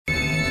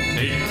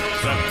8, 7,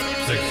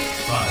 6,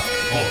 5,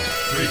 4,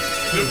 3,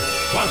 2,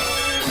 1.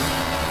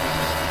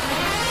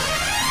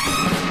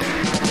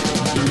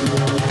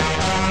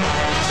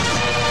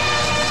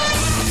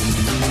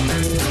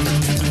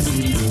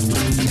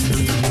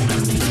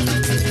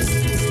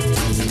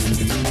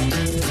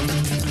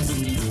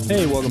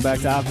 Hey, welcome back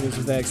to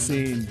Optimism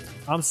Vaccine.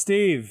 I'm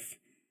Steve.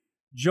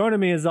 Joining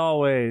me as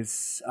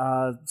always,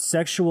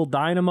 Sexual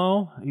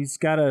Dynamo. He's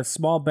got a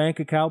small bank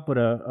account but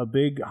a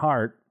big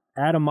heart.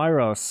 Adam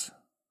Myros.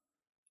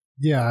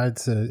 Yeah,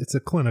 it's a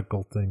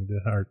clinical thing to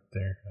heart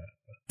there.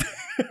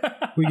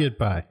 We get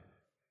by.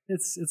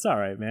 It's all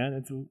right,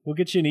 man. We'll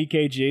get you an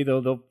EKG.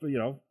 They'll put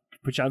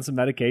you on some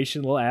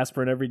medication, a little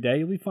aspirin every day.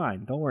 You'll be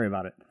fine. Don't worry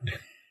about it.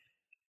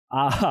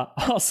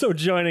 Also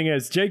joining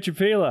us, Jake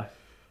Trapila.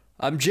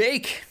 I'm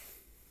Jake.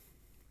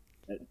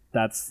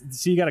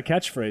 You got a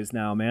catchphrase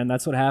now, man.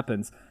 That's what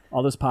happens.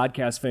 All this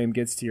podcast fame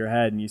gets to your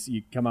head, and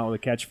you come out with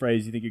a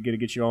catchphrase. You think you're gonna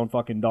get your own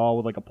fucking doll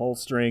with like a pull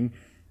string,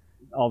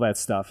 all that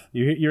stuff.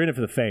 You're in it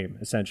for the fame,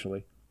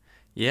 essentially.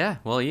 Yeah,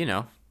 well, you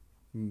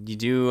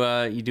do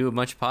a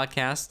bunch of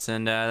podcasts,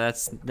 and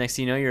that's next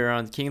thing you know, you're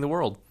on King of the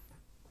World.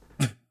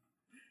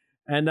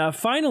 And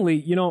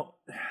finally,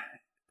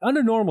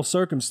 under normal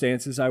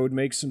circumstances, I would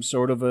make some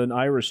sort of an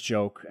Irish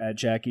joke at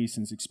Jack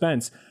Eason's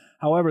expense.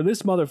 However,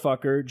 this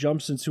motherfucker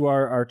jumps into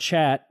our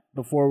chat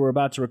before we're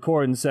about to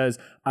record and says,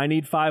 I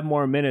need 5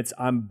 more minutes.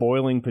 I'm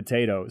boiling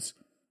potatoes.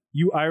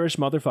 You Irish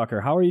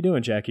motherfucker. How are you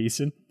doing, Jack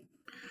Eason?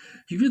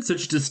 You've had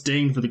such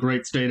disdain for the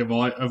great state of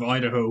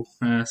Idaho,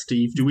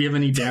 Steve. Do we have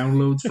any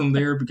downloads from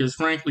there? Because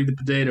frankly, the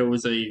potato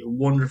is a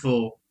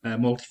wonderful,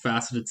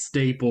 multifaceted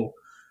staple.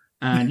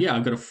 And yeah,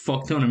 I've got a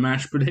fuck ton of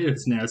mashed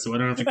potatoes now, so I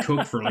don't have to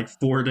cook for like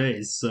 4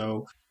 days.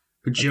 So,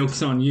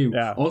 joke's on you.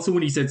 Yeah. Also,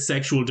 when he said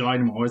Sexual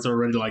Dynamo, I was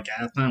already like,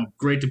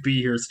 great to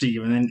be here,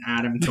 Steve. And then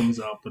Adam comes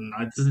up, and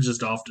this is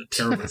just off to a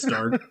terrible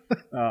start.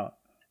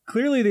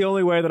 Clearly, the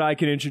only way that I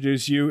can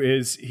introduce you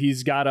is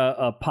he's got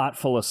a pot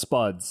full of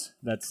spuds.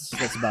 That's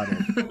about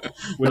it.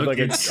 With like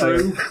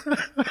true.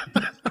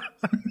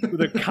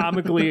 With a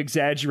comically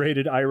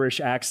exaggerated Irish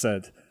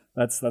accent.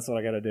 That's what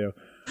I got to do.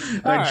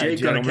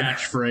 Jake got a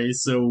catchphrase,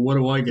 so what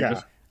do I get?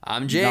 Yeah.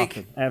 I'm Jake.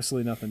 Nothing.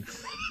 Absolutely nothing.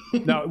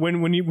 No,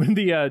 when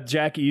the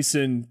Jack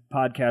Eason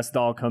podcast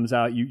doll comes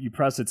out, you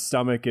press its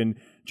stomach and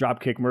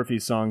Dropkick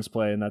Murphys songs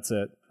play, and that's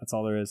it. That's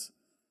all there is.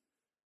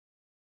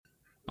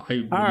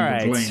 I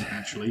wouldn't complain,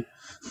 actually.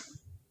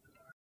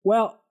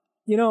 Well,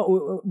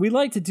 we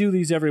like to do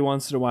these every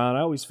once in a while, and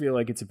I always feel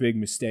like it's a big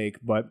mistake,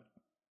 but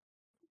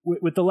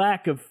with the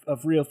lack of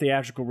real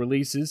theatrical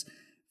releases,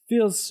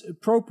 feels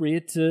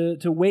appropriate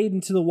to wade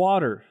into the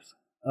waters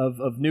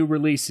of new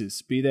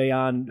releases, be they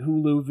on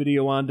Hulu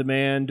Video on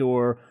Demand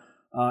or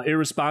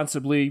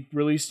irresponsibly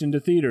released into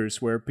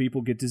theaters where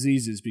people get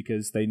diseases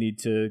because they need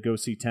to go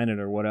see Tenet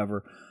or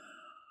whatever.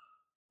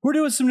 We're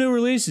doing some new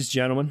releases,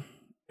 gentlemen.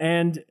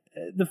 And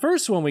the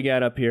first one we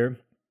got up here,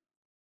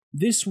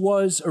 this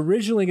was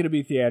originally going to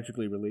be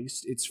theatrically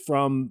released. It's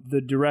from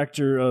the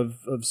director of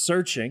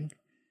Searching.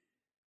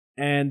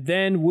 And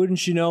then,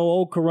 wouldn't you know,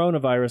 old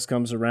coronavirus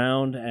comes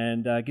around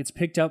and gets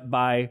picked up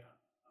by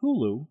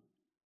Hulu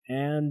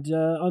and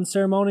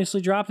unceremoniously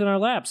dropped in our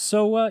laps.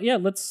 So,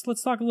 let's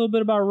talk a little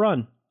bit about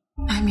Run.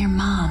 I'm your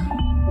mom.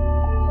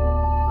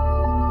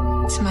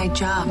 It's my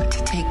job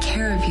to take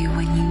care of you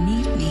when you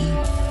need me.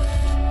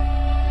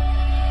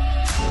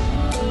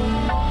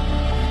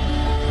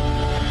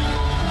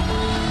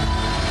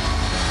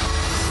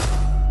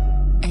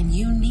 And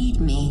you need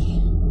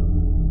me.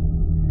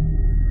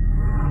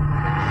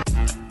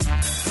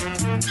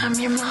 I'm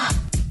your mom.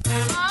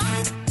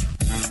 Mom?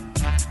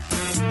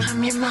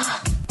 I'm your mom.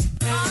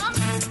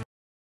 Mom?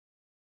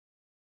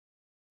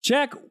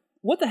 Jack,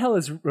 what the hell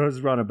is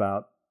Run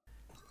about?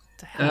 What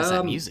the hell is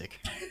that music?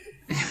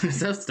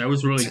 That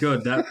was really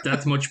good.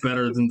 That's much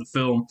better than the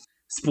film.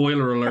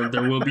 Spoiler alert,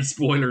 there will be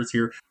spoilers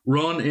here.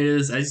 Run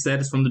is, as you said,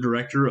 is from the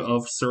director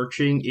of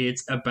Searching.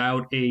 It's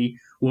about a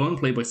woman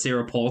played by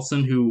Sarah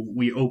Paulson, who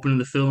we open in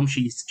the film.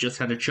 She's just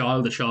had a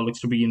child. The child looks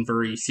to be in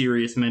very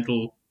serious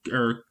mental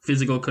or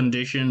physical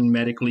condition,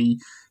 medically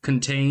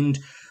contained.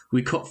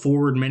 We cut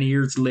forward many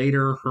years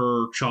later.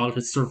 Her child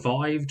has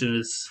survived and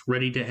is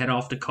ready to head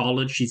off to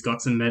college. She's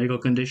got some medical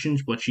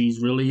conditions, but she's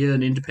really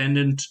an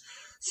independent,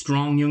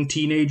 strong young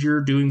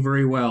teenager doing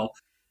very well.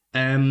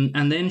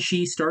 And then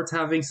she starts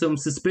having some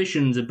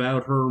suspicions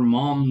about her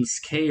mom's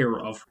care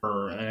of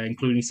her,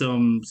 including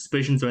some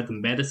suspicions about the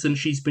medicine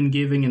she's been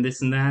giving and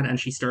this and that. And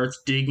she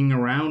starts digging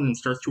around and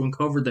starts to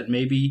uncover that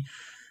maybe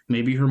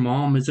her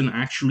mom isn't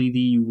actually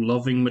the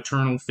loving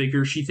maternal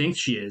figure she thinks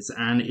she is.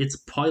 And it's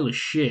a pile of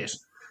shit.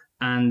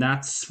 And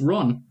that's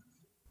Run.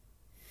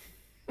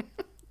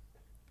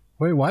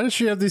 Wait, why does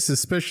she have these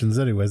suspicions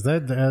anyways?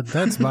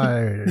 That's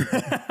my...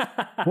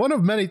 One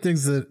of many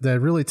things that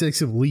really takes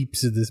some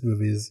leaps in this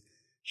movie is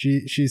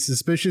she's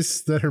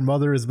suspicious that her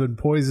mother has been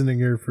poisoning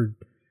her for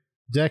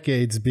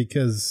decades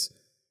because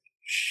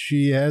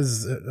she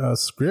has a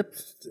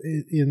script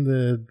in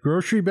the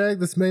grocery bag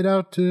that's made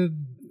out to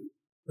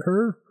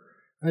her.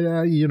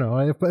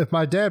 If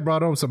my dad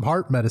brought home some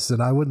heart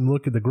medicine, I wouldn't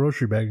look at the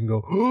grocery bag and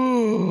go,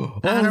 "Oh,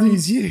 all Adam,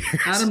 these years."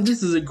 Adam,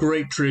 this is a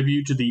great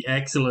tribute to the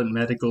excellent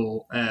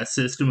medical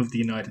system of the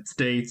United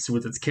States,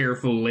 with its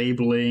careful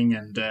labeling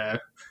and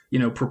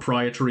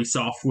proprietary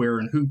software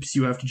and hoops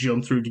you have to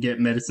jump through to get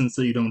medicine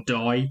so you don't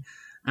die.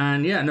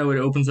 And it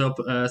opens up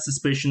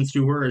suspicions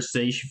to her. As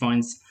say, she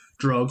finds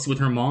drugs with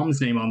her mom's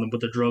name on them,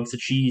 but the drugs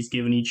that she's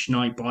given each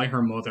night by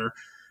her mother.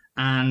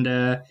 And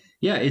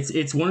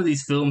it's one of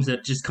these films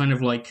that just kind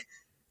of like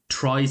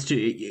tries to.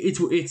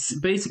 It's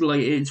basically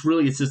like it's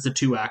just the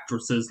two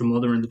actresses, the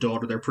mother and the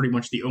daughter. They're pretty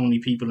much the only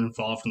people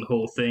involved in the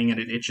whole thing, and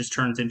it just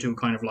turns into a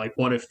kind of like,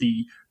 what if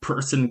the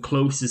person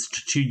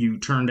closest to you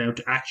turned out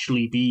to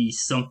actually be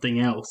something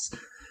else?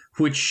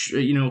 Which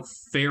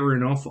fair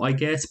enough, I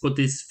guess. But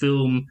this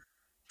film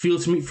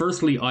feels to me,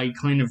 firstly, I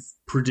kind of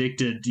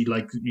predicted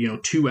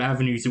two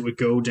avenues it would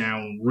go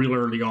down real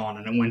early on,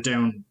 and it went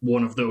down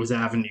one of those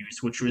avenues,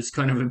 which was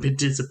kind of a bit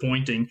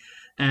disappointing.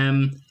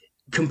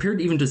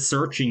 Compared even to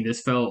Searching, this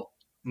felt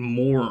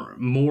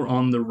more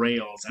on the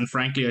rails, and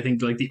frankly, I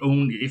think like the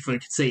only, if I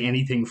could say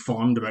anything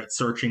fond about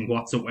Searching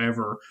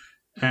whatsoever,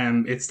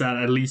 it's that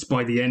at least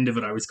by the end of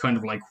it, I was kind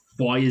of like,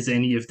 why is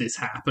any of this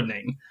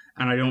happening?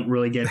 And I don't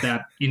really get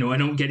that. I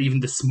don't get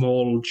even the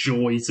small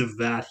joys of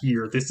that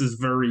here. This is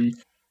very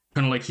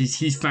kind of like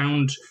he's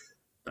found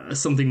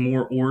something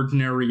more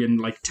ordinary and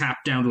like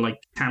tapped down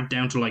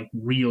to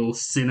real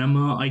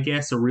cinema, I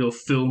guess, a real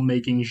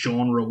filmmaking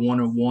genre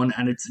 101,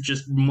 and it's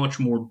just much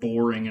more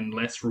boring and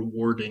less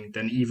rewarding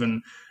than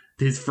even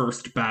his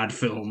first bad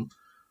film.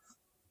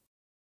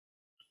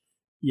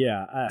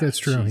 Yeah, that's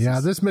true. Jesus. Yeah,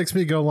 this makes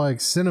me go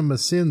like cinema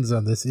sins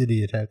on this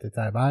idiot half the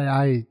time.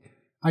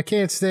 I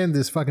can't stand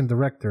this fucking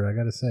director, I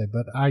gotta say,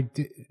 but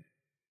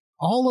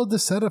all of the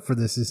setup for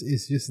this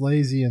is just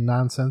lazy and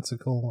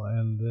nonsensical,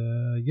 and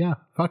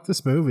fuck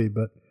this movie.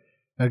 But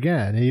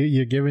again,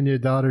 you're giving your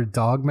daughter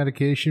dog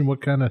medication.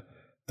 What kind of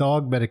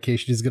dog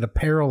medication is going to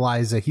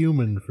paralyze a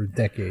human for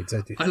decades?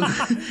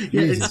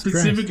 It's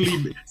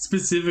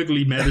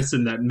specifically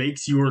medicine that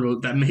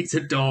makes a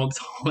dog's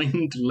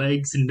hind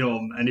legs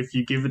numb, and if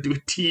you give it to a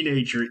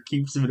teenager, it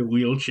keeps him in a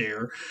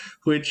wheelchair.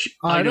 Which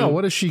I know.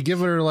 What is she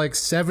giving her, like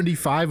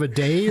 75 a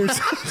day or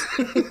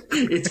something?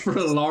 It's for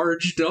a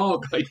large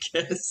dog, I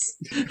guess.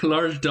 A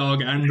large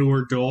dog and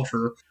or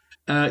daughter.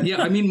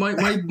 I mean,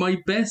 my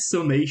best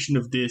summation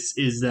of this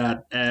is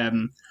that,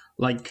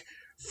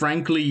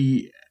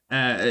 frankly,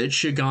 Anish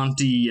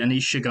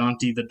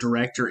Chaganty, the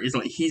director, is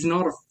like, he's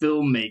not a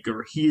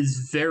filmmaker. He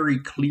is very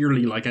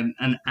clearly like an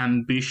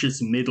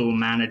ambitious middle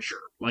manager.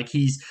 Like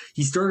he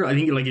started, I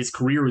think, like his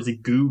career was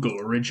at Google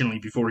originally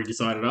before he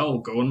decided,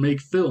 go and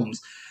make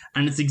films.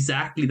 And it's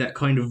exactly that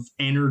kind of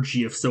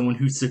energy of someone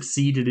who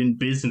succeeded in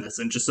business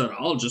and just said,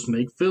 I'll just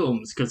make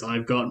films because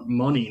I've got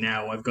money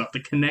now, I've got the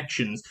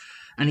connections.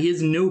 And he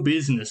has no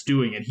business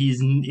doing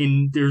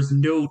it. There's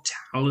no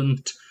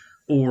talent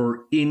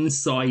or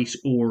insight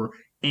or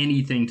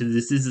anything to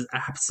this. This is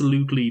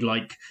absolutely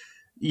like,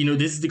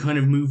 this is the kind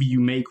of movie you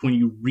make when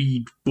you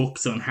read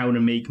books on how to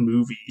make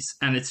movies.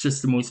 And it's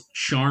just the most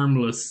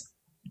charmless,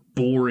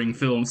 boring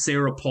film.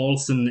 Sarah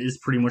Paulson is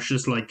pretty much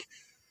just like,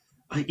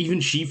 even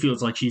she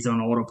feels like she's on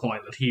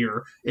autopilot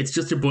here. It's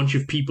just a bunch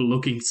of people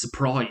looking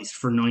surprised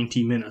for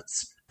 90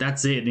 minutes.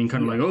 That's it. And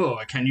kind of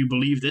like, can you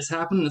believe this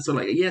happened? And so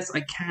like, yes,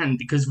 I can,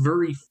 because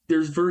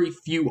there's very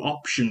few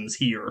options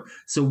here.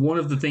 So one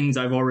of the things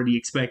I've already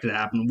expected to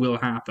happen will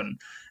happen.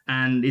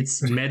 And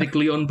it's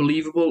medically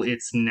unbelievable.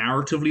 It's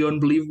narratively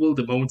unbelievable.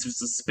 The moments of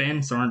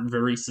suspense aren't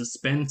very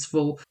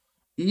suspenseful.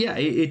 Yeah,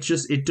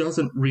 it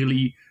doesn't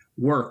really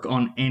work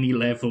on any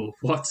level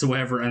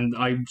whatsoever, and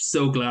I'm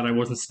so glad I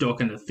wasn't stuck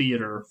in a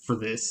theater for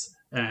this.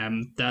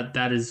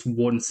 That is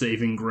one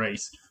saving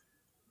grace.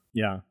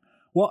 Yeah.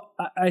 Well,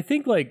 I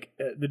think like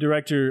the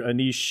director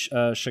Anish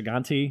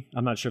Chaganty,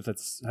 I'm not sure if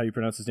that's how you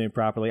pronounce his name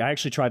properly. I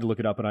actually tried to look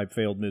it up and I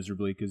failed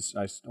miserably because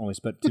I only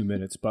spent 2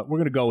 minutes, but we're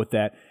going to go with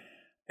that.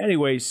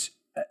 Anyways,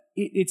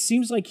 it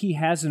seems like he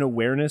has an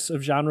awareness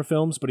of genre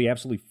films, but he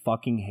absolutely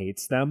fucking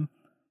hates them.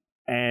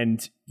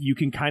 And you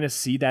can kind of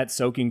see that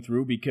soaking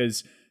through,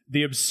 because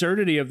the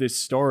absurdity of this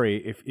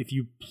story, if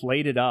you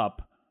played it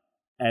up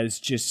as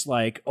just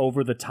like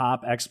over the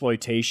top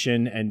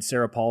exploitation and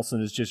Sarah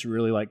Paulson is just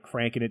really like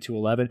cranking it to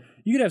 11,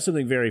 you could have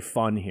something very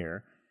fun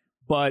here.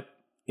 But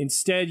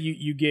instead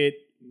you get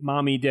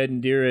Mommy Dead and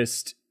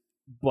Dearest,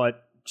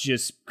 but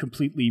just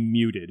completely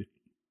muted.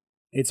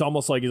 It's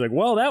almost like he's like,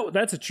 well,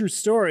 that's a true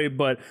story,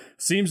 but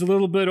seems a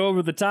little bit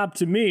over the top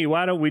to me.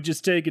 Why don't we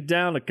just take it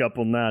down a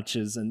couple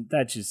notches? And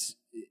that just,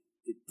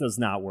 it does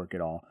not work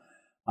at all.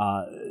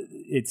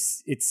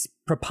 It's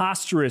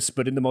preposterous,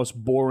 but in the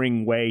most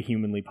boring way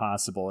humanly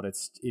possible. And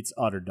it's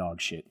utter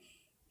dog shit.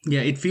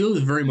 Yeah, it feels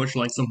very much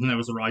like something that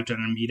was arrived at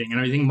in a meeting.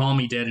 And I think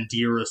Mommy Dead and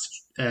Dearest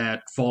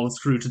falls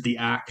through to The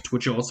Act,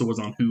 which also was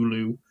on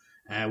Hulu,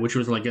 which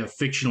was like a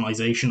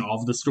fictionalization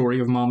of the story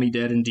of Mommy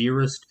Dead and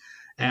Dearest.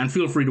 And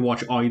feel free to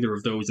watch either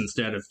of those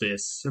instead of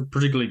this.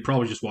 Particularly,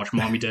 probably just watch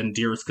Mommy Dead and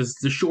Dearest, because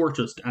it's the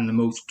shortest and the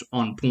most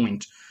on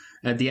point.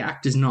 The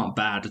act is not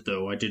bad,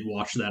 though. I did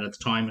watch that at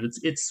the time, and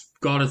it's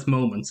got its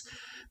moments.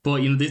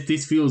 But, you know,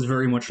 this feels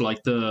very much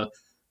like the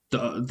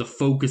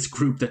focus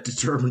group that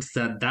determined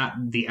that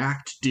the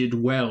act did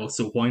well,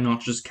 so why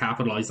not just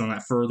capitalize on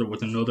that further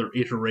with another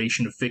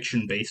iteration of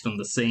fiction based on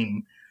the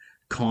same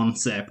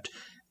concept.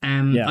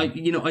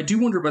 I do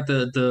wonder about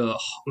the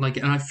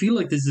and I feel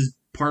like this is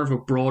part of a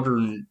broader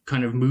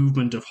kind of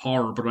movement of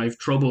horror, but I have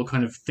trouble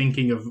kind of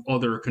thinking of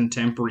other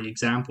contemporary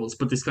examples.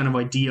 But this kind of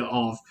idea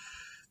of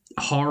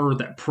horror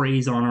that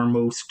preys on our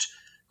most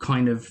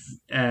kind of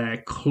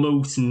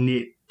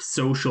close-knit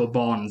social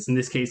bonds, in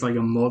this case like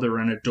a mother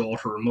and a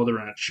daughter, a mother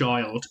and a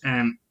child,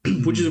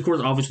 which is of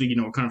course obviously, you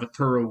know, kind of a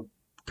thorough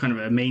kind of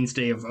a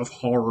mainstay of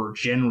horror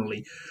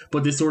generally,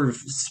 but this sort of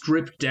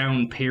stripped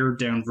down, pared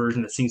down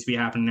version that seems to be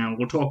happening now.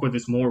 We'll talk about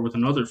this more with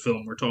another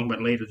film we're talking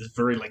about later, this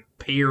very like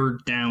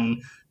pared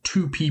down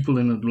two people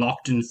in a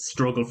locked in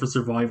struggle for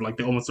survival, like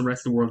almost the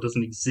rest of the world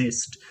doesn't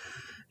exist.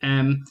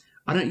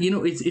 I don't, you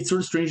know, it's sort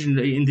of strange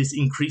in this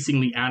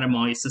increasingly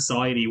atomized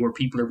society where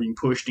people are being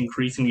pushed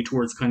increasingly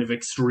towards kind of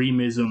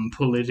extremism,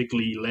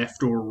 politically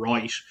left or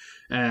right.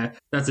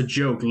 That's a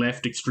joke.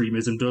 Left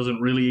extremism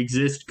doesn't really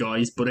exist,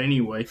 guys. But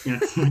anyway, you know,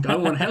 like, I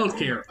want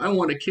healthcare. I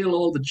want to kill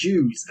all the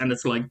Jews, and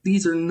it's like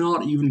these are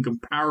not even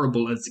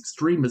comparable as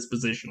extremist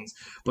positions.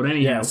 But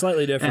anyhow, yeah,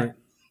 slightly different.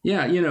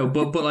 Yeah, you know,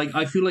 but like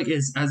I feel like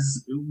as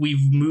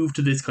we've moved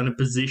to this kind of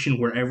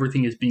position where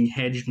everything is being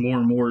hedged more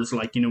and more as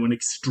like, you know, an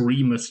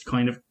extremist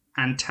kind of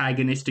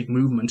antagonistic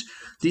movement,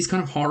 these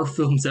kind of horror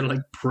films that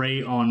like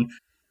prey on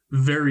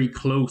very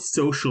close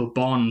social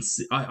bonds,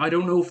 I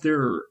don't know if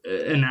they're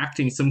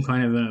enacting some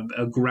kind of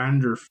a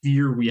grander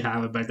fear we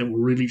have about that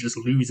we're really just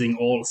losing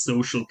all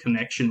social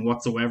connection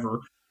whatsoever.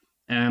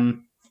 I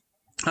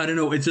don't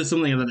know, it's just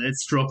something that it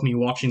struck me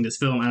watching this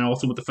film, and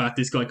also with the fact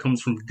this guy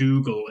comes from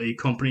Google, a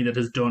company that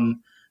has done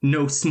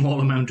no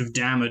small amount of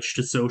damage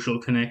to social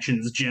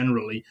connections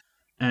generally.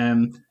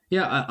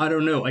 I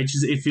don't know,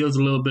 it feels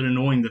a little bit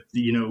annoying that,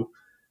 you know,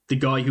 the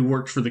guy who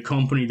worked for the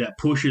company that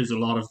pushes a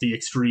lot of the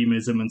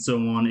extremism and so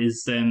on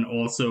is then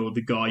also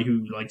the guy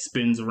who like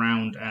spins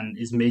around and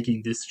is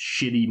making this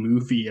shitty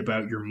movie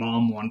about your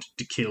mom wanting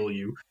to kill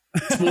you.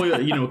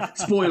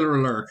 Spoiler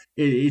alert.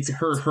 It's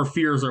her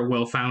fears are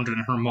well founded,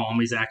 and her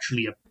mom is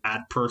actually a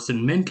bad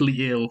person,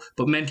 mentally ill.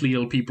 But mentally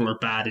ill people are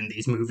bad in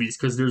these movies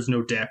because there's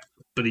no depth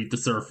beneath the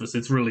surface.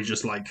 It's really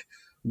just like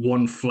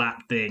one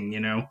flat thing, you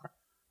know.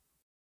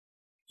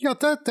 Yeah,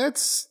 that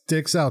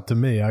sticks out to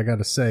me, I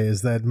gotta say,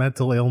 is that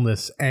mental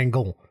illness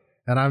angle.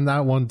 And I'm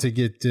not one to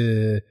get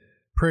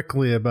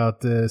prickly about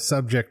the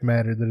subject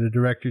matter that a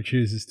director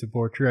chooses to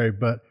portray,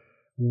 but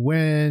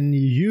when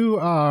you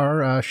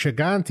are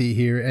Shiganti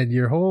here and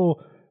your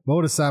whole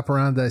modus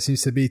operandi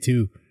seems to be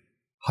to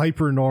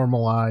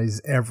hyper-normalize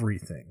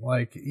everything.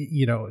 Like,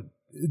 you know,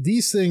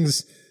 these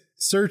things,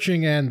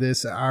 Searching and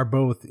this, are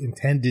both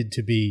intended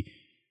to be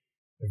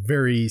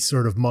very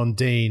sort of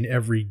mundane,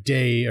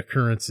 everyday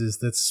occurrences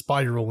that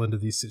spiral into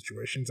these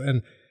situations.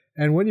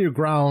 And when you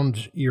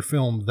ground your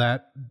film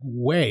that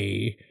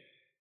way,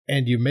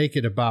 and you make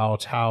it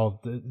about how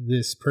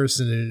this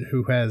person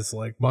who has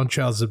like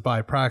Munchausen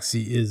by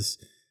proxy is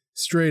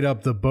straight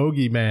up the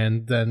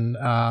bogeyman, then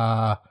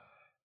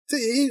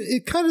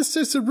it kind of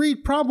starts to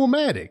read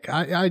problematic.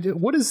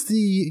 What is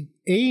the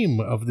aim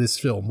of this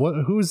film?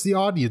 Who is the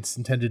audience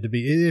intended to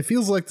be? It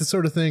feels like the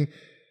sort of thing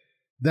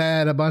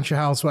that a bunch of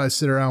housewives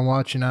sit around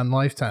watching on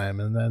Lifetime,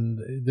 and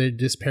then they're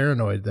just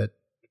paranoid that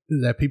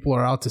people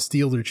are out to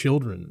steal their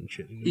children and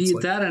shit.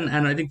 That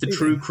and I think the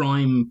true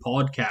crime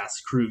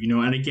podcast crew, you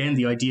know, and again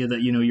the idea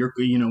that, you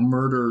know,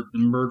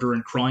 murder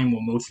and crime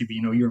will mostly be,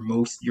 you know, your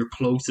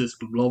closest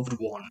loved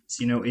ones.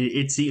 You know,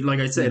 it's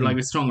like I said, like I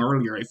was talking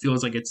earlier, it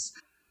feels like it's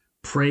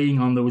preying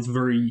on those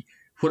very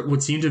what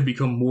would seem to have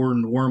become more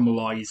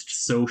normalized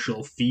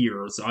social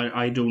fears.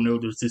 I don't know.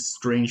 There's this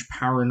strange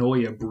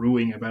paranoia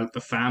brewing about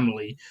the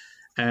family.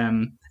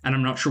 And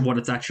I'm not sure what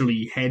it's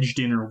actually hedged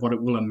in or what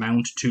it will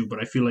amount to, but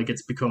I feel like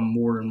it's become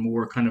more and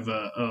more kind of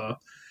a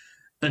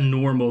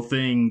normal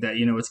thing that,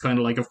 you know, it's kind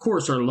of like, of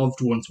course our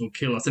loved ones will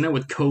kill us. And now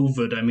with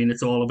COVID, I mean,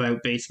 it's all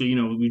about basically, you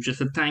know, we just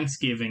had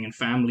Thanksgiving and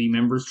family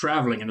members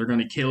traveling and they're going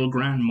to kill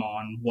grandma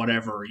and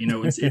whatever, you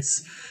know,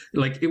 it's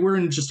like we're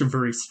in just a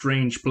very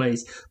strange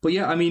place. But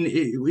yeah, I mean,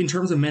 in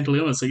terms of mental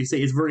illness, like you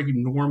say, it's very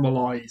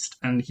normalized,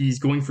 and he's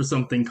going for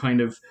something kind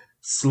of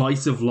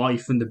slice of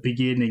life in the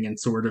beginning and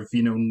sort of,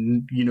 you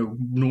know,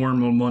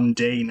 normal,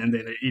 mundane, and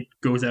then it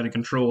goes out of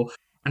control.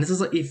 And it's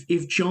just like,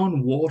 if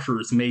John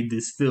Waters made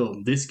this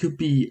film, this could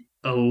be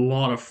a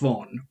lot of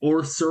fun.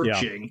 Or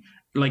Searching,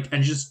 like,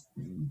 and just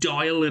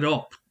dial it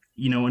up,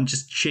 you know, and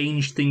just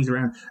change things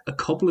around. A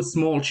couple of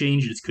small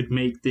changes could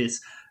make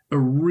this a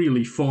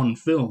really fun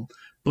film.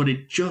 But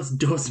it just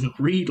doesn't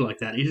read like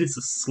that. It is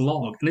a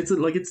slog. And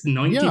it's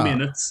 90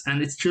 minutes,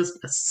 and it's just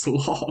a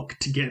slog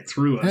to get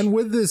through it. And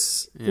with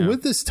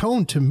this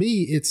tone, to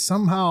me, it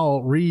somehow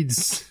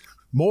reads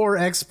more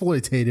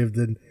exploitative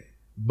than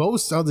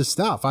most other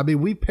stuff. I mean,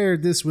 we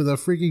paired this with a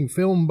freaking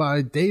film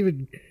by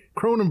David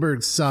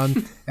Cronenberg's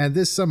son, and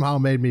this somehow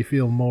made me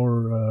feel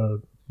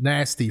more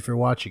nasty for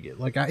watching it.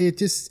 Like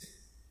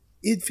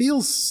it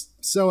feels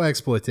so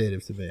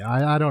exploitative to me.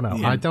 I don't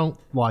know. I don't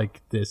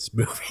like this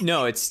movie.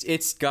 No,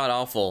 it's god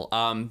awful.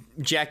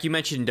 Jack, you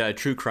mentioned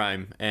true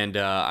crime, and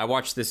I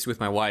watched this with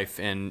my wife,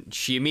 and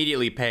she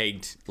immediately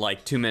pegged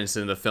like 2 minutes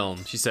into the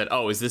film. She said,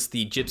 "Oh, is this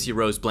the Gypsy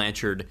Rose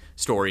Blanchard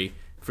story?"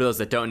 For those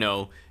that don't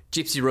know,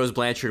 Gypsy Rose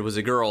Blanchard was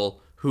a girl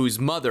whose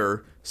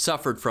mother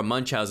suffered from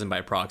Munchausen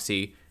by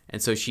proxy,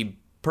 and so she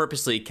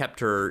purposely kept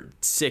her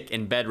sick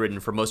and bedridden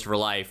for most of her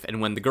life.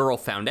 And when the girl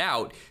found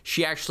out,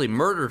 she actually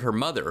murdered her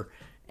mother.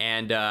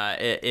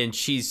 And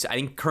she's, I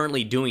think,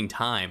 currently doing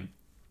time.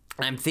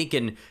 I'm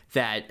thinking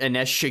that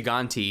Anesh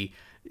Shiganti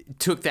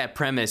took that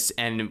premise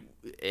and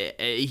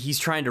he's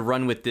trying to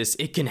run with this.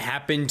 It can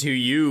happen to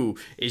you.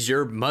 Is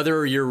your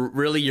mother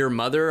really your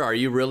mother? Are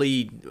you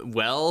really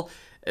well?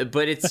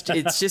 But it's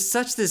just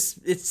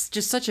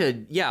such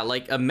a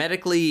like a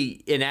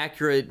medically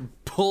inaccurate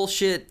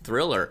bullshit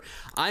thriller.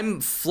 I'm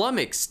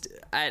flummoxed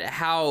at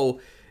how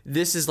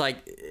this is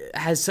like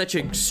has such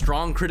a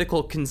strong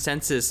critical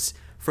consensus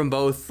from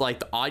both like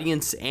the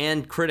audience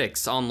and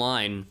critics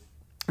online.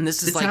 And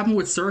this is happened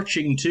with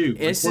Searching too.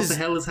 Like, what the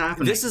hell is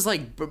happening? This is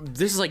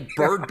like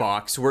Bird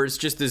Box, where it's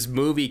just this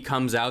movie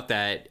comes out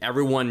that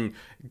everyone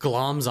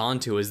gloms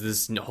onto as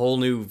this whole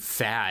new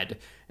fad,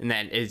 and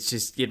that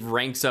it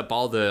ranks up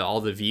all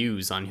the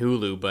views on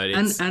Hulu. But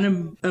it's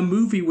and a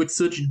movie with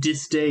such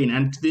disdain,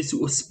 and this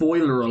was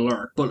spoiler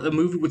alert, but a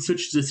movie with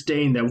such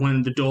disdain that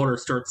when the daughter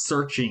starts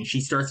searching, she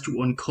starts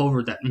to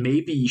uncover that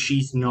maybe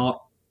she's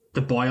not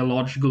the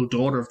biological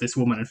daughter of this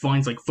woman, and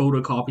finds like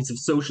photocopies of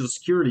social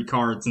security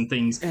cards and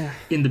things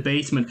in the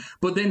basement.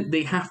 But then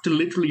they have to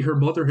literally, her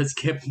mother has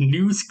kept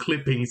news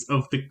clippings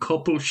of the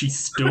couple she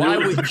stole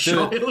the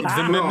child the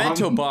from.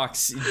 memento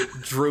box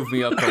drove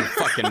me up the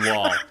fucking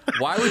wall.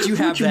 Why would you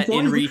have that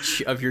in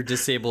reach of your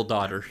disabled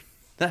daughter?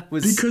 That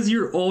was because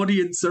your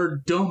audience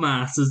are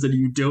dumbasses and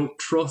you don't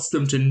trust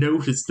them to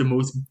notice the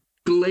most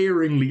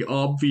glaringly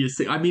obvious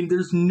thing. I mean,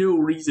 there's no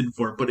reason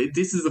for it, but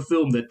this is a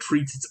film that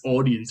treats its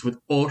audience with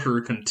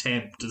utter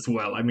contempt as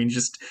well. I mean,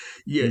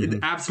 the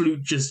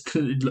absolute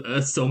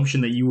assumption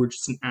that you were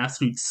just an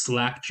absolute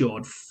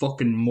slack-jawed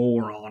fucking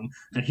moron,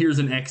 and here's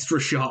an extra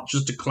shot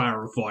just to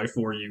clarify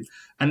for you.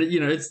 And,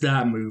 it's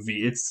that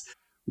movie. It's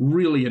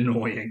really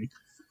annoying.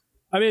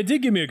 I mean, it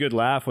did give me a good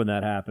laugh when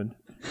that happened.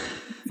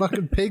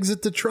 Fucking pigs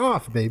at the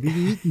trough, baby.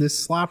 Eating this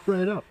slop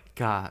right up.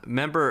 God,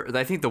 remember,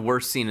 I think the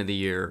worst scene of the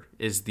year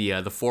is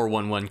the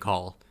 411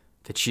 call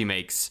that she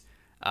makes.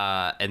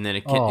 And then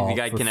the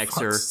guy connects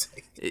her.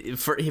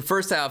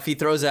 First off, he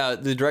throws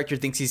out, the director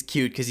thinks he's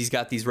cute because he's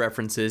got these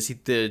references.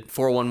 The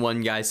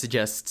 411 guy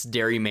suggests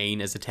Derry,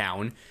 Maine as a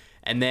town.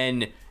 And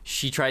then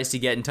she tries to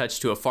get in touch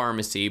to a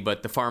pharmacy,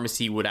 but the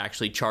pharmacy would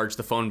actually charge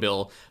the phone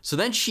bill. So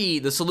then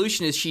the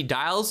solution is she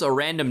dials a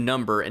random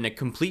number, and a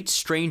complete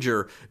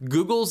stranger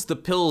Googles the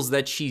pills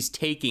that she's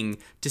taking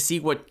to see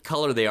what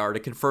color they are, to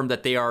confirm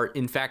that they are,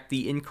 in fact,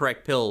 the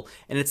incorrect pill.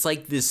 And it's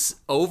like this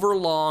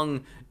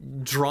overlong,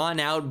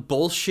 drawn-out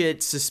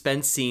bullshit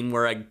suspense scene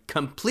where a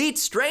complete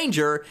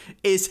stranger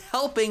is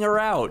helping her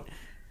out.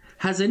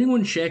 Has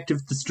anyone checked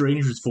if the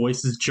stranger's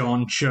voice is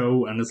John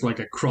Cho and it's like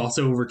a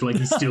crossover to like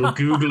he's still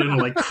Googling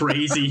like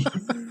crazy?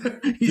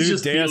 He's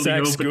just Deus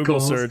Ex Google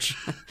search.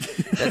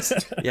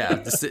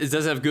 It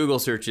does have Google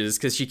searches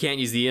because she can't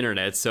use the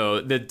internet.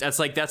 So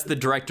that's the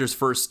director's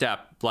first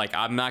step. Like,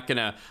 I'm not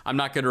gonna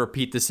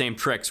repeat the same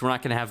tricks. We're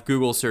not gonna have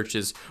Google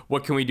searches.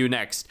 What can we do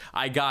next?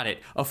 I got it.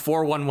 A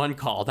 411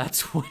 call.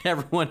 That's what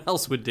everyone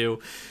else would do.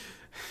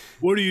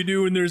 What do you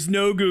do when there's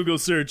no Google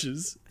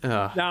searches?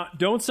 Now,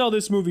 don't sell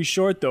this movie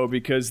short, though,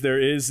 because there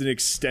is an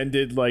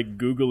extended, like,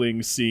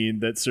 Googling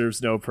scene that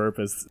serves no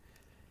purpose.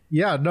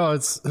 Yeah, no,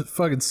 it's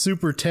fucking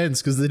super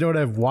tense because they don't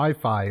have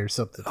Wi-Fi or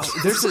something.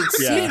 There's a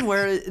scene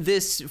where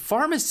this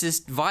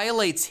pharmacist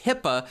violates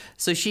HIPAA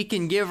so she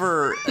can give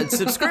her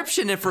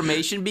subscription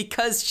information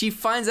because she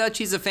finds out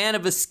she's a fan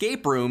of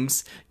escape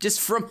rooms just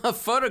from a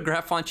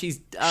photograph on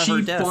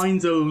her desk. She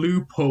finds a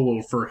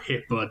loophole for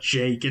HIPAA,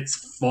 Jake.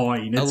 It's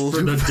fine. It's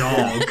for the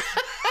dog.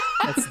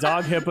 That's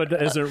dog HIPAA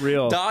isn't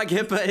real. Dog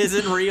HIPAA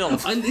isn't real.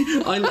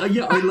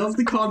 I love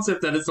the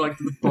concept that it's like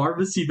the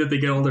pharmacy that they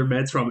get all their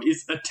meds from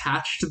is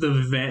attached to the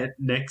vet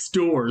next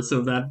door,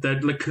 so that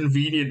like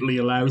conveniently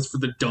allows for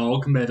the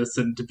dog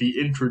medicine to be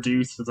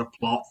introduced as a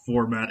plot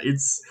format.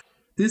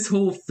 This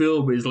whole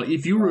film is like,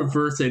 if you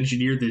reverse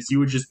engineer this, you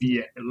would just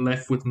be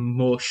left with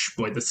mush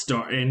by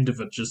the end of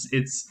it.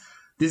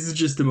 This is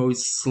just the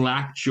most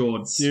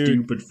slack-jawed,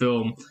 stupid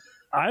film.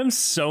 I'm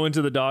so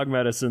into the dog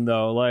medicine,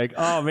 though. Like,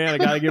 oh man, I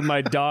gotta give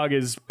my dog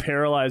his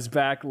paralyzed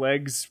back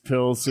legs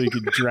pills so he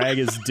can drag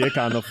his dick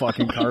on the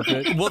fucking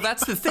carpet. Well,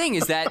 that's the thing,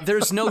 is that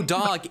there's no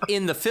dog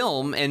in the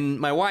film, and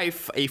my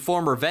wife, a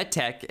former vet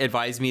tech,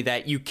 advised me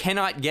that you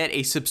cannot get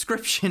a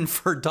subscription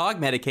for dog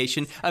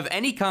medication of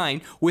any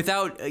kind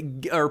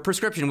or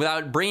prescription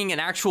without bringing an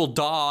actual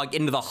dog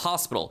into the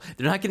hospital.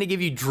 They're not going to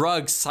give you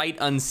drugs sight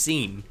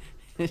unseen.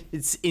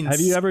 It's Have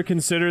you ever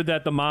considered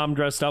that the mom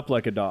dressed up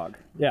like a dog?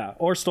 Yeah,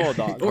 or stole a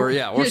dog. or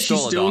she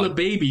stole a dog.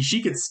 baby.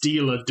 She could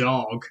steal a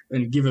dog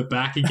and give it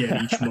back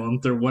again each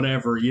month or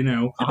whatever, you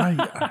know.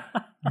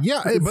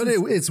 Yeah, but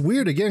it's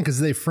weird again because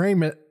they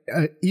frame it,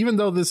 even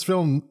though this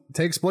film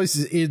takes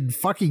place in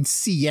fucking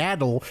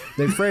Seattle,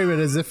 they frame it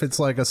as if it's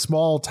like a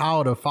small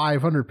town of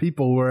 500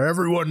 people where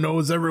everyone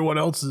knows everyone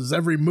else's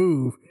every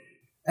move.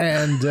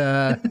 And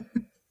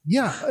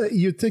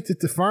you'd think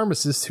that the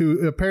pharmacist,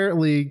 who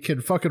apparently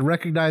can fucking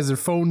recognize their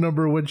phone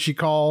number when she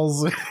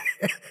calls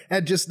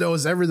and just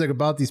knows everything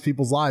about these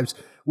people's lives,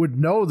 would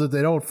know that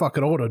they don't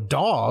fucking own a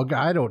dog.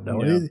 I don't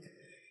know. Yeah.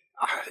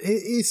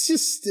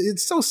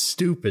 It's so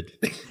stupid.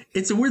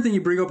 It's a weird thing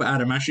you bring up,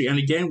 Adam, actually. And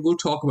again, we'll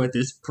talk about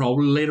this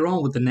probably later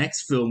on with the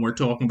next film we're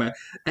talking about.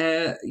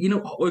 A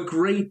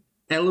great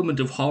element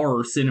of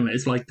horror cinema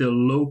is like the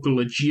local,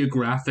 a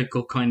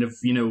geographical kind of,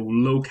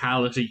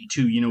 locality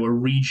to, a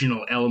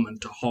regional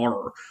element to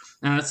horror.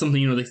 And that's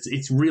something,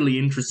 it's really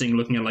interesting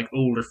looking at like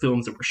older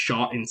films that were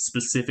shot in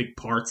specific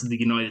parts of the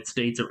United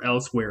States or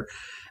elsewhere.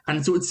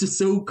 And so it's just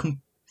so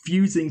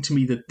confusing to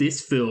me that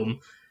this film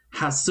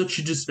has such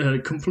a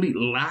complete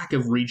lack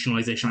of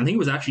regionalization. I think it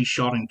was actually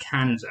shot in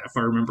Canada, if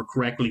I remember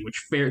correctly,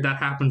 that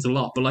happens a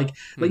lot. But like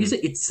you say,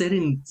 it's set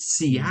in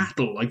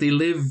Seattle. Like they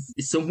live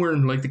somewhere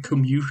in like the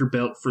commuter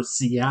belt for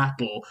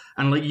Seattle.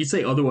 And like you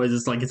say, otherwise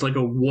it's like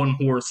a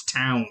one-horse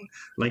town,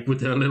 like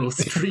with a little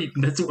street.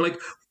 And that's like,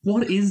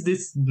 what is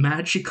this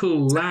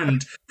magical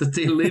land that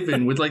they live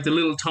in with like the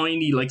little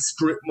tiny like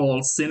strip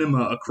mall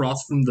cinema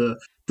across from the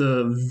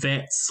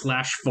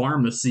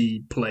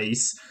vet/pharmacy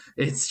place?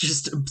 It's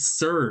just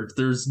absurd.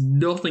 There's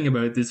nothing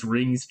about this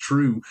rings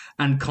true,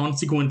 and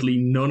consequently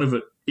none of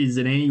it is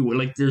in any way,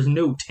 like there's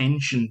no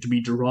tension to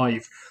be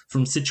derived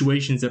from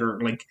situations that are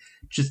like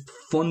just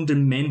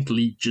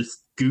fundamentally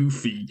just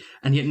goofy,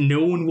 and yet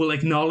no one will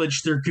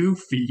acknowledge they're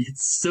goofy.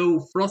 It's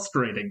so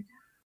frustrating.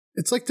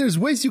 It's like there's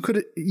ways you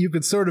could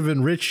sort of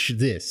enrich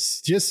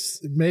this.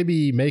 Just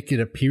maybe make it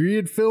a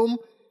period film.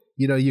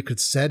 You could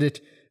set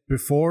it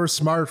before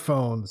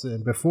smartphones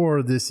and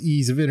before this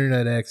ease of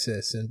internet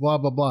access and blah,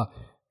 blah, blah.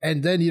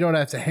 And then you don't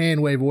have to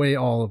hand wave away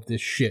all of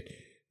this shit.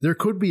 There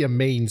could be a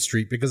Main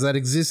Street because that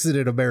existed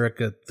in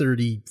America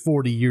 30,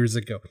 40 years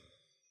ago.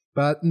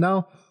 But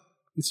no,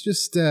 it's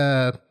just,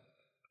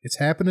 it's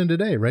happening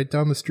today, right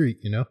down the street,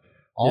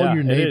 All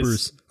your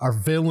neighbors are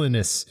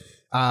villainous.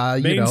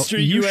 Main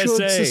Street, you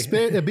USA.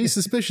 should be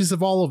suspicious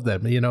of all of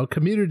them.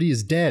 Community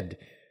is dead.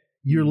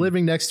 You're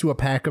living next to a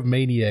pack of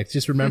maniacs.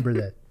 Just remember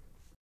that.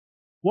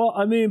 Well,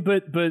 I mean,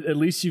 but at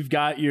least you've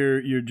got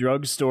your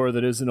drugstore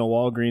that isn't a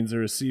Walgreens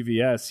or a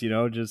CVS,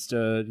 just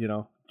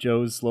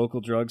Joe's local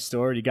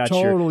drugstore. You got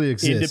totally your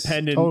exists.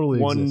 independent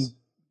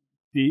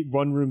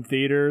one-room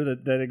theater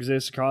that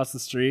exists across the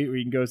street where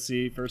you can go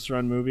see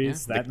first-run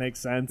movies. Yeah, that makes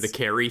sense. The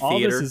Carrie All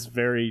Theater. this is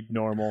very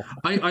normal.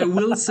 I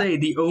will say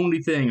the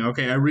only thing,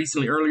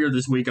 earlier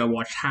this week I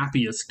watched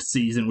Happiest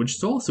Season, which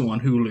is also on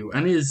Hulu,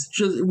 and is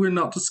just, we're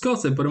not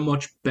discussing, but a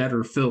much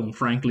better film,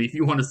 frankly. If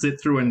you want to sit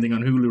through anything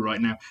on Hulu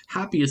right now,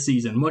 Happiest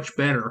Season, much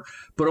better,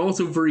 but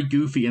also very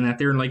goofy in that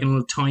they're in like a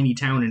little tiny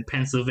town in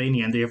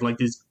Pennsylvania, and they have like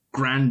this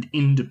grand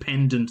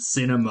independent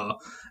cinema,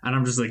 and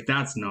I'm just like,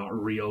 that's not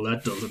real,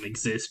 that doesn't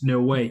exist,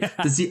 no way.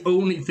 That's the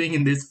only thing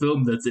in this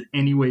film that's in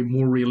any way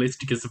more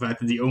realistic, is the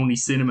fact that the only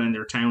cinema in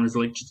their town is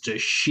like just a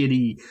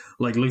shitty,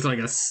 like looks like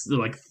a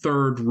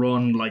third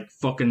run like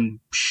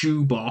fucking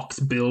shoebox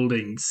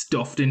building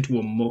stuffed into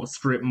a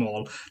strip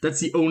mall.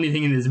 That's the only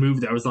thing in this movie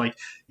that I was like,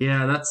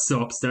 yeah, that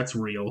sucks, that's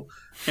real.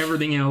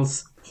 Everything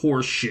else,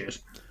 horse shit.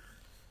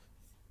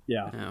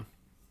 Yeah.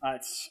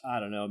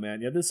 I don't know,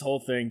 man. Yeah, this whole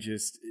thing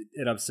just,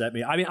 it upset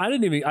me. I mean,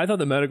 I thought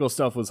the medical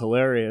stuff was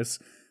hilarious.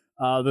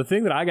 The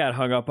thing that I got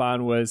hung up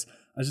on was,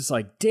 I was just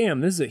like, damn,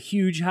 this is a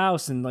huge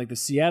house in like the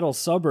Seattle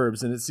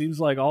suburbs, and it seems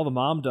like all the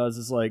mom does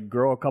is like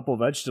grow a couple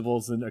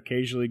vegetables and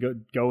occasionally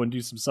go and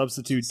do some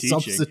substitute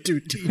teaching.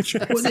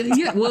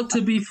 Well,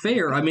 to be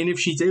fair, I mean, if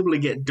she's able to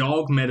get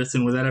dog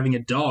medicine without having a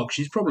dog,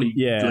 she's probably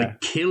like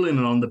killing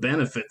it on the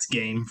benefits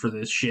game for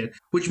this shit,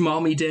 which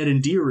Mommy, Dead,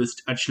 and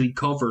Dearest actually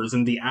covers,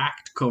 and the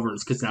act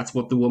covers, because that's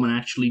what the woman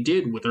actually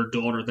did with her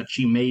daughter that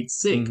she made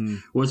sick.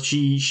 Was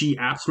she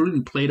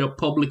absolutely played up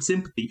public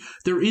sympathy.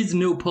 There is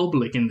no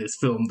public in this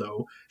film, though.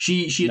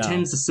 She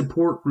attends a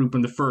support group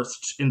in the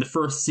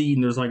first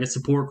scene. There's like a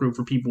support group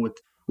for people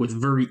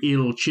with very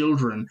ill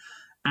children,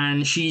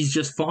 and she's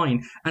just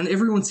fine. And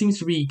everyone seems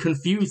to be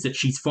confused that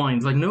she's fine.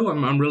 It's like, no,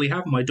 I'm really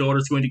happy. My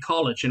daughter's going to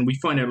college, and we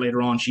find out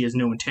later on she has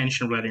no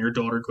intention of letting her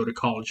daughter go to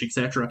college,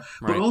 etc. Right.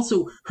 But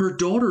also, her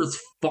daughter's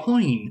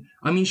fine.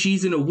 I mean,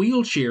 she's in a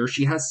wheelchair.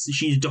 She's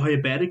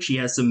diabetic. She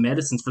has some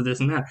medicines for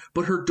this and that.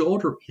 But her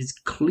daughter is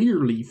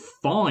clearly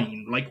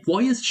fine. Like,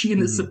 why is she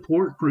in a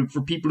support group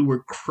for people who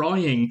are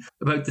crying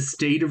about the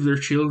state of their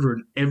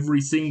children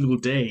every single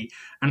day?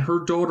 And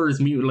her daughter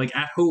is like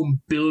at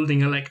home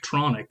building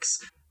electronics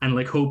and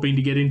like hoping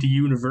to get into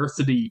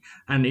university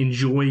and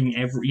enjoying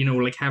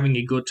like having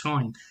a good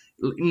time.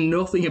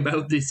 Nothing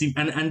about this,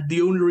 and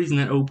the only reason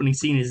that opening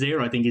scene is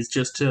there, I think, is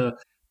just to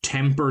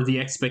temper the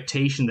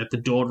expectation that the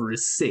daughter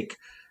is sick.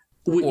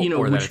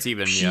 Or that it's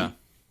even, her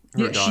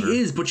daughter. She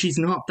is, but she's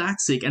not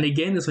that sick. And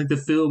again, it's like the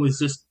film is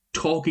just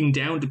talking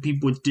down to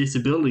people with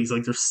disabilities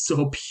like they're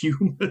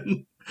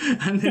subhuman.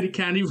 And then it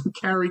can't even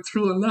carry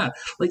through on that.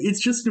 Like,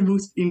 it's just the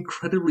most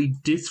incredibly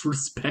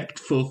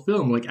disrespectful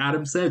film. Like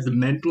Adam says, the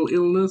mental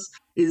illness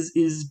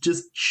is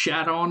just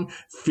shat on.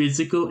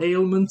 Physical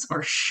ailments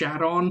are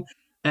shat on.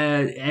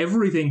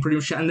 Everything pretty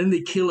much. And then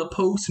they kill a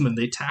postman.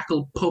 They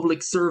tackle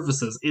public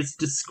services. It's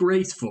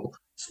disgraceful.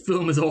 This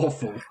film is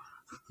awful.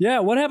 Yeah,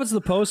 what happens to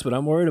the postman?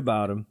 I'm worried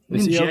about him.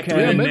 Is he Inject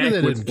okay? Yeah, him maybe neck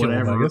they with didn't kill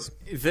him, I whatever.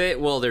 guess.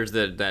 Well, there's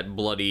that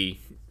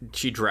bloody.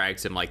 She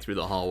drags him like through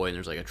the hallway, and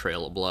there's like a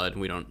trail of blood.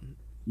 We don't.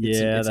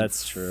 Yeah,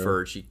 that's true.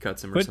 Fur. She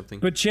cuts him or something.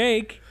 But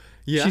Jake,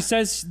 Yeah? she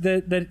says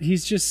that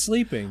he's just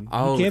sleeping.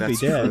 Oh, he can't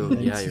that's be dead. true.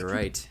 Yeah, you're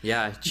right.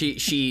 Yeah,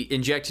 she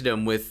injected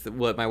him with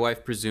what my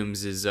wife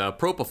presumes is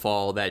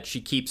propofol that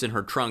she keeps in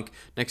her trunk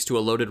next to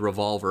a loaded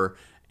revolver.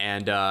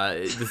 And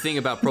the thing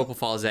about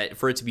propofol is that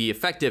for it to be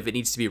effective, it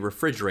needs to be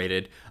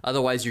refrigerated.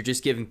 Otherwise, you're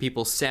just giving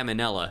people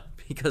salmonella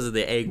because of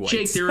the egg whites.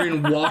 Jake, they're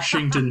in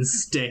Washington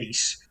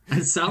State.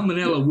 And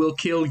salmonella will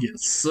kill you.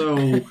 So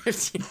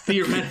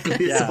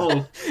theoretically, it's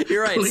all.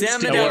 You're right. clicks Salmonella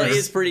together.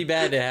 is pretty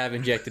bad to have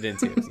injected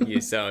into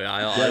you. So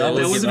I'll That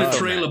give wasn't you a that.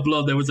 trail of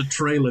blood. That was a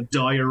trail of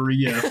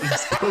diarrhea.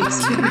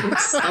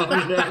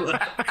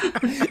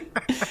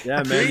 Salmonella.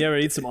 Yeah, man, you ever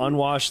eat some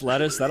unwashed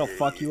lettuce? That'll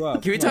fuck you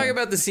up. Can we talk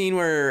about the scene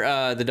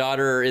where the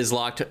daughter is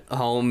locked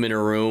home in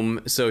her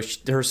room? So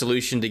her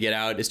solution to get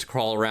out is to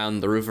crawl around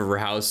the roof of her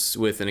house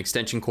with an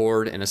extension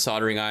cord and a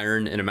soldering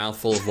iron and a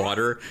mouthful of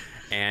water.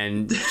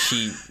 And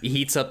she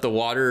heats up the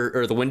water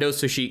or the window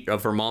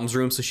of her mom's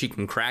room so she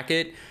can crack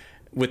it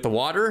with the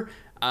water.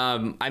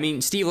 I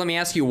mean, Steve, let me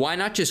ask you, why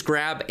not just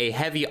grab a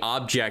heavy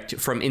object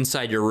from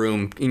inside your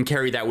room and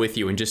carry that with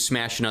you and just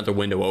smash another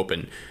window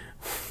open?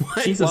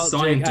 She's a Well,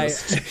 Jake,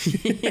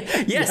 scientist.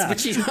 Yes, but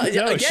she's No,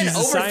 again she's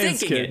a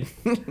science overthinking kid.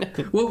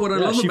 it. Well, what I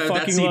love she about that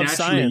fucking scene loves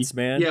actually, science,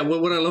 man. yeah.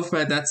 Well, what I love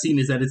about that scene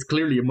is that it's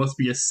clearly it must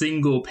be a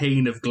single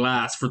pane of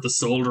glass for the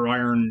solder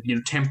iron,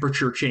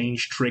 temperature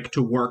change trick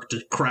to work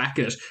to crack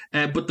it.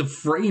 But the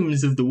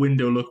frames of the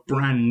window look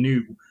brand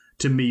new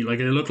to me. Like,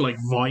 they look like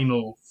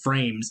vinyl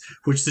frames,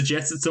 which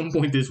suggests at some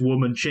point this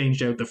woman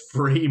changed out the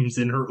frames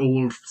in her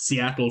old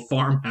Seattle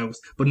farmhouse,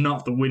 but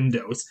not the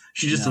windows.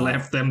 She just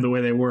left them the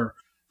way they were.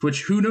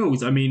 Which, who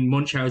knows? I mean,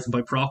 Munchausen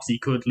by proxy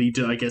could lead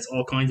to, I guess,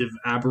 all kinds of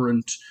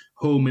aberrant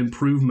home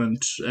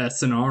improvement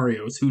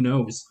scenarios. Who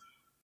knows?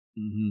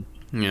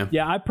 Mm-hmm. Yeah.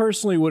 Yeah, I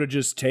personally would have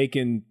just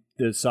taken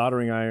the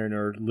soldering iron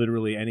or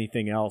literally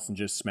anything else and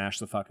just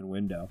smashed the fucking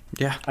window.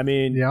 Yeah. I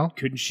mean, Yeah.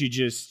 couldn't she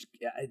just...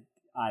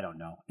 I don't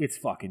know. It's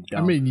fucking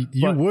dumb. I mean,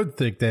 you But- would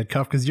think that,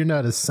 Cuff, because you're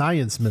not a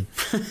scienceman.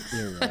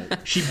 You're right.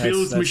 She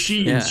builds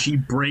machines. yeah. She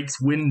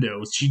breaks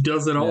windows. She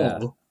does it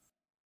all.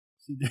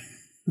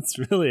 It's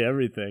really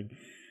everything.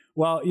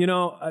 Well,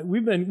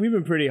 we've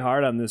been pretty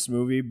hard on this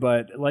movie,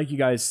 but like you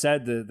guys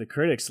said, the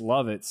critics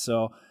love it.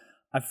 So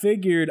I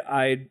figured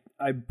I'd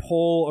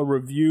pull a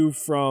review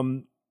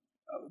from,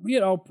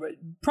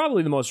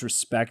 probably the most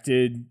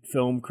respected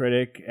film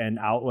critic and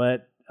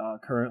outlet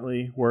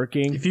currently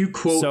working. If you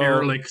quote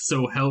Ehrlich,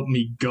 so help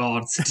me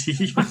God,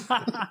 Steve.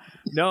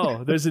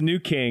 No, there's a new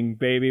king,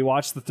 baby.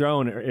 Watch the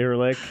throne,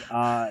 Ehrlich.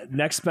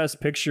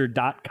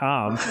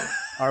 Nextbestpicture.com.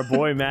 Our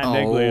boy Matt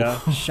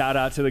Neglia. Shout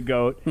out to the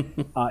GOAT.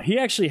 He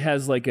actually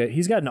has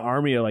he's got an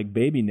army of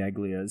baby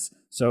Neglias.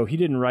 So he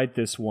didn't write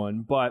this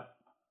one, but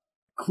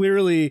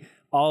clearly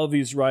all of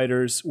these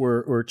writers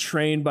were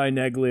trained by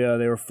Neglia.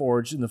 They were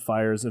forged in the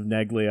fires of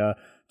Neglia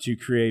to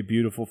create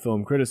beautiful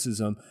film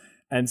criticism.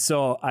 And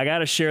so I got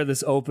to share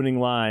this opening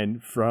line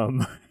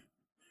from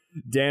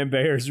Dan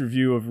Bayer's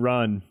review of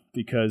Run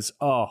because,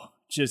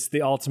 just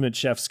the ultimate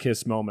chef's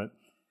kiss moment.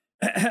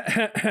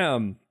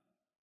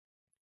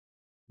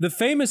 The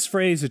famous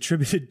phrase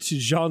attributed to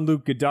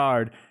Jean-Luc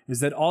Godard is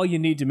that all you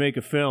need to make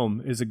a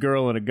film is a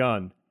girl and a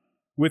gun.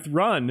 With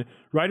Run,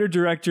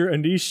 writer-director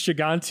Anish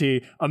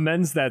Chaganty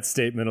amends that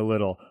statement a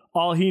little.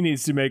 All he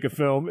needs to make a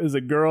film is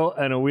a girl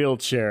and a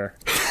wheelchair.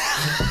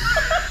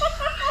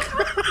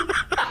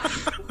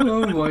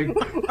 Oh my!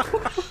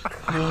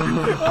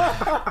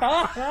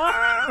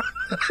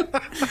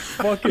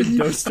 Fucking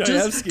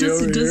Dostoevsky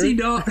over does here. he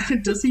not?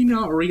 Does he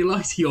not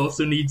realize he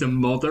also needs a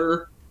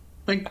mother?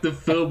 Like the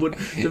film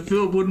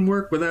wouldn't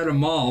work without a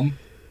mom.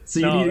 So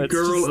you No, need a it's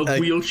girl, just a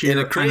wheelchair, And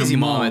a crazy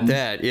and a mom at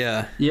that,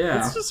 yeah.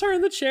 Yeah. It's just her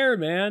in the chair,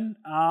 man.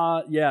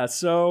 Yeah,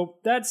 so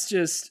that's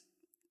just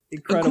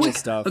incredible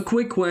stuff. A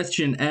quick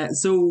question.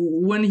 So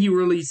when he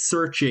released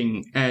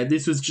Searching,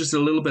 this was just a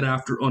little bit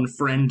after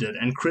Unfriended,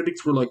 and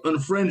critics were like,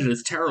 Unfriended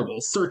is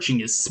terrible,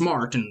 Searching is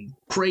smart and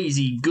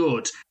crazy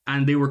good.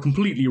 And they were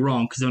completely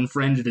wrong, because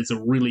Unfriended is a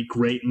really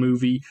great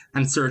movie,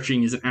 and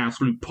Searching is an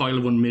absolute pile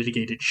of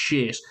unmitigated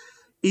shit.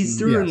 Is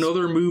there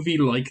another movie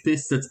like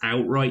this that's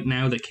out right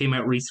now that came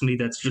out recently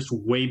that's just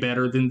way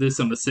better than this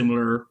on a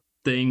similar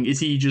thing? Is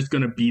he just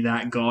going to be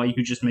that guy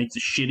who just makes a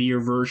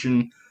shittier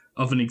version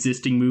of an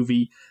existing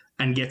movie?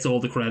 and gets all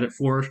the credit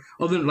for it.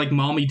 Other than like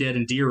Mommy Dead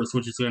and Dearest,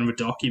 which is kind of a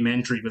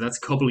documentary, but that's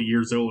a couple of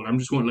years old. I'm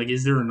just wondering, like,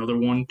 is there another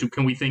one?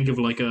 Can we think of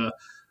like a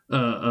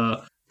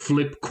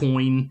flip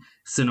coin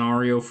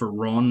scenario for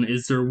Run?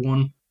 Is there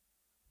one?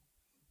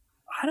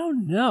 I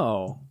don't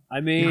know.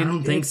 I mean, I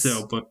don't think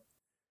so, but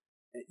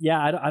yeah,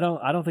 I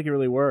don't think it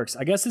really works.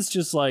 I guess it's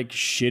just like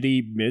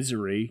shitty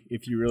misery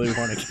if you really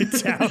want to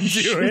get down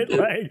to it.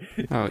 Like,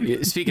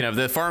 Oh, speaking of,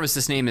 the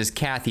pharmacist's name is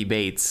Kathy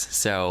Bates.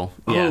 So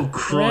yeah. oh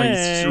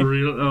Christ,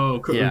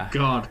 Hey. Yeah.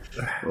 God,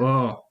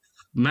 oh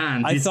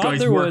man, I this thought guy's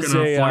there was working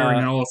on firing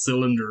a, on all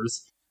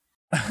cylinders.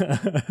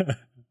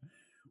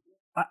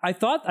 I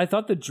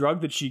thought the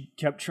drug that she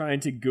kept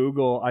trying to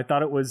Google, I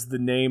thought it was the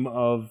name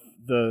of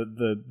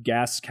the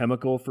gas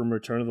chemical from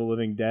Return of the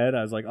Living Dead.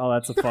 I was like, oh,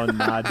 that's a fun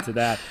nod to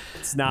that.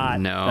 It's not.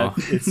 No.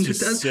 It's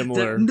just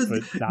similar, but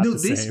not the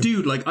this same.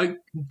 dude, like,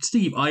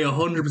 Steve, I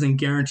 100%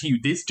 guarantee you,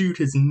 this dude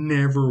has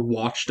never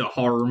watched a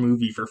horror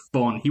movie for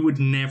fun. He would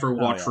never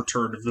watch yeah.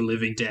 Return of the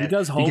Living Dead. He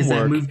does because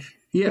that homework. movie,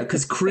 yeah,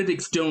 because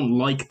critics don't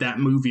like that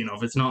movie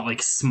enough. It's not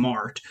like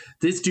smart.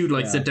 This dude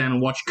like sat down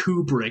and watched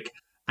Kubrick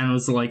and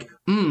was like,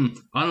 I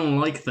don't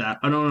like that.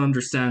 I don't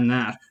understand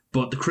that.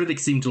 But the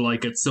critics seem to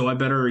like it, so I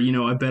better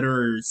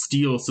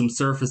steal some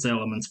surface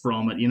elements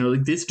from it. You know,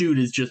 like this dude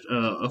is just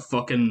a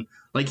fucking,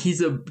 like,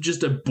 he's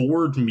just a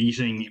board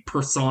meeting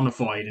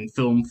personified in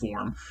film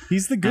form.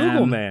 He's the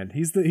Google man.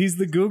 He's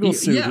the Google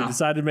suit who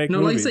decided to make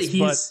movies. Like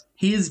I say,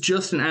 he is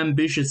just an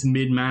ambitious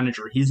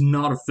mid-manager. He's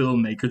not a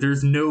filmmaker.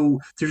 There's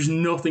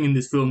nothing in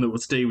this film that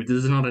would stay with.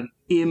 There's not an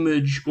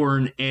image or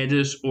an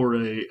edit or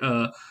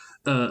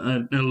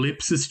an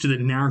ellipsis to the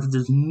narrative.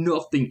 There's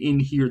nothing in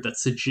here that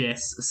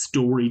suggests a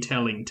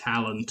storytelling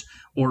talent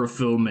or a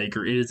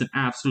filmmaker. It is an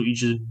absolutely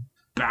just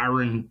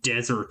barren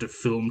desert of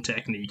film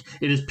technique.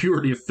 It is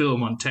purely a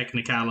film on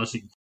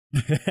technicality.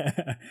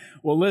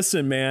 Well,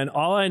 listen, man,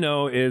 all I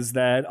know is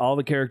that all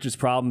the characters'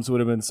 problems would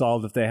have been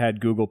solved if they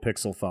had Google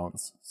Pixel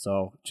phones.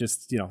 So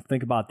just,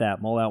 think about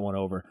that. Mull that one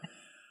over.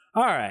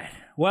 All right.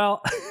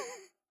 Well...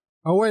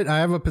 Oh, wait, I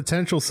have a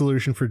potential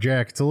solution for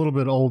Jack. It's a little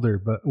bit older,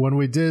 but when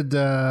we did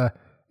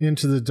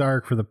Into the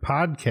Dark for the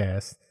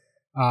podcast,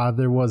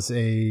 there was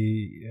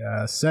a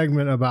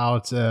segment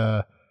about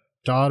a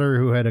daughter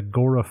who had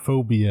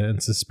agoraphobia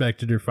and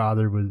suspected her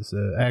father was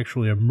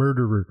actually a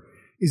murderer.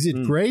 Is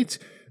it great?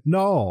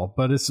 No,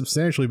 but it's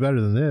substantially better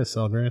than this,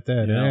 I'll grant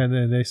that. Yeah.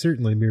 And they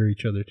certainly mirror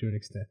each other to an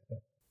extent.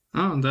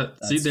 Oh,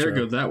 see, there you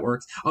true. go. That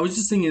works. I was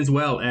just thinking as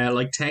well,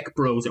 like Tech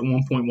Bros at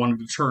one point wanted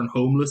to turn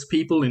homeless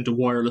people into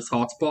wireless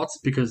hotspots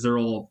because they're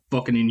all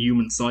fucking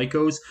inhuman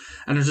psychos.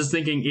 And I was just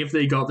thinking, if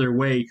they got their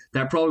way,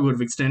 that probably would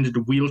have extended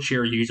to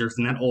wheelchair users,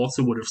 and that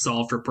also would have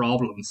solved her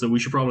problem. So we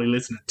should probably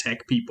listen to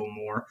tech people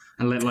more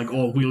and let like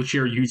all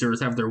wheelchair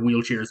users have their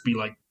wheelchairs be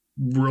like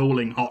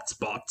rolling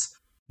hotspots.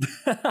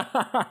 That'd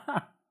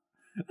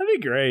be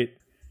great.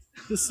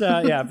 Just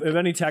if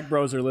any tech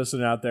bros are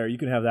listening out there, you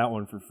can have that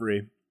one for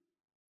free.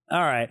 All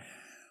right.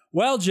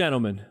 Well,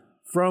 gentlemen,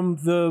 from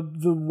the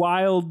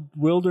wild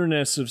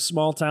wilderness of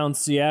small town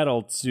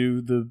Seattle to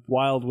the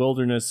wild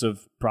wilderness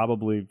of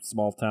probably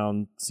small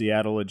town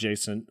Seattle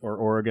adjacent or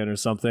Oregon or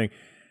something,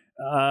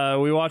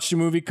 we watched a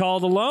movie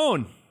called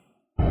Alone.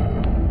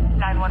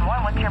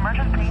 911, what's your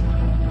emergency?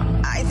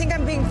 I think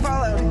I'm being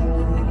followed.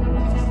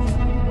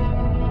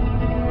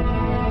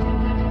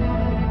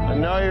 I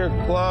know you're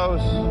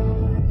close.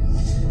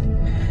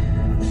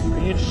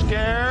 Are you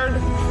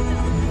scared?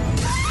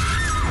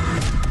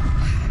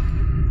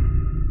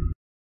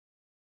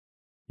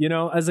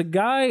 As a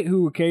guy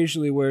who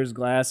occasionally wears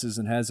glasses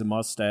and has a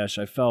mustache,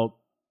 I felt,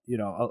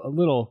 a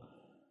little,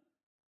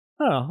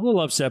 I don't know, a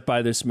little upset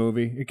by this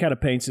movie. It kind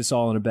of paints us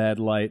all in a bad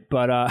light,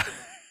 but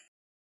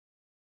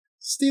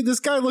Steve, this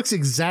guy looks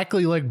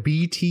exactly like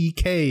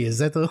BTK. Is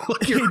that the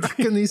look you're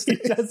rocking these days?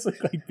 He does look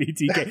like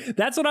BTK.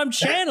 That's what I'm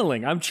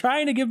channeling. I'm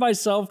trying to give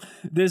myself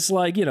this,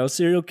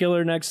 serial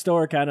killer next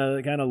door kind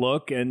of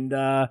look. And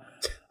I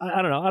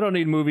don't know. I don't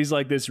need movies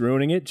like this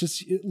ruining it.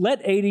 Just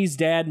let 80s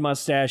dad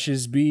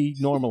mustaches be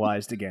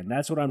normalized again.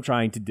 That's what I'm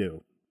trying to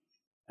do.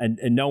 And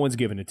no one's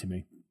giving it to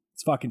me.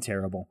 It's fucking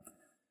terrible.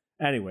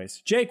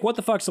 Anyways, Jake, what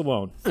the fuck's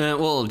Alone?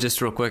 Well,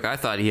 just real quick, I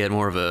thought he had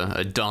more of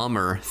a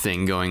Dahmer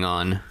thing going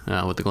on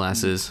with the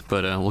glasses,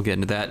 but we'll get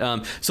into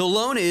that. So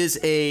Alone is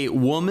a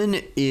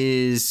woman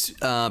is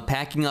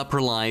packing up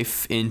her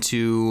life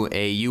into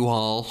a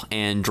U-Haul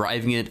and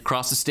driving it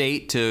across the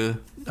state to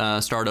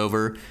start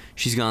over.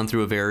 She's gone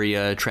through a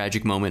very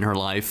tragic moment in her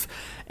life.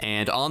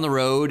 And on the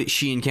road,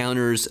 she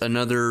encounters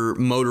another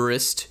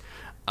motorist.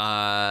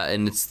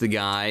 And it's the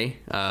guy,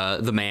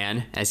 the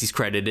man, as he's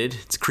credited.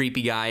 It's a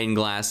creepy guy in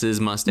glasses,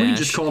 mustache. We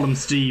just call him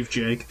Steve,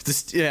 Jake.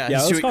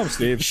 Let's call him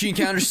Steve. She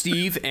encounters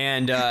Steve,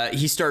 and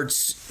he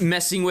starts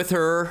messing with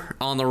her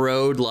on the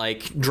road,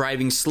 like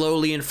driving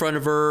slowly in front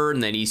of her,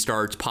 and then he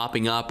starts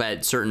popping up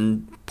at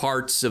certain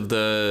parts of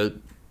the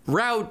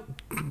route,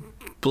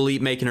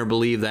 making her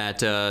believe that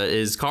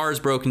his car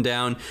is broken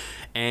down,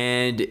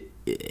 and...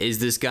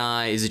 Is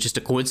it just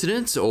a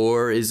coincidence,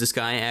 or is this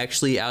guy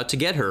actually out to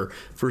get her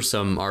for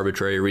some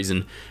arbitrary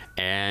reason?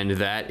 And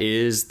that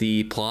is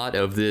the plot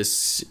of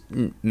this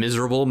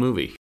miserable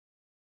movie.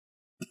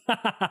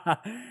 I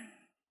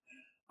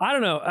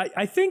don't know.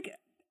 I think,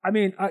 I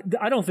mean,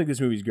 I don't think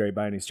this movie's great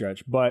by any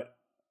stretch, but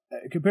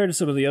compared to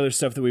some of the other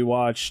stuff that we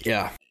watched,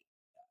 Yeah.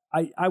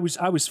 I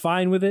was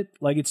fine with it.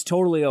 Like, it's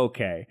totally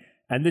okay.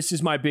 And this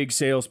is my big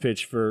sales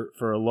pitch for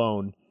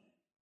Alone.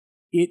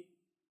 It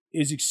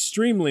is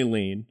extremely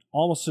lean,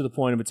 almost to the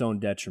point of its own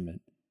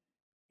detriment.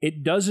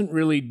 It doesn't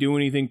really do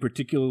anything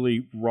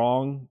particularly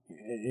wrong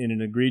in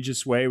an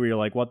egregious way where you're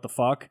like, what the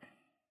fuck?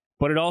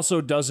 But it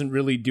also doesn't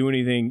really do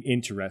anything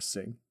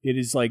interesting. It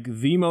is like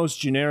the most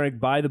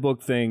generic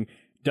by-the-book thing,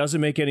 doesn't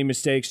make any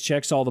mistakes,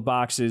 checks all the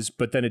boxes,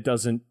 but then it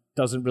doesn't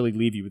really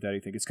leave you with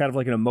anything. It's kind of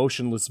like an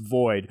emotionless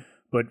void,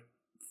 but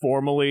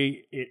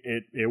formally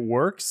it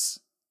works,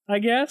 I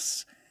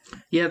guess.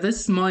 Yeah,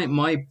 this is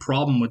my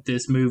problem with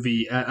this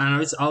movie,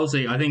 and I'll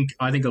say I think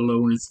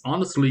Alone is,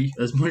 honestly,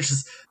 as much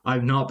as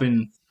I've not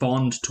been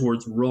fond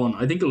towards Run,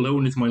 I think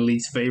Alone is my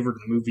least favorite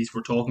of the movies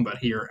we're talking about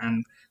here,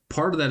 and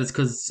part of that is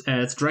because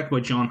it's directed by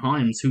John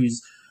Hyams,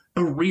 who's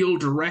a real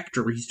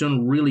director. He's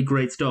done really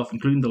great stuff,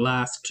 including the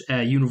last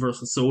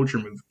Universal Soldier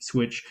movies,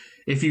 which,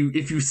 if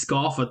you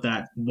scoff at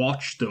that,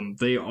 watch them.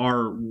 They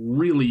are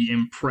really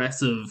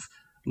impressive,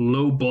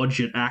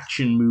 low-budget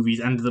action movies,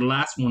 and the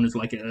last one is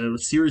like a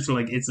series of,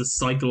 like, it's a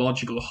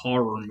psychological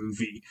horror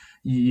movie.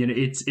 You know,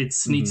 it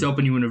sneaks up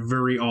on you in a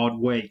very odd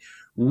way.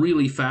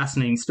 Really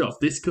fascinating stuff.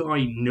 This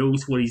guy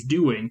knows what he's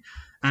doing,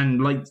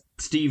 and like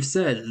Steve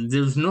said,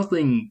 there's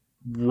nothing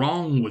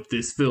wrong with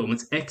this film.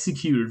 It's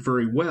executed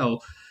very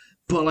well,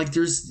 but like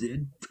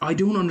I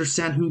don't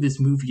understand who this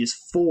movie is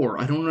for.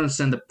 I don't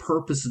understand the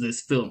purpose of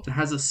this film. It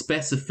has a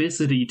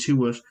specificity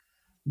to it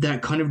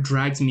that kind of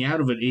drags me out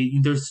of it.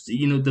 There's,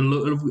 you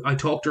know, I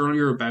talked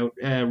earlier about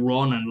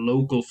Run and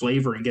local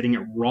flavor and getting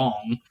it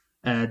wrong.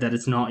 That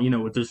it's not, you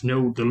know,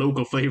 the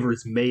local flavor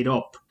is made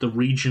up. The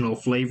regional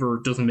flavor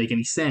doesn't make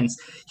any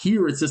sense.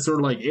 Here, it's just sort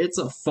of like, it's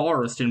a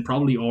forest in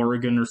probably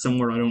Oregon or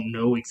somewhere, I don't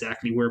know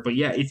exactly where, but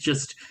yeah, it's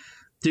just,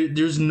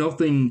 there's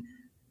nothing,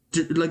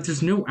 like,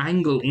 there's no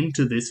angle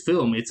into this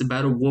film. It's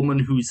about a woman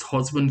whose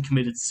husband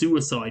committed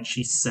suicide.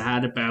 She's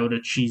sad about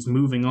it. She's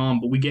moving on,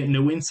 but we get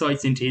no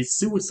insights into his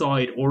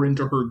suicide or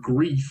into her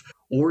grief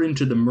or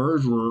into the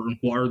murderer and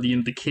why, or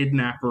the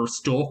kidnapper,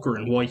 stalker,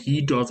 and why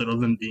he does it, other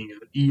than being an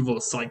evil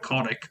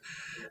psychotic.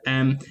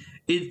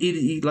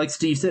 It like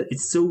Steve said,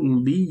 it's so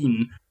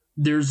lean.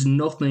 There's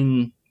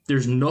nothing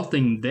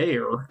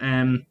there.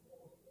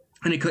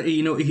 And it,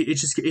 you know,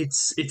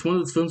 it's one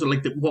of those films that,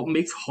 like, what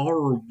makes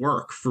horror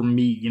work for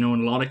me, you know,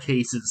 in a lot of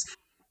cases,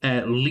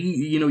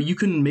 you know, you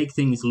can make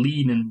things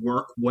lean and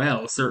work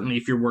well, certainly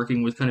if you're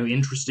working with kind of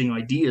interesting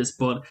ideas,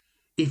 but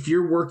if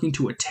you're working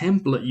to a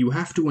template, you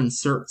have to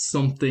insert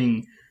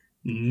something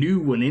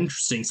new and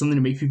interesting, something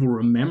to make people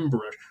remember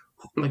it.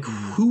 Like,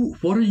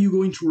 what are you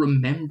going to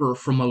remember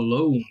from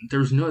Alone?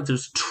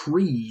 There's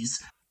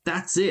trees.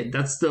 That's it.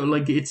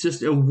 It's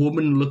just a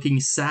woman looking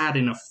sad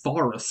in a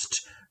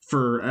forest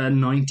for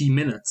 90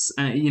 minutes.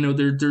 You know,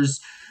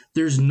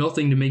 there's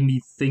nothing to make me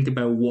think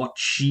about what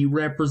she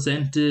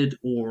represented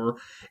or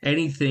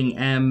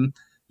anything.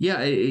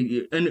 Yeah,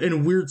 and a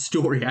weird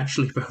story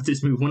actually about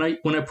this movie.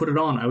 When I put it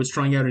on, I was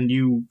trying out a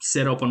new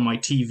setup on my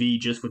TV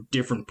just with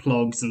different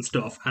plugs and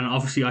stuff, and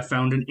obviously I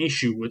found an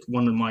issue with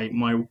one of my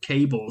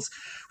cables,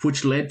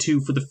 which led to,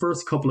 for the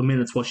first couple of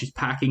minutes while she's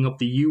packing up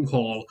the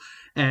U-Haul,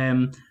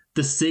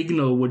 the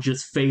signal would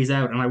just phase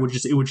out, and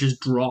it would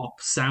just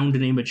drop sound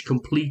and image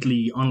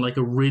completely on like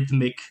a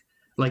rhythmic,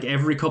 like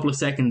every couple of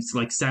seconds,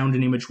 like sound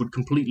and image would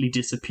completely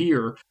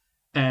disappear,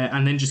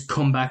 and then just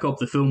come back up.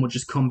 The film would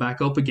just come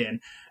back up again.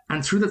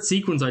 And through that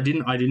sequence, I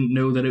didn't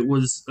know that it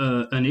was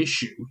an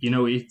issue. You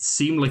know, it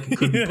seemed like it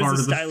could be part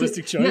of the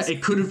stylistic choice. Yeah,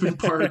 it could have been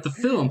part of the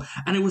film,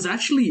 and it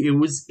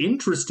was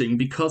interesting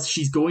because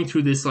she's going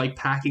through this, like,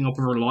 packing up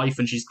of her life,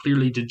 and she's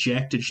clearly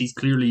dejected. She's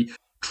clearly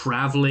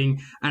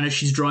traveling, and as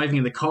she's driving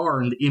in the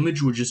car, and the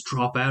image would just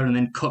drop out and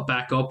then cut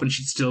back up, and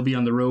she'd still be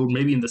on the road,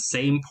 maybe in the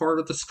same part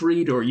of the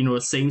street, or, you know,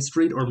 a same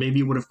street, or maybe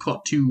it would have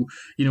cut to,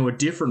 you know, a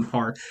different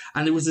part,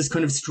 and there was this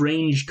kind of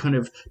strange kind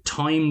of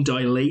time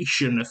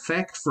dilation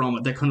effect from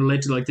it that kind of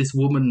led to, like, this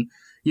woman,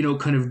 you know,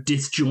 kind of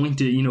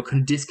disjointed, you know,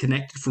 kind of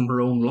disconnected from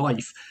her own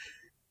life.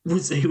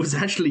 It was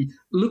actually,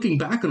 looking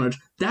back on it,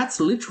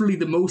 that's literally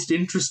the most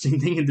interesting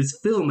thing in this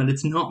film, and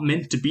it's not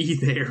meant to be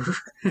there.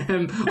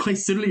 I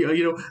suddenly,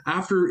 you know,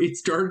 after it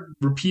started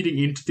repeating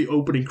into the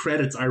opening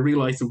credits, I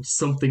realized there was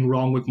something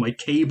wrong with my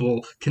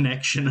cable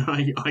connection.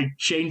 I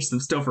changed some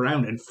stuff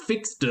around and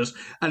fixed it,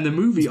 and the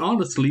movie,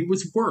 honestly,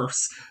 was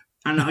worse.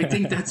 And I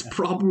think that's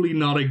probably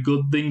not a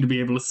good thing to be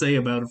able to say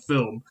about a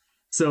film.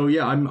 So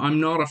yeah,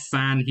 I'm not a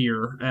fan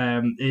here.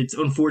 It's,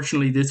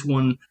 unfortunately, this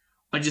one,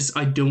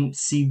 I don't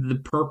see the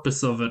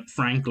purpose of it,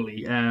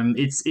 frankly.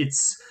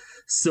 It's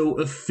so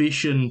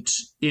efficient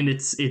in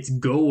its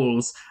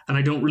goals, and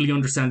I don't really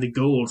understand the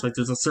goals. Like,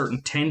 there's a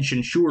certain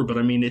tension, sure, but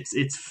I mean,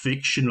 it's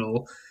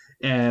fictional.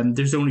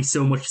 There's only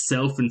so much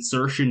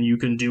self-insertion you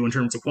can do in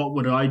terms of what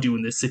would I do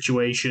in this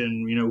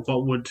situation,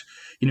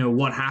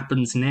 what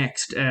happens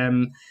next.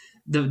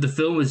 The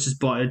film is just,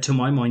 to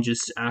my mind,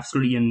 just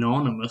absolutely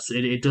anonymous.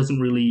 It doesn't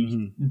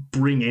really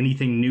bring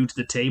anything new to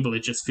the table.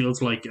 It just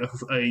feels like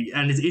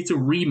it's a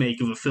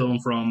remake of a film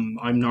from,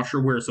 I'm not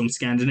sure where, some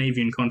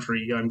Scandinavian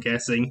country, I'm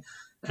guessing.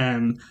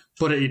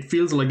 But it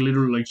feels like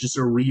literally like just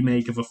a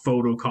remake of a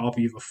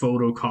photocopy of a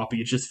photocopy.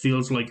 It just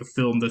feels like a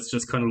film that's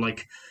just kind of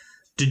like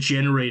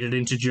degenerated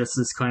into just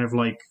this kind of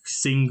like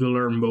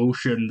singular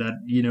motion that,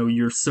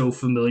 you're so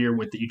familiar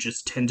with that you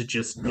just tend to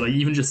just, like,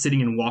 even just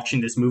sitting and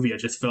watching this movie, I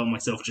just felt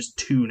myself just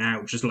tune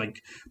out, just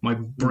like my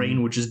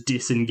brain would just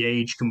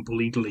disengage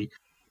completely.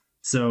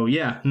 So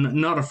yeah,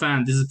 not a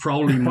fan. This is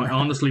probably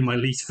honestly my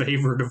least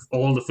favorite of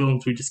all the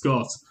films we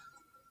discussed.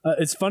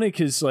 It's funny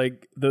because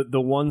like the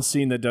one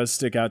scene that does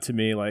stick out to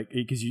me, like,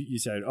 because you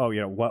said, oh,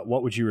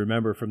 what would you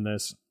remember from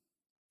this?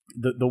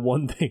 The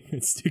one thing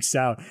that sticks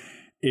out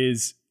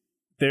is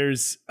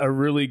there's a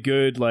really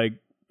good like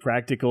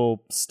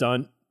practical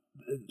stunt,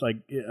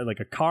 like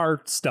a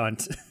car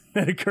stunt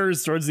that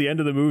occurs towards the end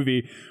of the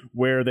movie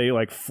where they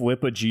like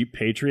flip a Jeep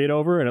Patriot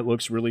over and it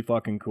looks really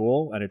fucking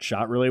cool and it's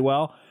shot really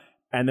well.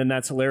 And then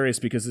that's hilarious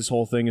because this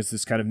whole thing is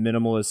this kind of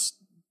minimalist,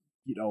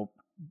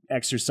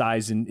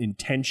 exercise in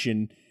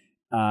tension.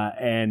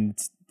 And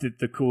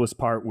the coolest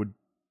part would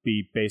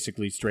be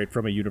basically straight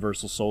from a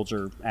Universal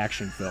Soldier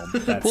action film.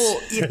 That's,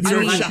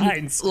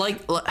 shines.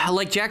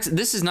 Like Jackson,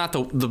 this is not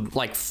the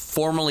like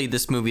formally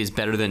this movie is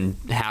better than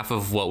half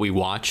of what we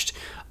watched.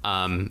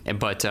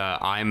 But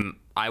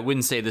I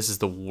wouldn't say this is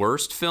the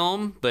worst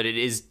film, but it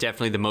is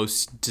definitely the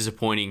most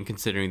disappointing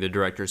considering the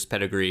director's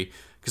pedigree.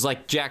 Because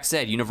like Jack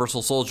said,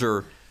 Universal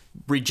Soldier,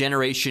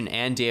 Regeneration,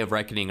 and Day of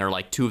Reckoning are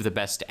like two of the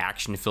best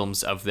action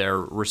films of their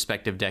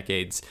respective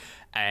decades.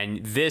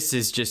 And this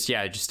is just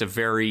a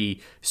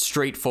very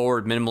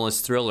straightforward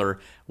minimalist thriller.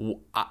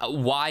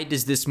 Why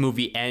does this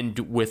movie end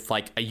with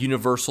like a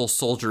Universal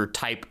Soldier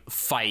type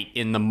fight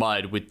in the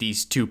mud with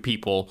these two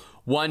people?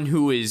 One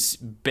who has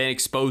been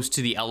exposed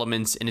to the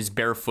elements and is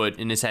barefoot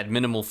and has had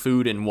minimal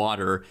food and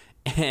water,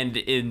 and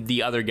in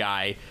the other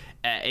guy,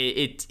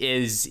 it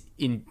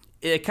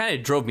kind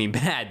of drove me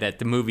mad that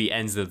the movie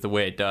ends the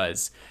way it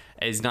does.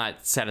 It's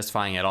not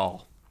satisfying at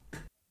all.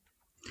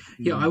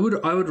 Yeah, I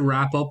would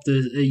wrap up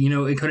the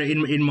it kind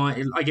of in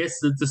my, I guess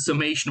the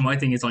summation of my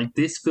thing is like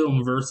this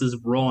film versus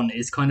Run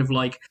is kind of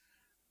like,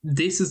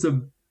 this is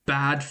a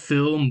bad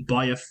film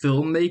by a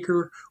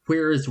filmmaker,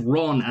 whereas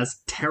Run, as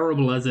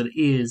terrible as it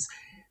is,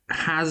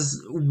 has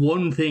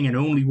one thing and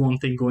only one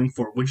thing going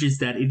for it, which is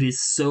that it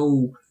is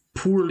so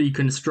poorly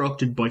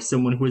constructed by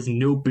someone who has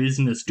no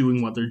business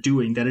doing what they're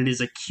doing, that it is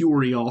a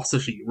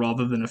curiosity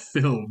rather than a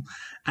film.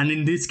 And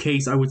in this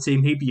case, I would say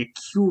maybe a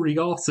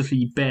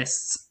curiosity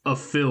bests a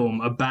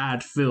film, a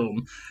bad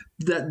film.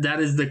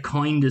 That is the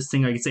kindest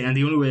thing I could say, and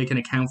the only way I can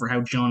account for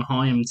how John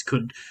Hyams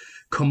could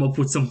come up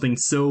with something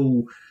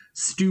so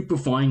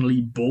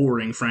stupefyingly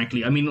boring,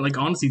 frankly. I mean, like,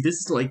 honestly, this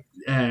is like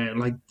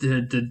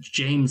the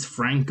James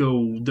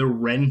Franco The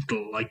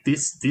Rental. Like,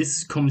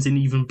 this comes in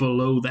even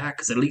below that,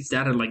 because at least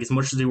that had, like, as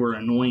much as they were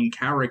annoying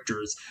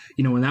characters,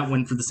 and that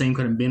went for the same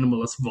kind of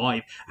minimalist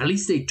vibe, at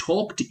least they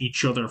talked to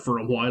each other for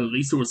a while. At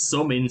least there was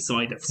some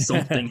insight of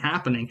something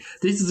happening.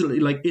 This is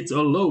like, it's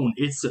alone.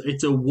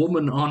 It's a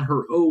woman on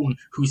her own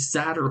who's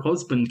sad her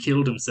husband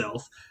killed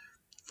himself.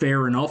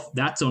 Fair enough,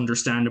 that's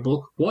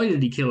understandable. Why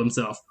did he kill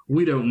himself?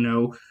 We don't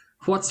know.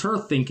 What's her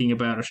thinking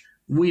about it?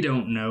 We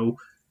don't know.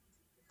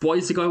 Why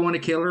does the guy want to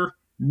kill her?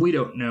 We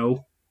don't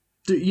know.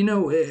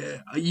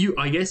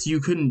 I guess you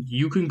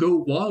can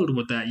go wild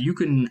with that. You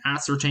can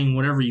ascertain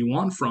whatever you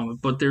want from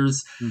it, but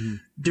there's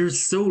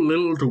so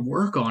little to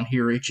work on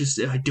here.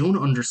 I don't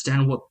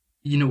understand what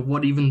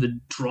even the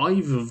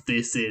drive of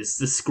this is.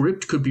 The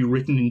script could be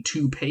written in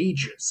 2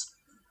 pages.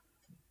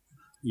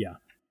 Yeah.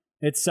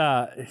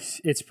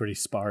 It's pretty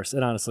sparse.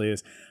 It honestly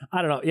is.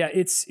 I don't know. Yeah,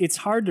 it's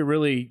hard to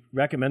really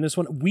recommend this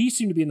one. We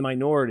seem to be in the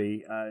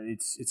minority.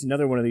 It's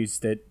another one of these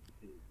that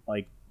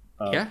like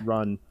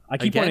Run. I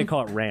keep wanting to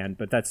call it Rand,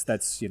 but that's a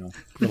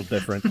little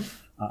different.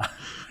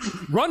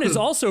 Run is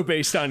also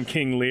based on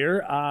King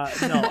Lear.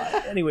 No,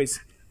 anyways.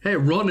 Hey,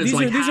 Run is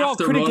like half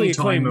the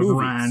runtime of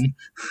Ran.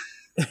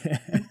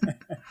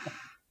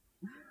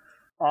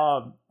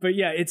 But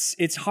yeah,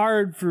 it's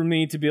hard for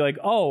me to be like,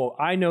 oh,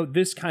 I know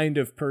this kind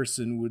of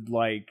person would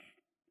like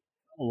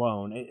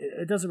Alone.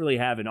 It doesn't really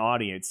have an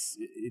audience.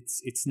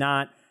 It's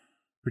not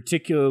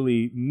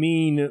particularly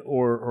mean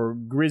or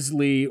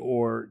grisly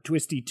or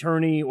twisty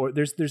turny, or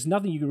there's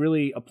nothing you can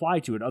really apply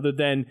to it other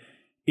than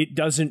it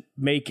doesn't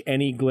make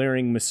any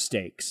glaring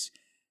mistakes.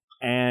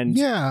 And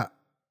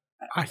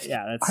I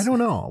don't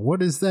know.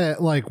 What is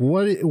that? Like,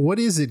 what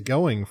is it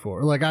going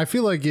for? Like, I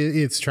feel like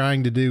it's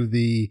trying to do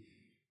the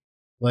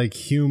like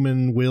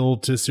human will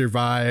to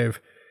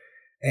survive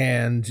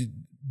and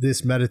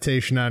this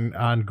meditation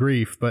on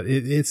grief, but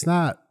it's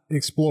not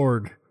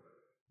explored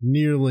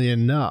nearly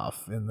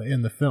enough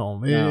in the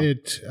film. No.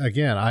 It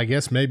again, I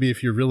guess maybe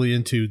if you're really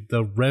into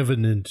The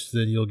Revenant,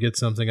 then you'll get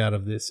something out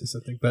of this or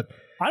something. But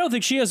I don't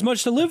think she has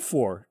much to live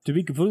for, to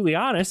be completely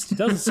honest. It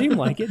doesn't seem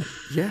like it.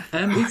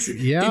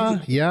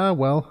 Yeah.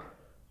 Well,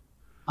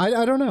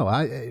 I don't know.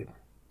 I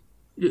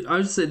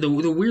would say the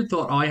weird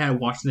thought I had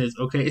watching this,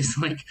 okay, is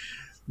like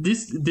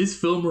this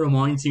film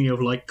reminds me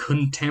of like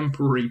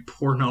contemporary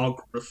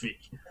pornography,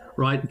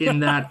 right? In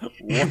that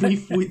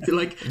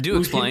Do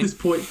explain. This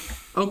point.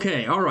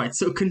 Okay, all right.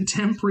 So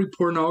contemporary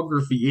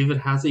pornography, if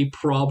it has a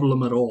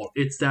problem at all,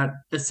 it's that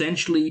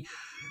essentially,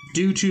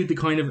 due to the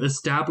kind of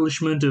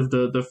establishment of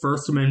the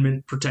First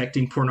Amendment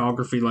protecting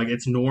pornography, like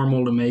it's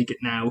normal to make it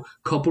now,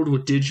 coupled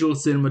with digital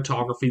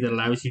cinematography that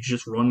allows you to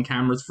just run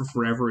cameras for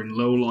forever in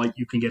low light,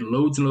 you can get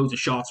loads and loads of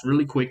shots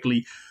really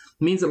quickly,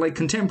 means that like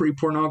contemporary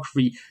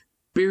pornography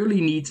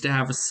barely needs to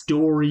have a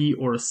story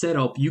or a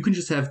setup. You can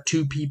just have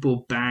two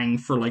people bang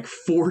for like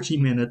 40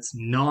 minutes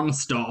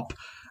non-stop,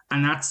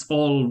 and that's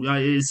all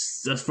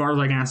is, as far as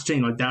I can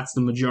ascertain, like that's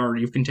the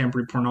majority of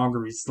contemporary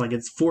pornography. It's like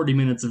it's 40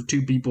 minutes of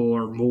two people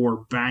or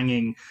more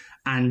banging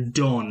and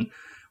done.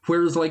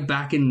 Whereas like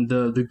back in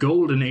the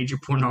golden age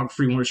of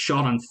pornography, when it was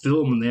shot on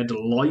film and they had to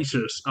light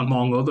it,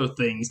 among other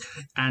things,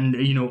 and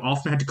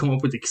often had to come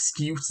up with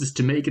excuses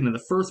to make it in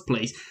the first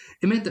place,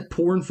 it meant that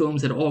porn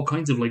films had all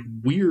kinds of like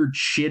weird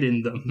shit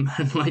in them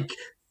and like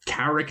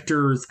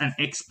characters and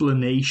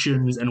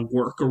explanations and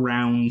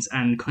workarounds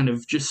and kind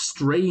of just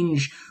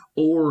strange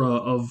aura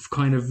of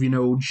kind of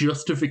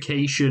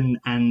justification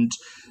and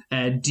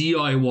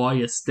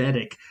DIY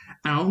aesthetic.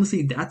 And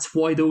honestly, that's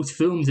why those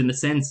films, in a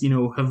sense,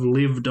 have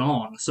lived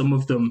on. Some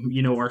of them,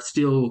 are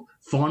still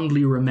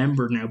fondly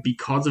remembered now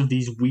because of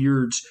these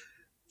weird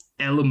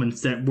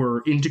elements that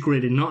were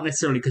integrated, not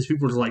necessarily because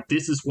people were like,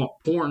 this is what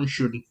porn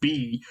shouldn't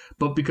be,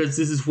 but because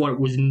this is what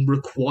was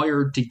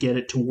required to get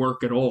it to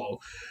work at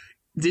all.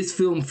 This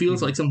film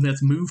feels like something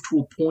that's moved to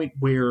a point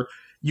where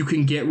you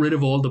can get rid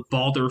of all the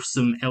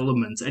bothersome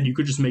elements and you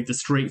could just make the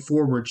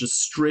straightforward,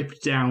 just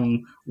stripped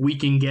down, we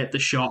can get the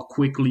shot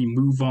quickly,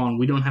 move on.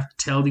 We don't have to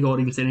tell the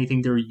audience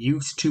anything. They're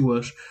used to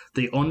it.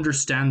 They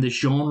understand the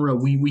genre.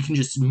 We can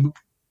just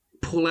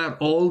pull out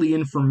all the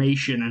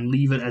information and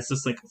leave it as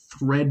just like a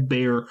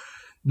threadbare,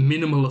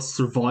 minimalist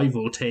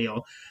survival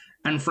tale.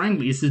 And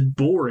frankly, it's just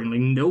boring.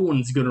 Like, no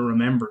one's going to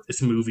remember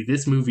this movie.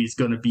 This movie is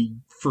going to be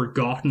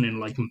forgotten in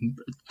like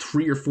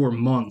 3 or 4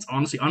 months.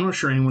 Honestly, I'm not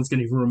sure anyone's going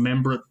to even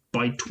remember it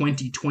by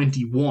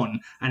 2021,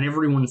 and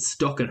everyone's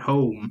stuck at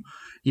home.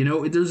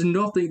 There's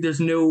nothing, there's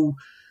no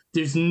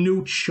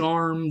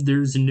charm,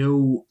 there's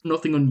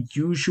nothing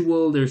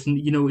unusual. There's,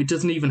 it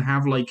doesn't even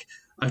have like,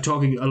 I'm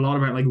talking a lot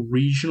about like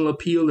regional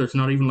appeal. There's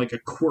not even like a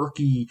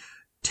quirky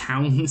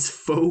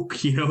townsfolk,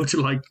 to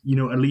like,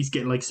 at least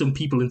get like some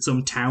people in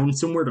some town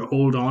somewhere to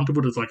hold on to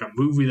it as like a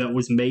movie that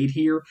was made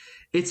here.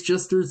 It's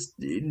just, there's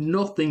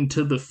nothing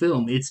to the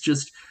film. It's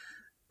just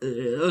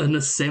an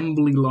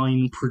assembly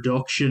line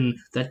production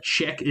that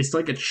it's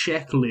like a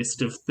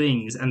checklist of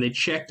things, and they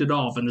checked it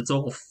off and it's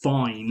all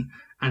fine,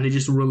 and they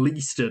just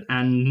released it,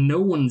 and no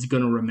one's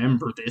going to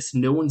remember this.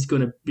 No one's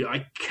going to...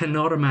 I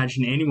cannot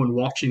imagine anyone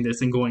watching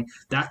this and going,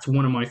 that's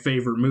one of my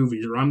favorite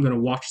movies, or I'm going to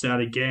watch that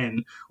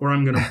again, or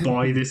I'm going to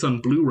buy this on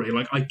Blu-ray.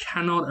 Like, I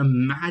cannot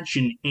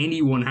imagine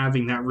anyone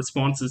having that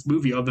response to this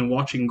movie other than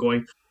watching and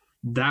going,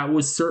 that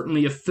was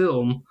certainly a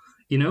film,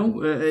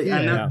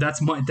 and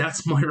that's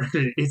my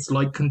record. It's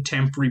like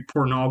contemporary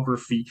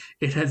pornography.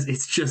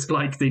 It's just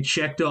like they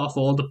checked off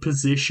all the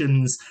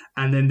positions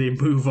and then they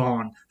move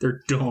on.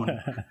 They're done.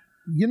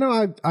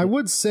 I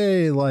would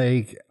say,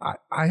 like,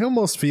 I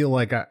almost feel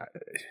like,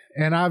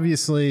 and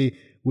obviously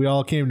we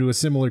all came to a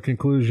similar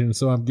conclusion,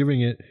 so I'm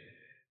giving it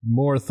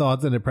more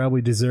thought than it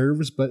probably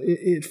deserves, but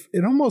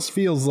it almost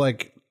feels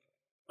like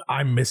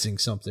I'm missing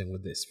something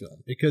with this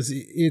film, because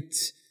it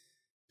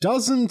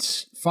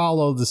doesn't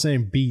follow the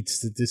same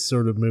beats that this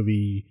sort of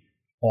movie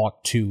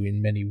ought to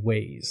in many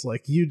ways.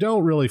 Like, you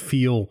don't really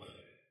feel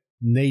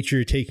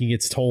nature taking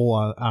its toll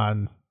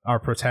on our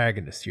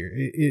protagonist here.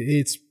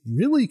 It's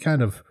really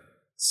kind of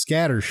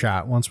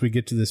scattershot once we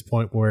get to this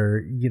point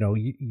where,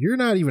 you're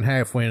not even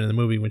halfway into the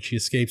movie when she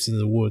escapes into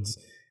the woods,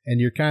 and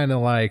you're kind of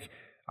like,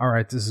 all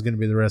right, this is going to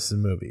be the rest of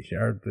the movie.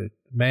 The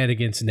man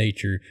against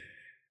nature,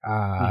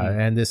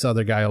 and this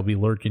other guy will be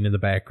lurking in the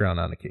background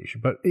on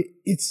occasion. But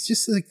it's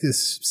just like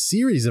this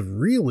series of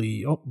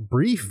really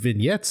brief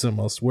vignettes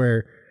almost,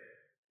 where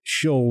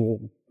she'll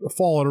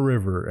fall in a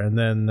river, and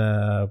then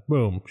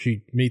boom,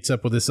 she meets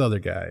up with this other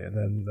guy, and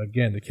then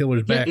again the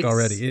killer's back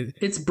already.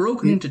 It's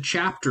broken into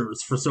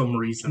chapters for some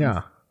reason.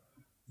 Yeah,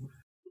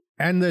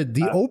 and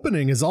the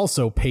opening is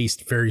also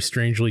paced very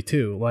strangely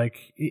too.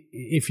 Like,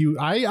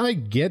 I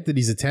get that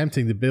he's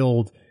attempting to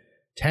build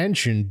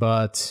tension,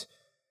 but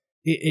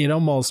it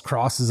almost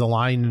crosses a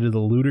line into the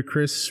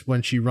ludicrous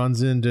when she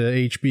runs into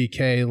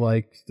HBK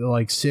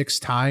like 6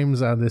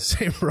 times on the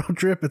same road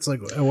trip. It's like,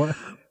 what?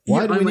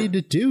 Why do we need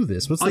to do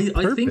this? What's the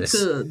purpose? I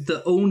think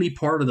the only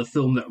part of the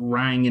film that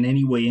rang in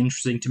any way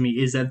interesting to me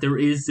is that there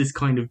is this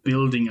kind of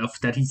building of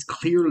that he's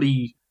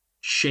clearly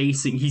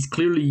chasing, he's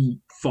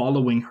clearly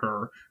following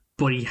her,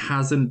 but he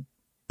hasn't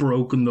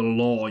broken the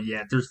law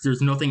yet.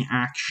 There's nothing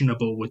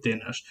actionable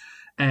within it.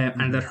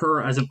 And that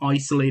her, as an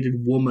isolated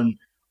woman,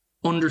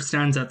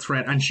 understands that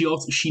threat, and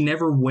she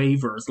never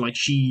wavers. Like,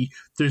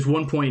 there's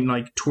one point,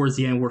 like, towards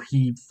the end where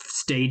he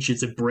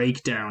stages a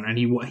breakdown and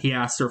he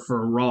asks her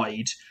for a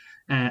ride,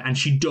 and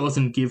she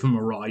doesn't give him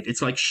a ride.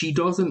 It's like she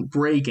doesn't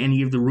break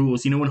any of the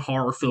rules. You know, in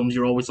horror films,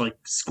 you're always like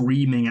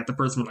screaming at the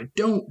person, like,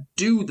 don't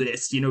do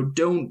this, you know,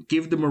 don't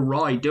give them a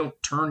ride, don't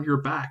turn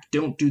your back,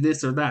 don't do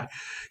this or that.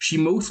 She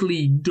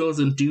mostly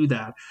doesn't do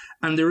that.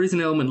 And there is an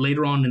element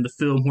later on in the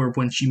film where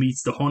when she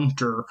meets the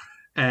hunter,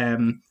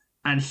 and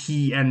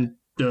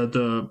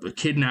the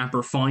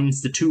kidnapper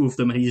finds the two of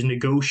them, and he's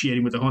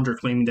negotiating with the hunter,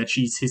 claiming that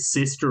she's his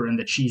sister and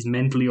that she's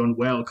mentally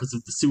unwell because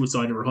of the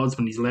suicide of her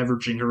husband. He's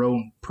leveraging her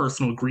own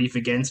personal grief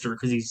against her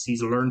because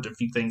he's learned a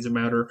few things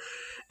about her.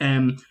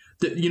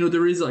 You know,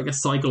 there is like a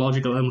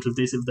psychological element of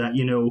this, of that,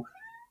 you know,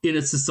 in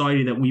a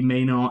society that we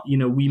may not, you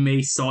know, we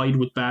may side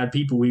with bad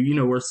people.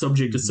 We're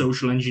subject to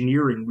social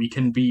engineering. We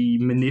can be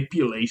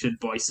manipulated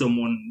by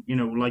someone, you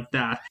know, like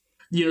that.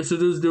 You know, so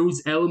there's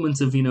those elements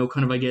of, you know,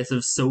 kind of, I guess,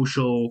 of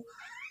social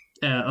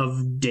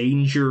of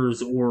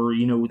dangers, or,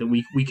 you know, that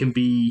we can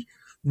be,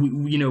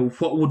 you know,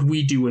 what would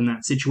we do in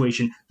that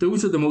situation?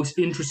 Those are the most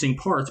interesting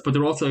parts, but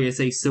they're also, like I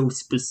say, so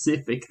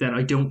specific that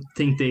I don't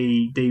think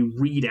they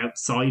read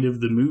outside of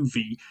the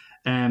movie.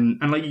 And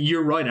like,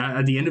 you're right,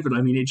 at the end of it,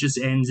 I mean, it just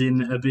ends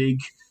in a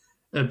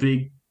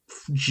big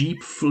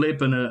Jeep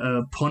flip and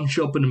a punch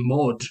up in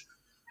mud.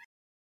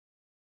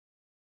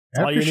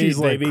 After she's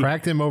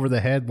cracked him over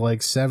the head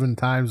like 7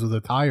 times with a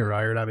tire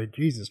iron, I mean,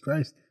 Jesus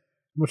Christ.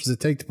 How much does it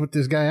take to put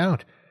this guy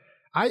out?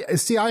 I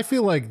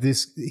feel like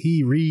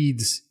he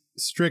reads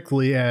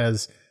strictly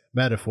as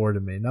metaphor to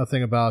me.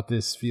 Nothing about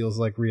this feels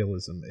like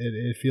realism.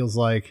 It feels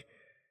like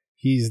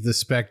he's the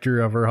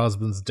specter of her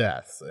husband's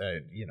death.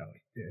 You know,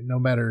 no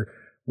matter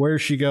where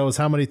she goes,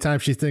 how many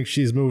times she thinks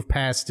she's moved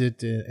past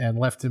it and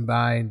left him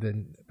behind,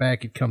 and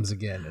back it comes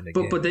again and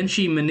again. But then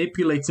she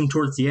manipulates him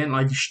towards the end.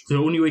 Like, the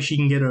only way she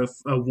can get a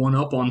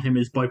one-up on him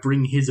is by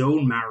bringing his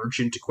own marriage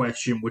into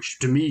question, which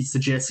to me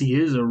suggests he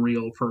is a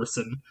real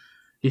person.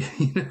 You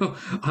know,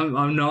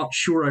 I'm not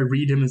sure I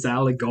read him as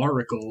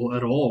allegorical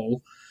at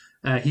all.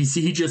 He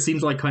just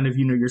seems like kind of,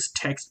 you know, your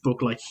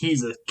textbook, like,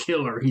 he's a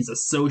killer, he's a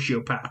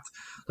sociopath.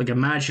 Like,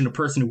 imagine a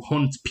person who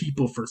hunts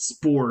people for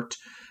sport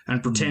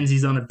and pretends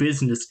he's on a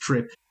business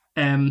trip.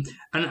 And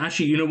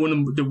actually, you know, one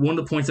of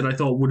the points that I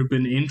thought would have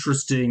been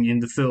interesting in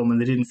the film, and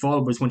they didn't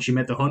follow, was when she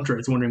met the hunter. I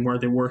was wondering, were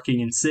they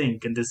working in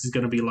sync? And this is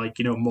going to be like,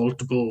 you know,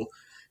 multiple,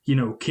 you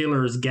know,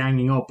 killers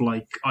ganging up,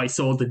 like I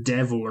Saw the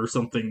Devil or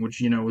something, which,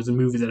 you know, was a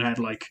movie that had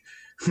like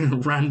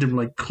random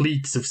like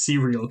cliques of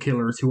serial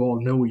killers who all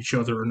know each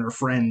other and are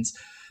friends.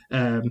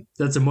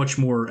 That's a much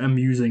more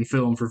amusing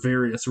film for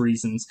various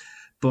reasons.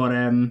 But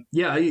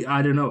yeah,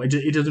 I don't know.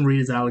 It doesn't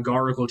read as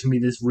allegorical to me.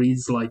 This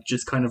reads like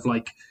just kind of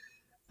like,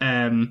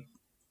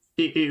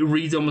 it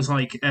reads almost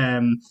like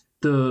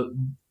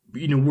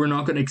you know, we're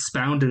not going to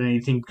expound on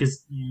anything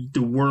because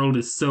the world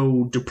is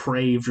so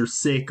depraved or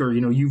sick, or,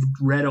 you know, you've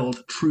read all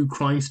the true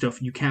crime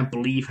stuff. You can't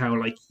believe how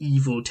like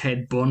evil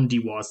Ted Bundy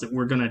was, that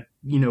we're going to,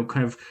 you know,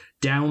 kind of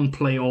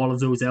downplay all of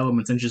those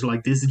elements and just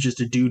like, this is just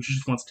a dude who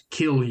just wants to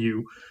kill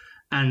you.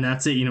 And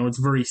that's it. You know, it's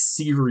very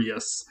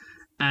serious.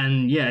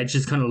 And yeah, it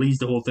just kind of leaves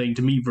the whole thing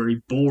to me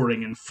very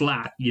boring and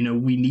flat. You know,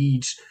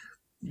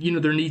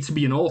 there needs to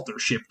be an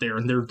authorship there,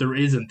 and there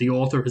isn't. The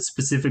author has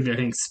specifically, I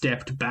think,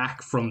 stepped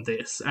back from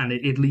this, and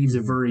it leaves a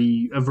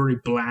very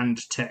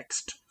bland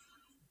text.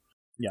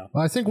 Yeah,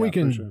 well, I think we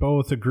can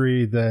both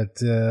agree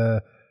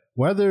that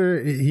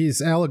whether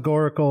he's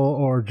allegorical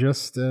or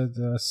just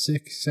a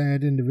sick,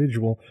 sad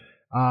individual,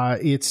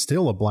 it's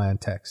still a bland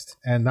text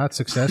and not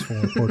successful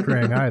in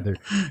portraying either.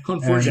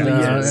 Unfortunately,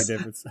 yes.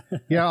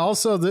 Yeah.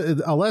 Also,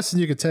 a lesson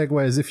you could take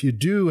away is if you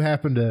do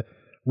happen to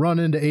run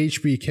into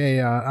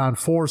HBK on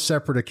 4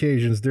 separate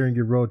occasions during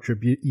your road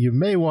trip, you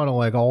may want to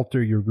like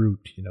alter your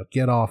route. You know,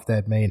 get off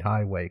that main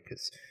highway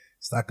because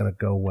it's not going to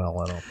go well.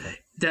 I don't think.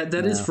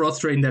 That is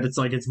frustrating. That it's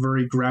like it's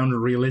very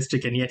grounded,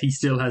 realistic, and yet he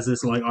still has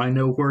this like, I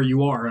know where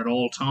you are at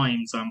all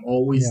times. I'm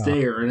always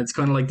there, and it's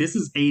kind of like, this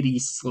is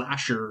 80s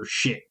slasher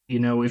shit. You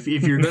know, if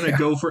you're gonna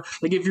go for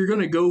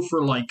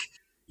like,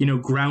 you know,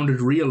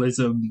 grounded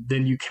realism,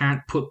 then you can't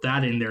put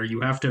that in there.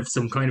 You have to have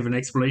some kind of an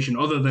explanation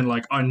other than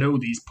like, I know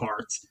these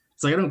parts.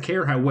 It's like, I don't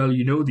care how well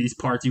you know these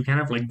parts. You can't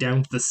have like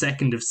down to the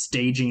second of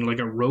staging like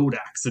a road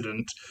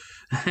accident.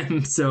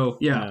 So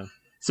yeah.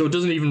 So it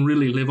doesn't even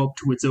really live up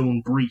to its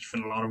own brief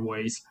in a lot of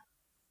ways.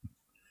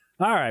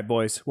 All right,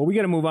 boys. Well, we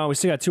got to move on. We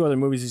still got 2 other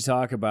movies to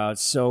talk about.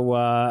 So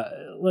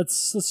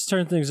let's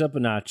turn things up a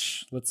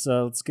notch. Let's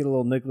get a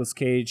little Nicolas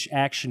Cage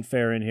action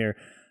fare in here.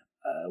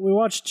 We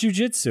watched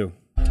Jiu-Jitsu.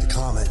 The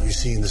comet you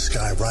see in the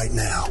sky right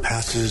now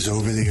passes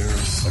over the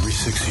Earth every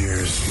 6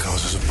 years and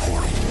causes a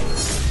portal.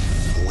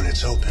 And when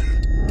it's open,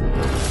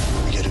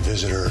 we get a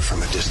visitor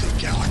from a distant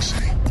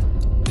galaxy.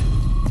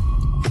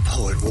 The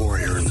poet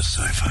warrior in the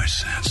sci-fi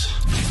sense.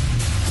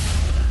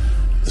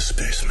 The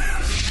spaceman.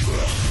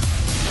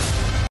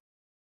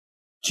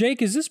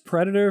 Jake, is this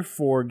Predator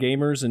for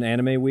gamers and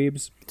anime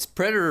weebs? It's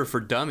Predator for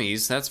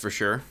dummies, that's for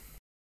sure.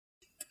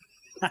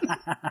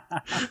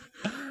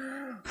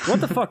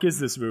 What the fuck is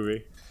this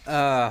movie?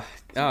 I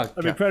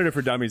mean, Predator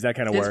for Dummies, that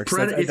kind of works.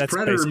 It's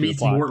Predator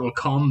meets Mortal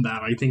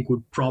Kombat, I think,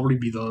 would probably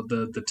be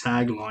the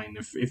tagline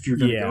if you're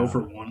going to go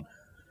for one.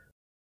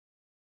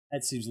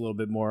 That seems a little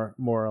bit more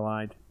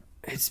aligned.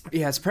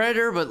 It's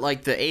Predator, but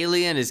like the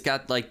alien has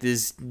got like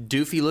this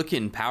doofy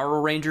looking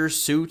Power Ranger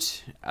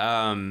suit.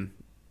 I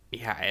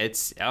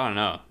don't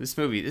know. This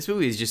movie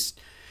is just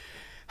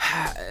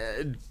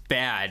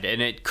bad,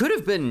 and it could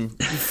have been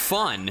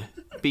fun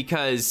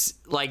because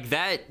like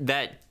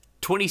that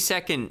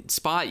 20-second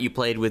spot you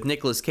played with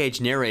Nicolas Cage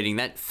narrating,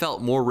 that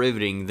felt more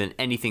riveting than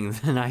anything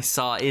than I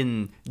saw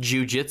in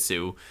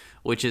Jiu-Jitsu,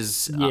 which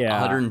is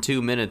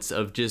 102 minutes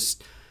of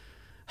just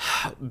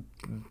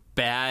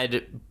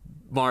bad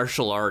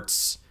martial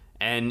arts.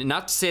 And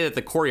not to say that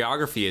the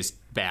choreography is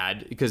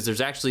bad, because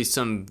there's actually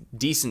some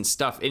decent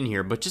stuff in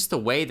here, but just the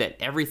way that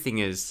everything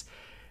is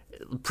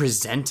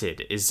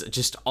presented is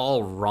just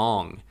all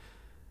wrong.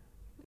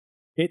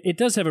 It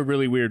does have a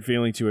really weird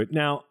feeling to it.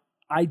 Now,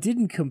 I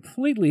didn't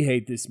completely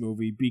hate this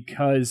movie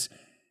because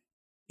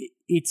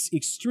it's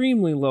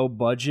extremely low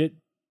budget,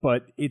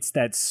 but it's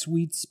that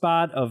sweet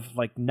spot of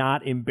like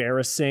not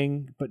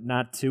embarrassing, but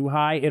not too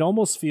high. It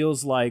almost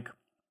feels like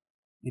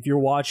if you're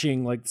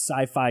watching like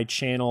Sci-Fi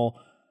Channel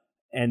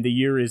and the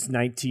year is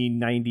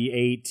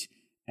 1998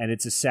 and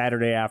it's a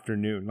Saturday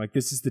afternoon, like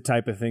this is the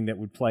type of thing that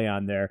would play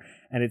on there.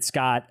 And it's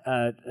got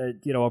a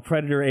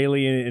Predator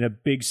alien in a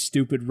big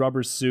stupid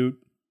rubber suit.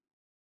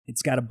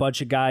 It's got a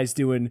bunch of guys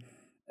doing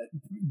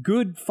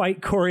good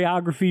fight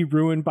choreography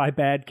ruined by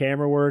bad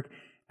camera work,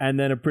 and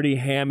then a pretty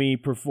hammy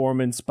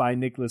performance by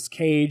Nicolas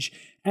Cage,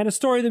 and a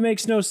story that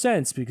makes no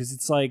sense because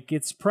it's like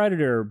it's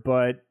Predator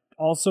but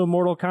also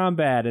Mortal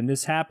Kombat, and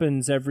this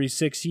happens every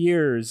 6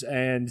 years,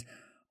 and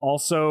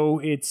also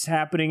it's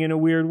happening in a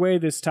weird way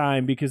this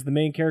time because the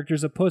main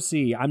character's a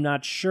pussy. I'm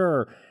not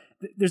sure.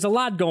 There's a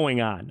lot going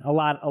on, a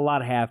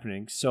lot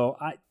happening. So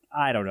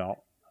I don't know.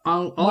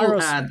 I'll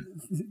add.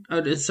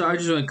 So I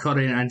just want to cut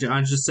in and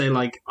just say,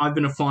 like, I've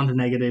been a fond of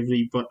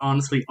negativity, but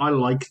honestly, I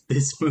like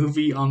this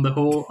movie on the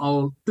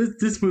whole.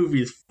 This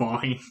movie is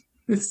fine.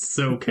 It's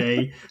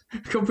okay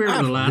compared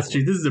to the last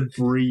two. This is a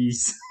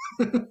breeze.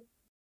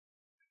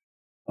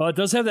 Well, it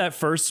does have that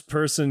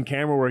first-person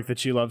camera work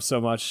that you love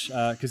so much,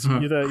 because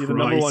you're the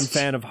number one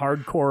fan of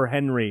Hardcore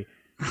Henry,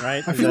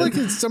 right? I feel like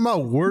it's somehow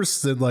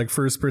worse than like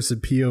first-person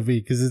POV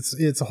because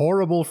it's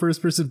horrible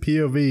first-person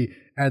POV,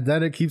 and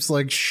then it keeps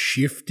like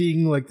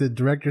shifting. Like the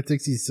director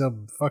thinks he's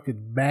some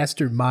fucking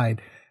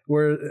mastermind,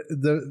 where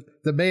the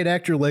main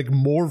actor like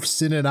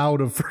morphs in and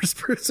out of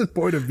first-person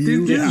point of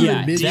view.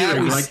 That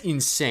was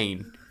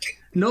insane.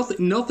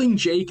 Nothing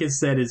Jake has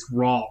said is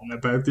wrong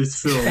about this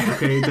film,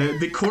 okay?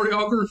 The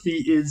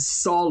choreography is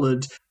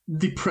solid.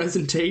 The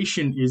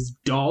presentation is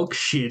dog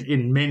shit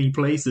in many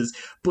places.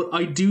 But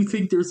I do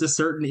think there's a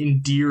certain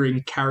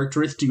endearing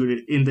characteristic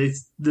in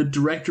this. The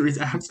director is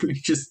absolutely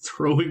just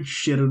throwing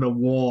shit at a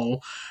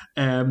wall.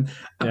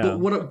 But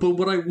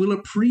what I will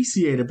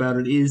appreciate about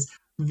it is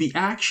the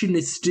action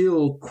is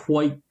still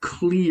quite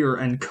clear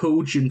and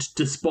cogent,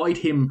 despite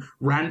him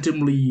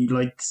randomly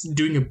like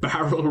doing a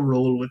barrel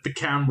roll with the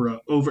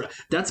camera over.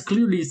 That's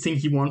clearly his thing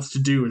he wants to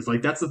do. Is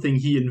like that's the thing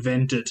he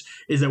invented.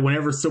 Is that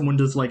whenever someone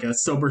does like a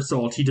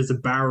somersault, he does a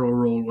barrel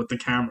roll with the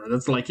camera.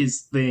 That's like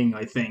his thing.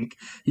 I think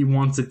he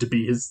wants it to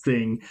be his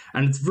thing,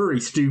 and it's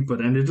very stupid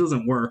and it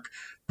doesn't work.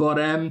 But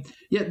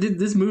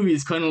this movie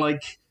is kind of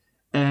like.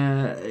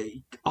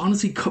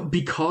 Honestly,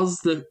 because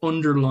the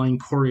underlying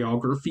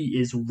choreography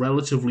is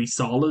relatively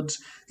solid,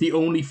 the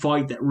only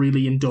fight that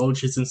really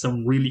indulges in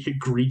some really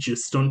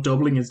egregious stunt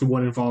doubling is the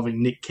one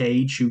involving Nick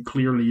Cage, who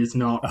clearly is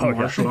not a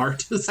martial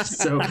artist.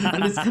 So,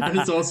 and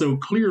it's also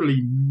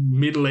clearly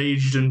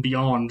middle-aged and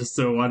beyond.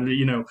 So,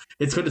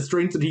 it's kind of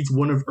strange that he's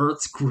one of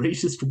Earth's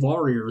greatest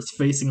warriors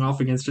facing off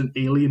against an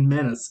alien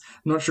menace.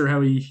 I'm not sure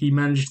how he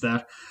managed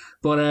that.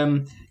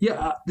 But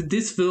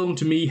this film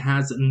to me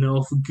has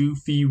enough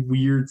goofy,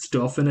 weird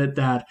stuff in it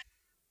that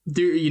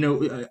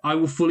there, I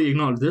will fully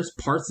acknowledge there's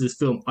parts of this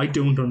film I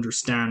don't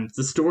understand.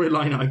 The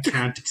storyline I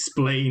can't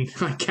explain.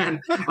 I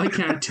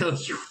can't tell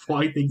you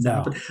why things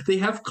happen. They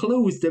have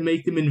clothes that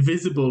make them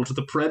invisible to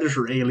the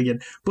Predator alien,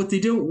 but they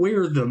don't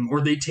wear them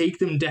or they take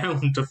them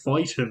down to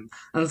fight him.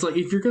 And it's like,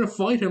 if you're gonna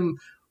fight him,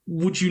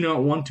 would you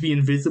not want to be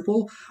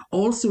invisible?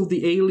 Also,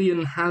 the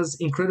alien has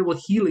incredible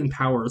healing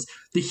powers.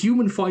 The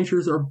human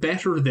fighters are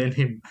better than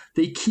him.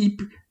 They keep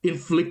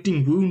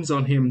inflicting wounds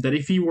on him that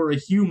if he were a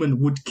human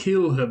would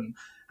kill him.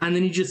 And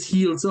then he just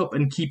heals up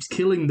and keeps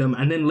killing them.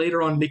 And then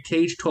later on, Nick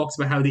Cage talks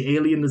about how the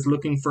alien is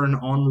looking for an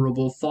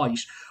honorable fight.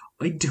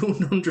 I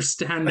don't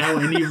understand how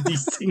any of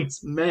these things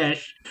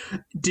mesh.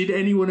 Did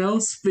anyone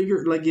else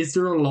figure, like, is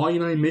there a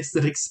line I missed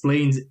that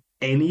explains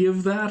any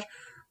of that?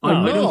 I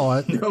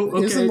don't know.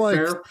 Okay,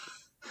 fair.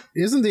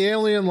 Isn't the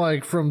alien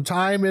like from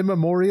time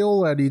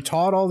immemorial, and he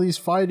taught all these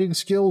fighting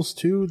skills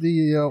to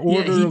the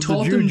order of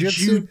the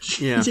jiu-jitsu?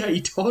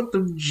 He taught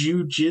them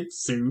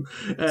jiu-jitsu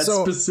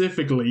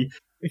specifically.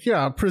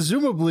 Yeah,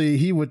 presumably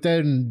he would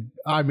then,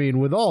 I mean,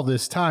 with all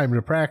this time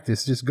to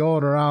practice, just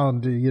going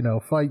around,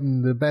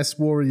 fighting the best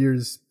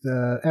warriors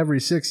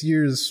every 6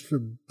 years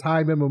from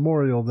time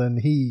immemorial, then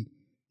he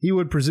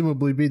would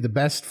presumably be the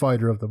best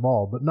fighter of them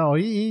all. But no,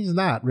 he's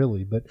not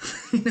really. But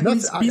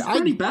he's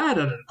pretty bad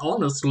at it,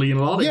 honestly, in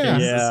a lot of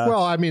cases. Yeah.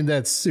 Well, I mean,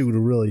 that suit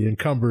will really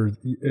encumber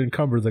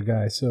the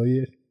guy. So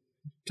you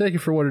take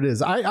it for what it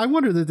is. I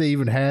wonder that they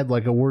even had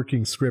like a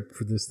working script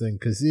for this thing,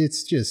 because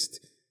it's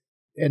just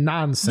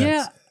nonsense.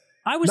 Yeah,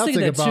 I was Nothing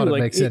thinking that about too. it